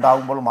ഇടപെടൽ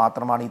ഉണ്ടാകുമ്പോൾ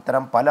മാത്രമാണ്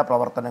ഇത്തരം പല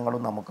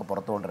പ്രവർത്തനങ്ങളും നമുക്ക്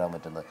പുറത്തു കൊണ്ടുവരാൻ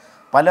പറ്റുന്നത്.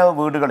 പല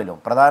വീടുകളിലും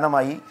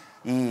പ്രധാനമായി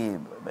ഈ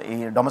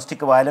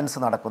ഡൊമസ്റ്റിക് വയലൻസ്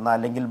നടക്കുന്ന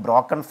അല്ലെങ്കിൽ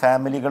ബ്രോക്കൺ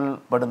ഫാമിലികൾ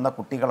പെടുന്ന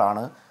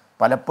കുട്ടികളാണ്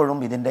പലപ്പോഴും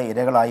ഇതിൻ്റെ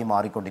ഇരകളായി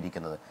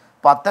മാറിക്കൊണ്ടിരിക്കുന്നത്.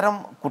 അപ്പോൾ അത്തരം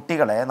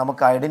കുട്ടികളെ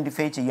നമുക്ക്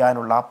ഐഡൻറ്റിഫൈ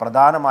ചെയ്യാനുള്ള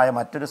പ്രധാനമായ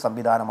മറ്റൊരു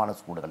സംവിധാനമാണ്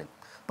സ്കൂളുകളിൽ.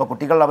 ഇപ്പോൾ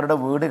കുട്ടികൾ അവരുടെ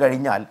വീട്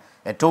കഴിഞ്ഞാൽ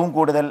ഏറ്റവും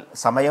കൂടുതൽ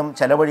സമയം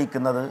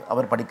ചെലവഴിക്കുന്നത്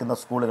അവർ പഠിക്കുന്ന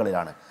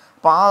സ്കൂളുകളിലാണ്.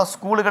 അപ്പോൾ ആ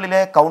സ്കൂളുകളിലെ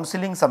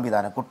കൗൺസിലിംഗ്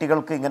സംവിധാനം,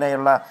 കുട്ടികൾക്ക്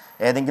ഇങ്ങനെയുള്ള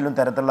ഏതെങ്കിലും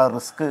തരത്തിലുള്ള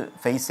റിസ്ക്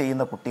ഫേസ്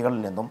ചെയ്യുന്ന കുട്ടികളിൽ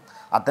നിന്നും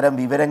അത്തരം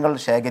വിവരങ്ങൾ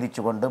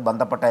ശേഖരിച്ചുകൊണ്ട്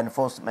ബന്ധപ്പെട്ട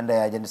എൻഫോഴ്സ്മെൻറ്റ്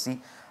ഏജൻസി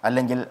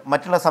അല്ലെങ്കിൽ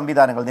മറ്റുള്ള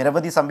സംവിധാനങ്ങൾ,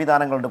 നിരവധി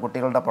സംവിധാനങ്ങളുണ്ട്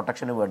കുട്ടികളുടെ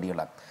പ്രൊട്ടക്ഷന്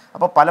വേണ്ടിയുള്ള.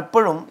 അപ്പോൾ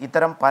പലപ്പോഴും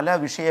ഇത്തരം പല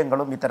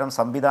വിഷയങ്ങളും ഇത്തരം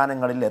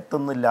സംവിധാനങ്ങളിൽ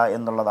എത്തുന്നില്ല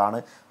എന്നുള്ളതാണ്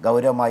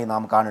ഗൗരവമായി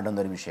നാം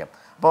കാണേണ്ടുന്ന ഒരു വിഷയം.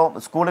 അപ്പോൾ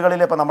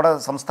സ്കൂളുകളിൽ, ഇപ്പോൾ നമ്മുടെ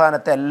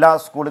സംസ്ഥാനത്തെ എല്ലാ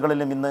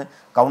സ്കൂളുകളിലും ഇന്ന്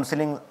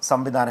കൗൺസിലിംഗ്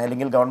സംവിധാനം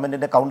അല്ലെങ്കിൽ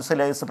ഗവൺമെൻറ്റിൻ്റെ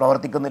കൗൺസിലേഴ്സ്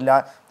പ്രവർത്തിക്കുന്നില്ല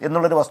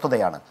എന്നുള്ളൊരു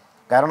വസ്തുതയാണ്.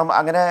 കാരണം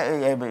അങ്ങനെ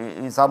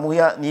ഈ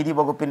സാമൂഹ്യ നീതി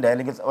വകുപ്പിൻ്റെ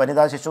അല്ലെങ്കിൽ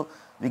വനിതാ ശിശു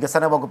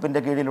വികസന വകുപ്പിൻ്റെ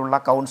കീഴിലുള്ള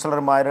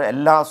കൗൺസിലർമാർ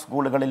എല്ലാ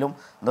സ്കൂളുകളിലും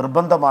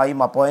നിർബന്ധമായും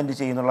അപ്പോയിൻറ്റ്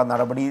ചെയ്യുന്നുള്ള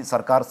നടപടി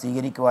സർക്കാർ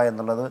സ്വീകരിക്കുക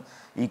എന്നുള്ളത്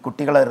ഈ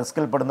കുട്ടികളെ,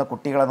 റിസ്കിൽപ്പെടുന്ന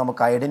കുട്ടികളെ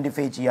നമുക്ക്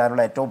ഐഡൻറ്റിഫൈ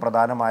ചെയ്യാനുള്ള ഏറ്റവും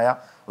പ്രധാനമായ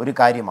ഒരു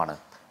കാര്യമാണ്.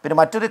 പിന്നെ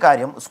മറ്റൊരു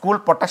കാര്യം, സ്കൂൾ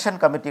പ്രൊട്ടക്ഷൻ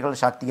കമ്മിറ്റികൾ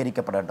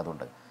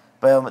ശാക്തീകരിക്കപ്പെടേണ്ടതുണ്ട്.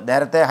 ഇപ്പോൾ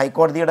നേരത്തെ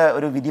ഹൈക്കോടതിയുടെ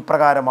ഒരു വിധി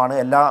പ്രകാരമാണ്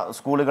എല്ലാ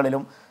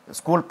സ്കൂളുകളിലും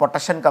സ്കൂൾ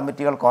പ്രൊട്ടക്ഷൻ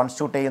കമ്മിറ്റികൾ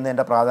കോൺസ്റ്റിറ്റ്യൂട്ട്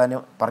ചെയ്യുന്നതിൻ്റെ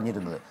പ്രാധാന്യം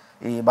പറഞ്ഞിരുന്നത്.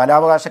 ഈ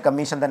ബാലാവകാശ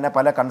കമ്മീഷൻ തന്നെ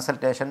പല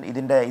കൺസൾട്ടേഷൻ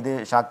ഇത്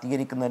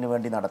ശാക്തീകരിക്കുന്നതിന്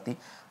വേണ്ടി നടത്തി.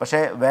 പക്ഷേ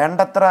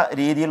വേണ്ടത്ര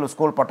രീതിയിൽ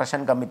സ്കൂൾ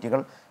പ്രൊട്ടക്ഷൻ കമ്മിറ്റികൾ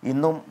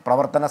ഇന്നും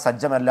പ്രവർത്തന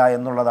സജ്ജമല്ല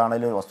എന്നുള്ളതാണ്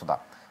ഒരു വസ്തുത.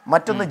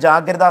 മറ്റൊന്ന്,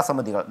 ജാഗ്രതാ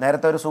സമിതികൾ.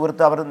 നേരത്തെ ഒരു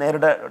സുഹൃത്ത് അവർ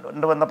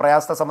നേരിടേണ്ടി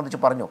പ്രയാസത്തെ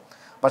സംബന്ധിച്ച് പറഞ്ഞു.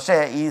 പക്ഷേ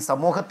ഈ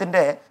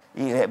സമൂഹത്തിൻ്റെ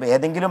ഈ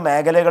ഏതെങ്കിലും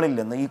മേഖലകളിൽ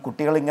നിന്ന് ഈ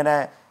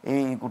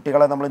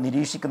കുട്ടികളെ നമ്മൾ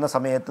നിരീക്ഷിക്കുന്ന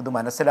സമയത്ത് ഇത്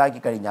മനസ്സിലാക്കി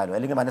കഴിഞ്ഞാലും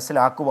അല്ലെങ്കിൽ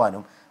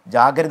മനസ്സിലാക്കുവാനും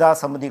ജാഗ്രതാ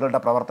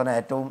സമിതികളുടെ പ്രവർത്തനം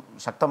ഏറ്റവും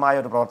ശക്തമായ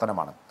ഒരു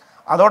പ്രവർത്തനമാണ്.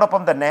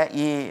 അതോടൊപ്പം തന്നെ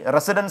ഈ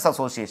റെസിഡൻസ്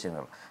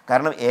അസോസിയേഷനുകൾ,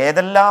 കാരണം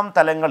ഏതെല്ലാം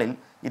തലങ്ങളിൽ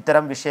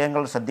ഇത്തരം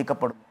വിഷയങ്ങൾ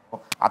ശ്രദ്ധിക്കപ്പെടുന്നു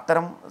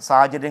അത്തരം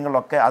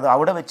സാഹചര്യങ്ങളിലൊക്കെ അത്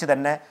അവിടെ വെച്ച്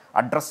തന്നെ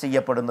അഡ്രസ്സ്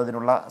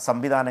ചെയ്യപ്പെടുന്നതിനുള്ള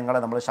സംവിധാനങ്ങളെ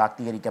നമ്മൾ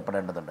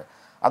ശാക്തീകരിക്കപ്പെടേണ്ടതുണ്ട്.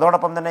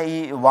 അതോടൊപ്പം തന്നെ ഈ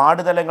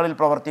വാർഡ് തലങ്ങളിൽ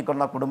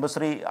പ്രവർത്തിക്കുന്ന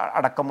കുടുംബശ്രീ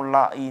അടക്കമുള്ള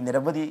ഈ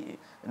നിരവധി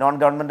നോൺ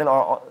ഗവൺമെൻറ്റൽ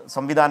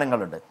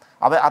സംവിധാനങ്ങളുണ്ട്.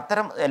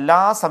 അത്തരം എല്ലാ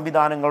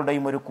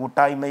സംവിധാനങ്ങളുടെയും ഒരു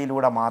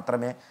കൂട്ടായ്മയിലൂടെ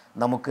മാത്രമേ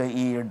നമുക്ക്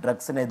ഈ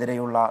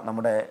ഡ്രഗ്സിനെതിരെയുള്ള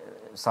നമ്മുടെ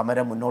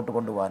സമരം മുന്നോട്ട്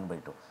കൊണ്ടുപോകാൻ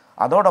പറ്റൂ.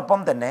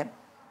 അതോടൊപ്പം തന്നെ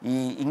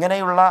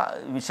ഇങ്ങനെയുള്ള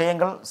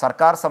വിഷയങ്ങൾ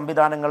സർക്കാർ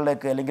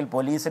സംവിധാനങ്ങളിലേക്ക് അല്ലെങ്കിൽ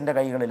പോലീസിൻ്റെ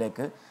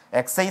കൈകളിലേക്ക്,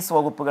 എക്സൈസ്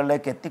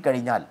വകുപ്പുകളിലേക്ക്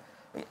എത്തിക്കഴിഞ്ഞാൽ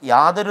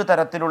യാതൊരു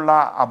തരത്തിലുള്ള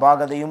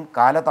അപാകതയും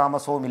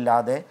കാലതാമസവും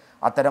ഇല്ലാതെ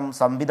അത്തരം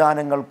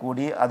സംവിധാനങ്ങൾ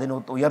കൂടി അതിന്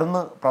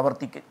ഉയർന്ന്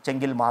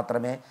പ്രവർത്തിച്ചെങ്കിൽ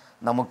മാത്രമേ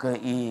നമുക്ക്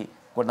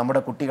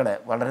നമ്മുടെ കുട്ടികളെ,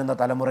 വളരുന്ന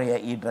തലമുറയെ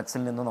ഈ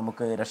ഡ്രഗ്സിൽ നിന്ന്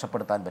നമുക്ക്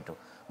രക്ഷപ്പെടുത്താൻ പറ്റൂ.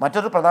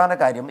 മറ്റൊരു പ്രധാന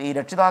കാര്യം, ഈ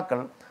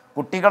രക്ഷിതാക്കൾ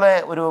കുട്ടികളെ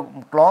ഒരു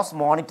ക്ലോസ്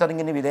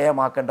മോണിറ്ററിങ്ങിന്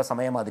വിധേയമാക്കേണ്ട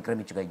സമയം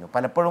അതിക്രമിച്ചു കഴിഞ്ഞു.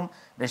 പലപ്പോഴും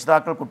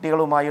രക്ഷിതാക്കൾ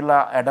കുട്ടികളുമായുള്ള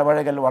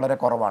ഇടപഴകൽ വളരെ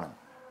കുറവാണ്.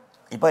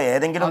 ഇപ്പൊ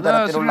ഏതെങ്കിലും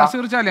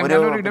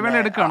ഇടവേള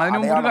എടുക്കുകയാണ്. അതിന്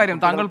മുമ്പ് ഒരു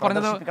കാര്യം താങ്കൾ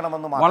പറഞ്ഞത്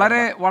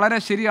വളരെ വളരെ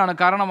ശരിയാണ്.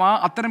 കാരണം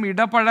അത്തരം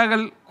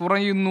ഇടപഴകൽ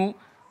കുറയുന്നു.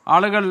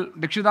 ആളുകൾ,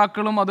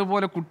 രക്ഷിതാക്കളും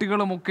അതുപോലെ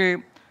കുട്ടികളുമൊക്കെ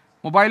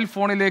മൊബൈൽ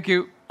ഫോണിലേക്ക്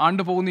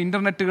ആണ്ടുപോകുന്നു,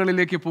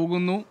 ഇൻ്റർനെറ്റുകളിലേക്ക്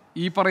പോകുന്നു.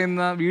 ഈ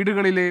പറയുന്ന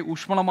വീടുകളിലെ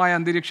ഊഷ്മളമായ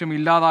അന്തരീക്ഷം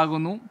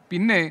ഇല്ലാതാകുന്നു.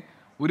 പിന്നെ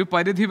ഒരു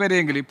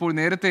പരിധിവരെയെങ്കിലും, ഇപ്പോൾ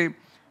നേരത്തെ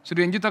ശ്രീ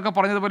രഞ്ജിത്തൊക്കെ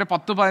പറഞ്ഞതുപോലെ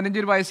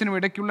 10-15 വയസ്സിനും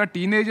ഇടയ്ക്കുള്ള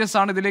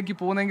ടീനേജേഴ്സാണ് ഇതിലേക്ക്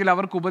പോകുന്നതെങ്കിൽ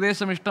അവർക്ക്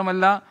ഉപദേശം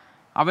ഇഷ്ടമല്ല,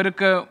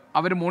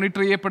 അവർ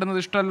മോണിറ്റർ ചെയ്യപ്പെടുന്നത്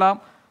ഇഷ്ടമല്ല,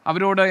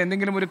 അവരോട്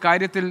എന്തെങ്കിലും ഒരു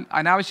കാര്യത്തിൽ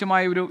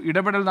അനാവശ്യമായ ഒരു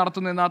ഇടപെടൽ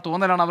നടത്തുന്നു എന്ന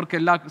തോന്നലാണ് അവർക്ക്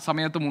എല്ലാ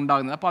സമയത്തും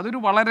ഉണ്ടാകുന്നത്. അപ്പോൾ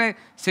അതൊരു വളരെ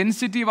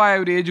സെൻസിറ്റീവായ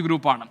ഒരു ഏജ്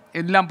ഗ്രൂപ്പാണ്.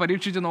 എല്ലാം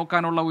പരീക്ഷിച്ച്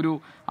നോക്കാനുള്ള ഒരു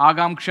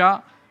ആകാംക്ഷ,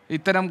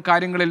 ഇത്തരം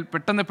കാര്യങ്ങളിൽ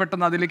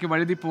പെട്ടെന്ന് അതിലേക്ക്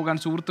വഴുതി പോകാൻ,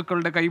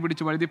 സുഹൃത്തുക്കളുടെ കൈ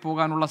പിടിച്ച് വഴുതി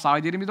പോകാനുള്ള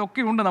സാഹചര്യം,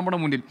 ഇതൊക്കെയുണ്ട് നമ്മുടെ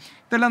മുന്നിൽ.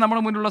 ഇതെല്ലാം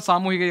നമ്മുടെ മുന്നിലുള്ള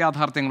സാമൂഹിക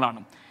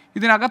യാഥാർത്ഥ്യങ്ങളാണ്.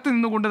 ഇതിനകത്ത്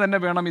നിന്നുകൊണ്ട് തന്നെ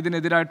വേണം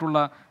ഇതിനെതിരായിട്ടുള്ള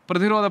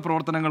പ്രതിരോധ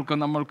പ്രവർത്തനങ്ങൾക്ക്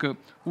നമ്മൾക്ക്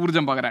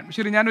ഊർജ്ജം പകരാൻ.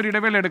 ശരി, ഞാനൊരു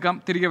ഇടവേള എടുക്കാം,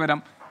 തിരികെ വരാം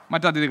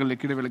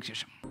മറ്റതിഥികളിലേക്ക് ഇടവേളയ്ക്ക്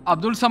ശേഷം.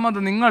 അബ്ദുൾ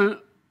സമദ്, നിങ്ങൾ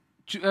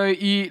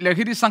ഈ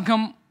ലഹരി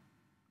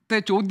സംഘത്തെ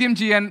ചോദ്യം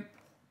ചെയ്യാൻ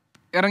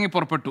ഇറങ്ങി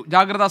പുറപ്പെട്ടു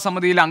ജാഗ്രതാ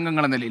സമിതിയിലെ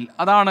അംഗങ്ങൾ എന്ന നിലയിൽ.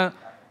 അതാണ്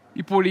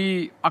ഇപ്പോൾ ഈ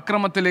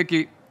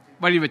അക്രമത്തിലേക്ക്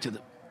വഴിവെച്ചത്.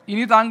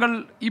 ഇനി താങ്കൾ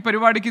ഈ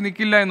പരിപാടിക്ക്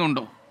നിൽക്കില്ല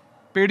എന്നുണ്ടോ?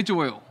 പേടിച്ചു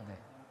പോയോ?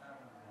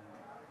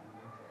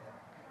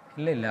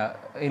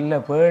 ഇല്ല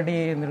പേടി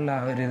എന്നുള്ള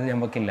ഒരു ഇത്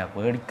നമുക്കില്ല.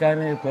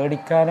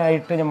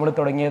 പേടിക്കാനായിട്ട് നമ്മൾ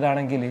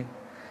തുടങ്ങിയതാണെങ്കിൽ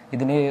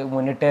ഇതിന്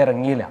മുന്നിട്ട്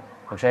ഇറങ്ങിയില്ല.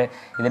 പക്ഷേ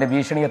ഇതിൻ്റെ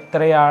ഭീഷണി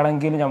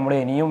എത്രയാണെങ്കിലും നമ്മൾ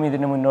ഇനിയും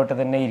ഇതിന് മുന്നോട്ട്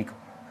തന്നെ ഇരിക്കും.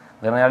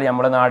 എന്ന് പറഞ്ഞാൽ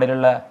നമ്മുടെ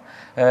നാട്ടിലുള്ള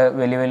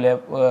വലിയ വലിയ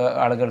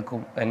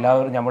ആളുകൾക്കും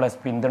എല്ലാവരും നമ്മളെ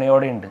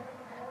പിന്തുണയോടെ ഉണ്ട്.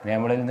 പിന്നെ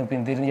നമ്മളിൽ നിന്ന്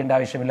പിന്തിരിഞ്ഞേണ്ട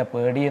ആവശ്യമില്ല.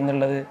 പേടി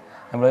എന്നുള്ളത്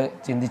നമ്മൾ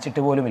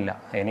ചിന്തിച്ചിട്ട് പോലുമില്ല.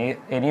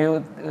 ഇനി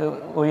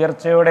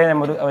ഉയർച്ചയോടെ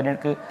നമ്മൾ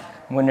അവർക്ക്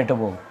മുന്നിട്ട്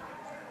പോകും.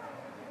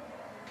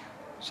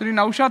 ശ്രീ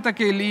നൗഷാദ്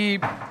തക്കേൽ,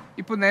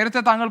 ഇപ്പോൾ നേരത്തെ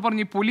താങ്കൾ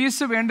പറഞ്ഞു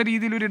പോലീസ് വേണ്ട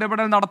രീതിയിൽ ഒരു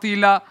ഇടപെടൽ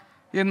നടത്തിയില്ല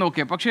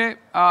എന്നൊക്കെ. പക്ഷേ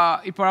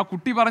ഇപ്പോൾ ആ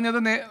കുട്ടി പറഞ്ഞത്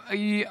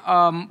ഈ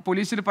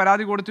പോലീസിൽ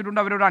പരാതി കൊടുത്തിട്ടുണ്ട്,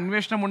 അവരോട്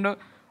അന്വേഷണമുണ്ട്.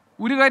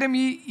 ഒരു കാര്യം,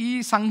 ഈ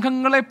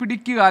സംഘങ്ങളെ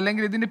പിടിക്കുക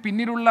അല്ലെങ്കിൽ ഇതിന്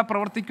പിന്നിലുള്ള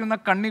പ്രവർത്തിക്കുന്ന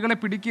കണ്ണികളെ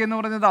പിടിക്കുക എന്ന്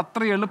പറയുന്നത്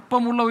അത്ര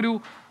എളുപ്പമുള്ള ഒരു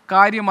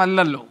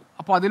കാര്യമല്ലല്ലോ.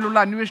 അപ്പോൾ അതിലുള്ള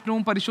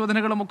അന്വേഷണവും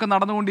പരിശോധനകളും ഒക്കെ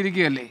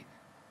നടന്നുകൊണ്ടിരിക്കുകയല്ലേ?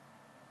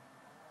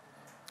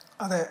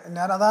 അതെ,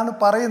 ഞാൻ അതാണ്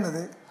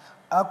പറയുന്നത്.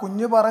 ആ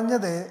കുഞ്ഞ്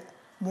പറഞ്ഞത്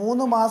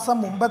 3 മാസം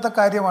മുമ്പത്തെ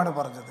കാര്യമാണ്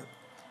പറഞ്ഞത്.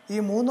 ഈ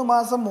 3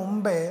 മാസം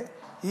മുമ്പേ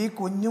ഈ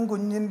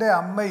കുഞ്ഞിൻ്റെ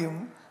അമ്മയും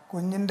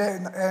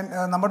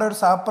നമ്മുടെ ഒരു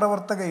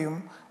സഹപ്രവർത്തകയും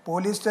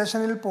പോലീസ്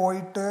സ്റ്റേഷനിൽ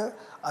പോയിട്ട്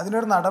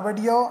അതിനൊരു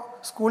നടപടിയോ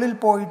സ്കൂളിൽ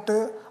പോയിട്ട്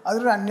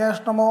അതിനൊരു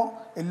അന്വേഷണമോ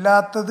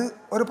ഇല്ലാത്തത്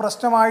ഒരു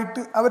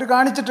പ്രശ്നമായിട്ട് അവർ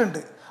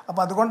കാണിച്ചിട്ടുണ്ട്.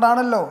 അപ്പോൾ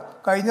അതുകൊണ്ടാണല്ലോ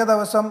കഴിഞ്ഞ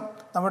ദിവസം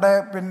നമ്മുടെ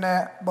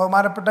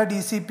ബഹുമാനപ്പെട്ട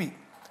DCP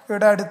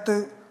ഇവിടെ അടുത്ത്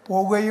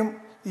പോവുകയും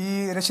ഈ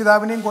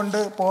രക്ഷിതാവിനെയും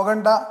കൊണ്ട്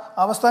പോകേണ്ട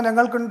അവസ്ഥ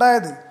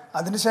ഞങ്ങൾക്കുണ്ടായത്.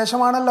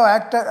 അതിനുശേഷമാണല്ലോ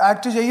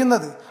ആക്ട്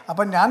ചെയ്യുന്നത്.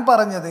 അപ്പം ഞാൻ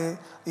പറഞ്ഞത്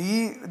ഈ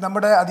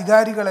നമ്മുടെ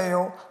അധികാരികളെയോ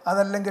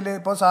അതല്ലെങ്കിൽ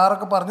ഇപ്പോൾ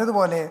സാറൊക്കെ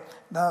പറഞ്ഞതുപോലെ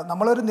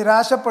നമ്മളൊരു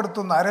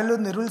നിരാശപ്പെടുത്തുന്ന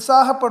ആരെങ്കിലും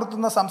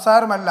നിരുത്സാഹപ്പെടുത്തുന്ന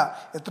സംസാരമല്ല.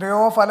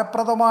 എത്രയോ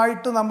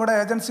ഫലപ്രദമായിട്ട് നമ്മുടെ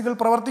ഏജൻസികൾ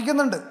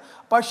പ്രവർത്തിക്കുന്നുണ്ട്.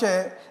 പക്ഷേ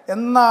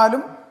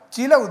എന്നാലും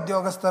ചില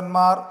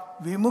ഉദ്യോഗസ്ഥന്മാർ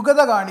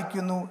വിമുഖത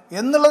കാണിക്കുന്നു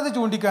എന്നുള്ളത്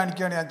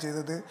ചൂണ്ടിക്കാണിക്കുകയാണ് ഞാൻ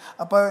ചെയ്തത്.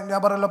 അപ്പോൾ ഞാൻ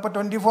പറയല്ലോ, ഇപ്പോൾ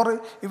 24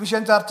 ഈ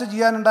വിഷയം ചർച്ച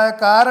ചെയ്യാനുണ്ടായ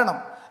കാരണം,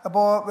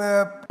 അപ്പോൾ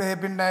ഈ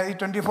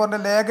 24-ൻ്റെ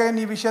ലേഖകൻ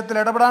ഈ വിഷയത്തിൽ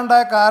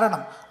ഇടപെടാനുണ്ടായ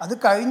കാരണം അത്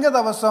കഴിഞ്ഞ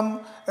ദിവസം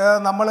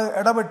നമ്മൾ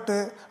ഇടപെട്ട്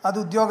അത്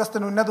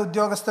ഉന്നത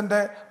ഉദ്യോഗസ്ഥൻ്റെ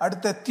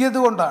അടുത്ത് എത്തിയത്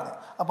കൊണ്ടാണ്.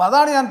 അപ്പോൾ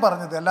അതാണ് ഞാൻ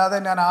പറഞ്ഞത്. അല്ലാതെ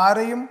ഞാൻ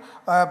ആരെയും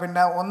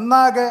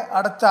ഒന്നാകെ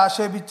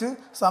അടച്ചാക്ഷേപിച്ച്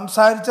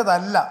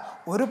സംസാരിച്ചതല്ല.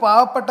 ഒരു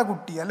പാവപ്പെട്ട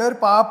കുട്ടി അല്ലെങ്കിൽ ഒരു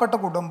പാവപ്പെട്ട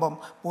കുടുംബം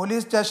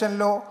പോലീസ്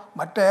സ്റ്റേഷനിലോ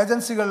മറ്റ്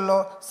ഏജൻസികളിലോ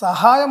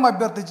സഹായം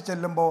അഭ്യർത്ഥിച്ച്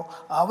ചെല്ലുമ്പോൾ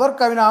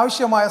അവർക്ക്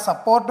അതിനാവശ്യമായ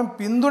സപ്പോർട്ടും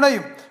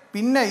പിന്തുണയും,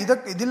 പിന്നെ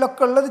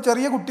ഇതിലൊക്കെ ഉള്ളത്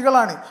ചെറിയ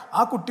കുട്ടികളാണ്.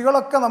 ആ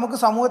കുട്ടികളൊക്കെ നമുക്ക്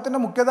സമൂഹത്തിൻ്റെ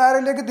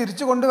മുഖ്യധാരയിലേക്ക്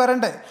തിരിച്ചു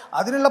കൊണ്ടുവരണ്ടേ?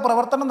 അതിനുള്ള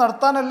പ്രവർത്തനം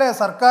നടത്താനല്ലേ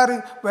സർക്കാർ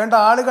വേണ്ട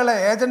ആളുകളെ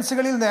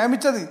ഏജൻസികളിൽ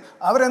നിയമിച്ചത്?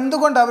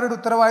 അവരെന്തുകൊണ്ട് അവരുടെ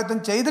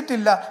ഉത്തരവാദിത്വം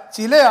ചെയ്തിട്ടില്ല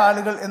ചില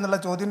ആളുകൾ എന്നുള്ള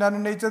ചോദ്യം ഞാൻ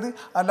ഉന്നയിച്ചത്.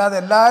 അല്ലാതെ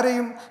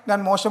എല്ലാവരെയും ഞാൻ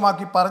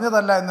മോശമാക്കി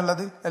പറഞ്ഞതല്ല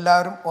എന്നുള്ളത്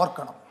എല്ലാവരും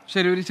ഓർക്കണം.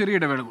 ശരി, ഒരു ചെറിയ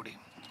ഇടവേള കൂടി.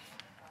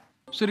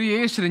 ശ്രീ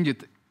എ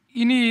രഞ്ജിത്ത്,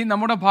 ഇനി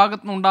നമ്മുടെ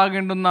ഭാഗത്തു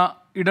നിന്നുണ്ടാകേണ്ടുന്ന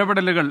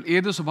ഇടപെടലുകൾ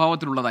ഏത്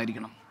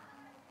സ്വഭാവത്തിലുള്ളതായിരിക്കണം?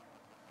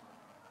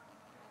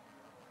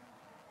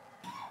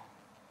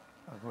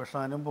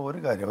 അന്വേഷണം ഒരു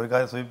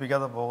കാര്യം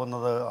സൂചിപ്പിക്കാതെ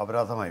പോകുന്നത്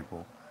അപരാധമായി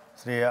പോകും.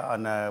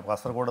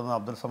 കാസർഗോഡ് നിന്ന്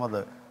അബ്ദുൽ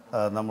സമദ്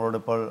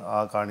നമ്മളോടിപ്പോൾ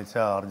കാണിച്ച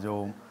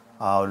ആർജവും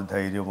ആ ഒരു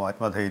ധൈര്യവും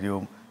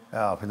ആത്മധൈര്യവും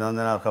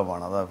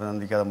അഭിനന്ദനാർഹമാണ്. അത്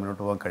അഭിനന്ദിക്കാതെ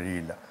മുന്നോട്ട് പോകാൻ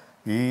കഴിയില്ല.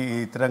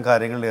 ഇത്തരം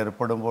കാര്യങ്ങളിൽ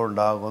ഏർപ്പെടുമ്പോൾ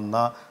ഉണ്ടാകുന്ന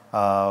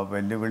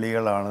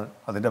വെല്ലുവിളികളാണ്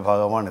അതിൻ്റെ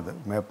ഭാഗമാണിത്.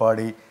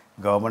 മേപ്പാടി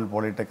ഗവൺമെൻറ്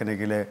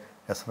പോളിടെക്നിക്കിലെ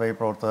SFI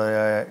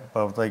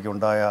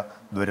പ്രവർത്തകയ്ക്കുണ്ടായ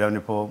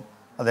ദുരനുഭവം,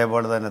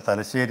 അതേപോലെ തന്നെ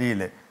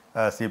തലശ്ശേരിയിലെ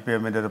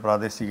CPMൻ്റെ ഒരു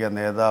പ്രാദേശിക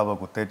നേതാവ്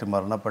കുത്തേറ്റ്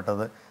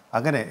മരണപ്പെട്ടത്,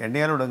 അങ്ങനെ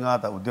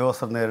എണ്ണിയാലൊടുങ്ങാത്ത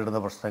ഉദ്യോഗസ്ഥർ നേരിടുന്ന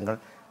പ്രശ്നങ്ങൾ,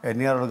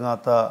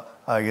 എണ്ണിയാലൊടുങ്ങാത്ത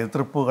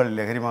എതിർപ്പുകൾ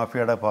ലഹരി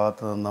മാഫിയയുടെ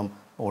ഭാഗത്തു നിന്നും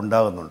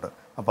ഉണ്ടാകുന്നുണ്ട്.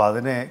 അപ്പോൾ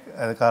അതിനെ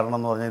കാരണം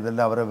എന്ന് പറഞ്ഞാൽ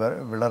ഇതെല്ലാം അവരെ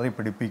വിളറി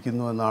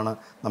പിടിപ്പിക്കുന്നു എന്നാണ്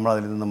നമ്മൾ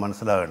അതിൽ നിന്ന്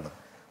മനസ്സിലാകേണ്ടത്.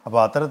 അപ്പോൾ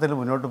അത്തരത്തിൽ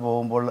മുന്നോട്ട്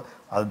പോകുമ്പോൾ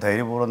അത്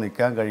ധൈര്യപൂർവ്വം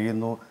നിൽക്കാൻ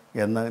കഴിയുന്നു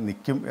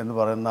നിൽക്കും എന്ന്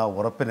പറയുന്ന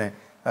ഉറപ്പിനെ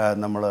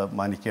നമ്മൾ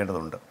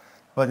മാനിക്കേണ്ടതുണ്ട്.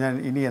 അപ്പോൾ ഞാൻ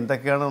ഇനി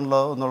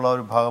എന്തൊക്കെയാണെന്നുള്ള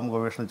ഒരു ഭാഗം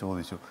ഗവേഷണം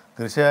ചോദിച്ചു.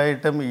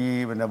 തീർച്ചയായിട്ടും ഈ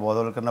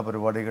ബോധവൽക്കരണ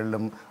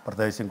പരിപാടികളിലും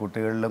പ്രത്യേകിച്ചും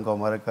കുട്ടികളിലും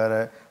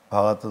കൗമാരക്കാരെ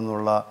ഭാഗത്തു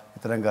നിന്നുള്ള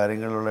ഇത്തരം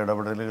കാര്യങ്ങളിലുള്ള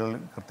ഇടപെടലുകൾ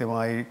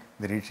കൃത്യമായി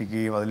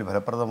നിരീക്ഷിക്കുകയും അതിൽ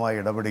ഫലപ്രദമായി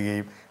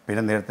ഇടപെടുകയും,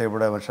 പിന്നെ നേരത്തെ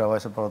ഇവിടെ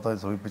മനുഷ്യാവകാശ പ്രവർത്തകർ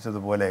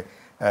സൂചിപ്പിച്ചതുപോലെ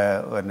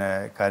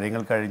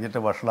കാര്യങ്ങൾ കഴിഞ്ഞിട്ട്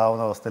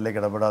വഷളാവുന്ന അവസ്ഥയിലേക്ക്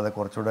ഇടപെടാതെ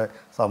കുറച്ചുകൂടെ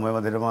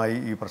സമയബന്ധിതമായി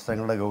ഈ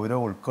പ്രശ്നങ്ങളുടെ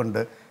ഗൗരവം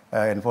ഉൾക്കൊണ്ട്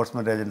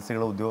എൻഫോഴ്സ്മെൻറ്റ്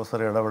ഏജൻസികൾ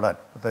ഉദ്യോഗസ്ഥർ ഇടപെടാൻ,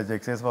 പ്രത്യേകിച്ച്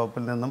എക്സൈസ്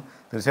വകുപ്പിൽ നിന്നും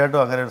തീർച്ചയായിട്ടും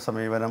അങ്ങനെ ഒരു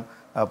സമീപനം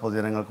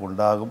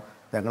പൊതുജനങ്ങൾക്കുണ്ടാകും.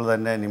 ഞങ്ങൾ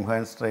തന്നെ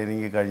നിംഹാൻസ്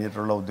ട്രെയിനിങ്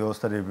കഴിഞ്ഞിട്ടുള്ള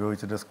ഉദ്യോഗസ്ഥരെ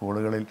ഉപയോഗിച്ചിട്ട്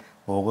സ്കൂളുകളിൽ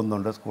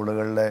പോകുന്നുണ്ട്.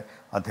 സ്കൂളുകളിലെ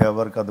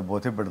അധ്യാപകർക്ക് അത്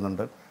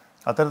ബോധ്യപ്പെടുന്നുണ്ട്.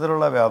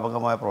 അത്തരത്തിലുള്ള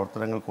വ്യാപകമായ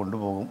പ്രവർത്തനങ്ങൾ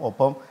കൊണ്ടുപോകും.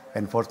 ഒപ്പം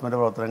എൻഫോഴ്സ്മെൻറ്റ്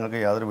പ്രവർത്തനങ്ങൾക്ക്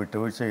യാതൊരു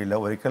വിട്ടുവീഴ്ചയില്ല.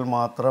 ഒരിക്കൽ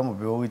മാത്രം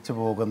ഉപയോഗിച്ച്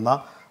പോകുന്ന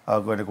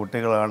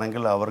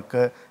കുട്ടികളാണെങ്കിൽ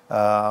അവർക്ക്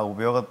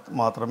ഉപയോഗം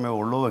മാത്രമേ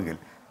ഉള്ളൂവെങ്കിൽ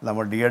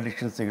നമ്മൾ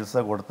അഡിക്ഷൻ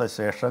ചികിത്സ കൊടുത്ത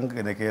ശേഷം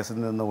കേസിൽ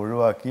നിന്ന്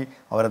ഒഴിവാക്കി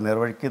അവരെ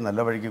നേർവഴിക്ക് നല്ല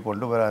വഴിക്ക്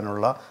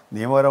കൊണ്ടുവരാനുള്ള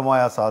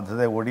നിയമപരമായ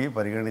സാധ്യത കൂടി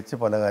പരിഗണിച്ച്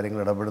പല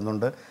കാര്യങ്ങൾ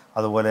ഇടപെടുന്നുണ്ട്.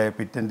 അതുപോലെ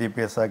പിറ്റ് ആൻഡ്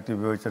DPS ആക്ട്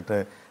ഉപയോഗിച്ചിട്ട്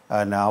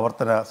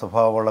ആവർത്തന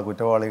സ്വഭാവമുള്ള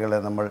കുറ്റവാളികളെ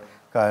നമ്മൾ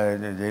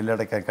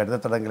ജയിലിലടയ്ക്കാൻ,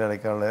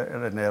 കരുതത്തടങ്കിലടയ്ക്കാനുള്ള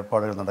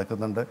ഏർപ്പാടുകൾ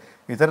നടക്കുന്നുണ്ട്.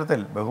 ഇത്തരത്തിൽ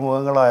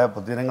ബഹുമുഖങ്ങളായ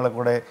പൊതുജനങ്ങളെ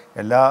കൂടെ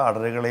എല്ലാ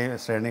അടരുകളെയും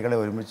ശ്രേണികളെ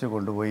ഒരുമിച്ച്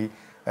കൊണ്ടുപോയി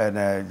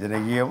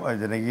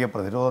ജനകീയ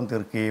പ്രതിരോധം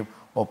തീർക്കുകയും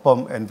ഒപ്പം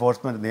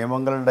എൻഫോഴ്സ്മെൻറ്റ്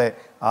നിയമങ്ങളുടെ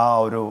ആ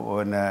ഒരു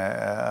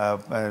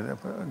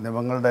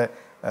നിയമങ്ങളുടെ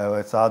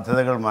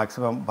സാധ്യതകൾ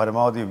മാക്സിമം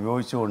പരമാവധി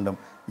ഉപയോഗിച്ചുകൊണ്ടും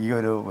ഈ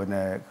ഒരു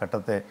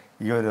ഘട്ടത്തെ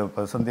ഈ ഒരു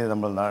പ്രതിസന്ധിയെ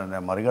നമ്മൾ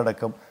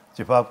മറികടക്കും.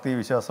 ശുഭാപ്തി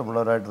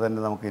വിശ്വാസമുള്ളവരായിട്ട് തന്നെ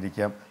നമുക്ക്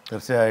ഇരിക്കാം.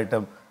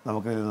 തീർച്ചയായിട്ടും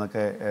നമുക്ക് ഇതിൽ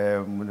നിന്നൊക്കെ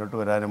മുന്നോട്ട്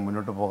വരാനും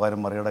മുന്നോട്ട് പോകാനും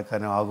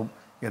മറികടക്കാനും ആകും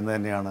എന്ന്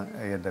തന്നെയാണ്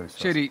എൻ്റെ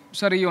വിശ്വാസം. ശരി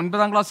സർ, ഈ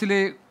 9ാം ക്ലാസ്സിലെ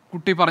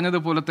കുട്ടി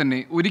പറഞ്ഞതുപോലെ തന്നെ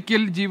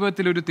ഒരിക്കൽ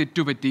ജീവിതത്തിൽ ഒരു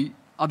തെറ്റുപറ്റി,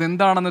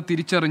 അതെന്താണെന്ന്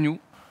തിരിച്ചറിഞ്ഞു,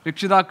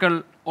 രക്ഷിതാക്കൾ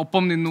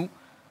ഒപ്പം നിന്നു,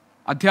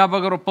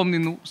 അധ്യാപകർ ഒപ്പം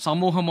നിന്നു,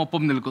 സമൂഹം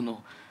ഒപ്പം നിൽക്കുന്നു.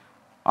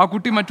 ആ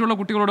കുട്ടി മറ്റുള്ള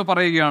കുട്ടികളോട്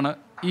പറയുകയാണ്,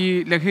 ഈ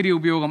ലഹരി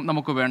ഉപയോഗം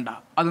നമുക്ക് വേണ്ട,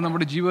 അത്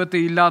നമ്മുടെ ജീവിതത്തെ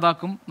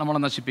ഇല്ലാതാക്കും, നമ്മളെ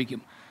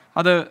നശിപ്പിക്കും.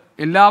 അത്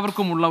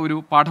എല്ലാവർക്കുമുള്ള ഒരു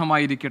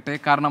പാഠമായിരിക്കട്ടെ,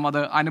 കാരണം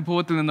അത്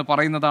അനുഭവത്തിൽ നിന്ന്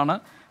പറയുന്നതാണ്.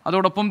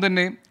 അതോടൊപ്പം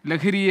തന്നെ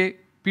ലഹരിയെ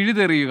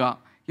പിഴുതെറിയുക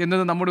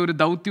എന്നത് നമ്മുടെ ഒരു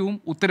ദൗത്യവും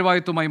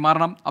ഉത്തരവാദിത്വമായി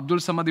മാറണം. അബ്ദുൾ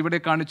സമദ് ഇവിടെ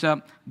കാണിച്ച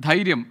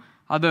ധൈര്യം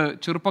അത്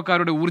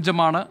ചെറുപ്പക്കാരുടെ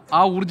ഊർജ്ജമാണ്.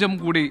 ആ ഊർജ്ജം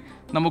കൂടി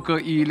നമുക്ക്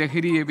ഈ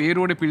ലഹരിയെ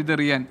വേരോടെ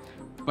പിഴുതെറിയാൻ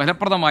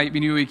ഫലപ്രദമായി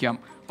വിനിയോഗിക്കാം.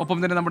 ഒപ്പം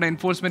തന്നെ നമ്മുടെ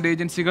എൻഫോഴ്സ്മെൻറ്റ്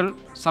ഏജൻസികൾ,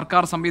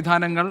 സർക്കാർ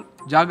സംവിധാനങ്ങൾ,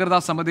 ജാഗ്രതാ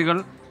സമിതികൾ,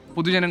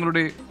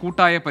 പൊതുജനങ്ങളുടെ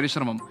കൂട്ടായ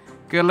പരിശ്രമം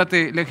കേരളത്തെ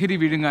ലഹരി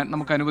വിഴുങ്ങാൻ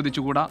നമുക്ക്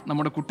അനുവദിച്ചുകൂടാ.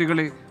 നമ്മുടെ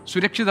കുട്ടികളെ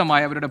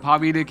സുരക്ഷിതമായ അവരുടെ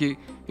ഭാവിയിലേക്ക്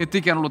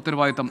എത്തിക്കാനുള്ള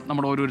ഉത്തരവാദിത്തം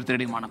നമ്മുടെ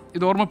ഓരോരുത്തരുടെയുമാണ്.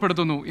 ഇത്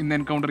ഓർമ്മപ്പെടുത്തുന്നു ഇന്ന്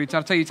എൻകൗണ്ടർ.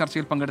 ഈ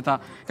ചർച്ചയിൽ പങ്കെടുത്ത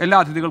എല്ലാ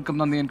അതിഥികൾക്കും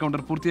നന്ദി.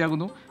 എൻകൗണ്ടർ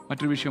പൂർത്തിയാകുന്നു.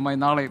 മറ്റൊരു വിഷയമായി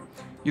നാളെ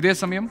ഇതേ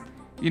സമയം.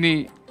 ഇനി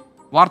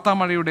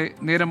വാർത്താമഴയുടെ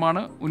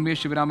നേരമാണ്.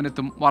 ഉന്മേഷ്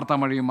ശിവരാമനെത്തും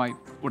വാർത്താമഴയുമായി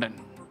ഉടൻ.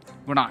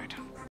 Good night.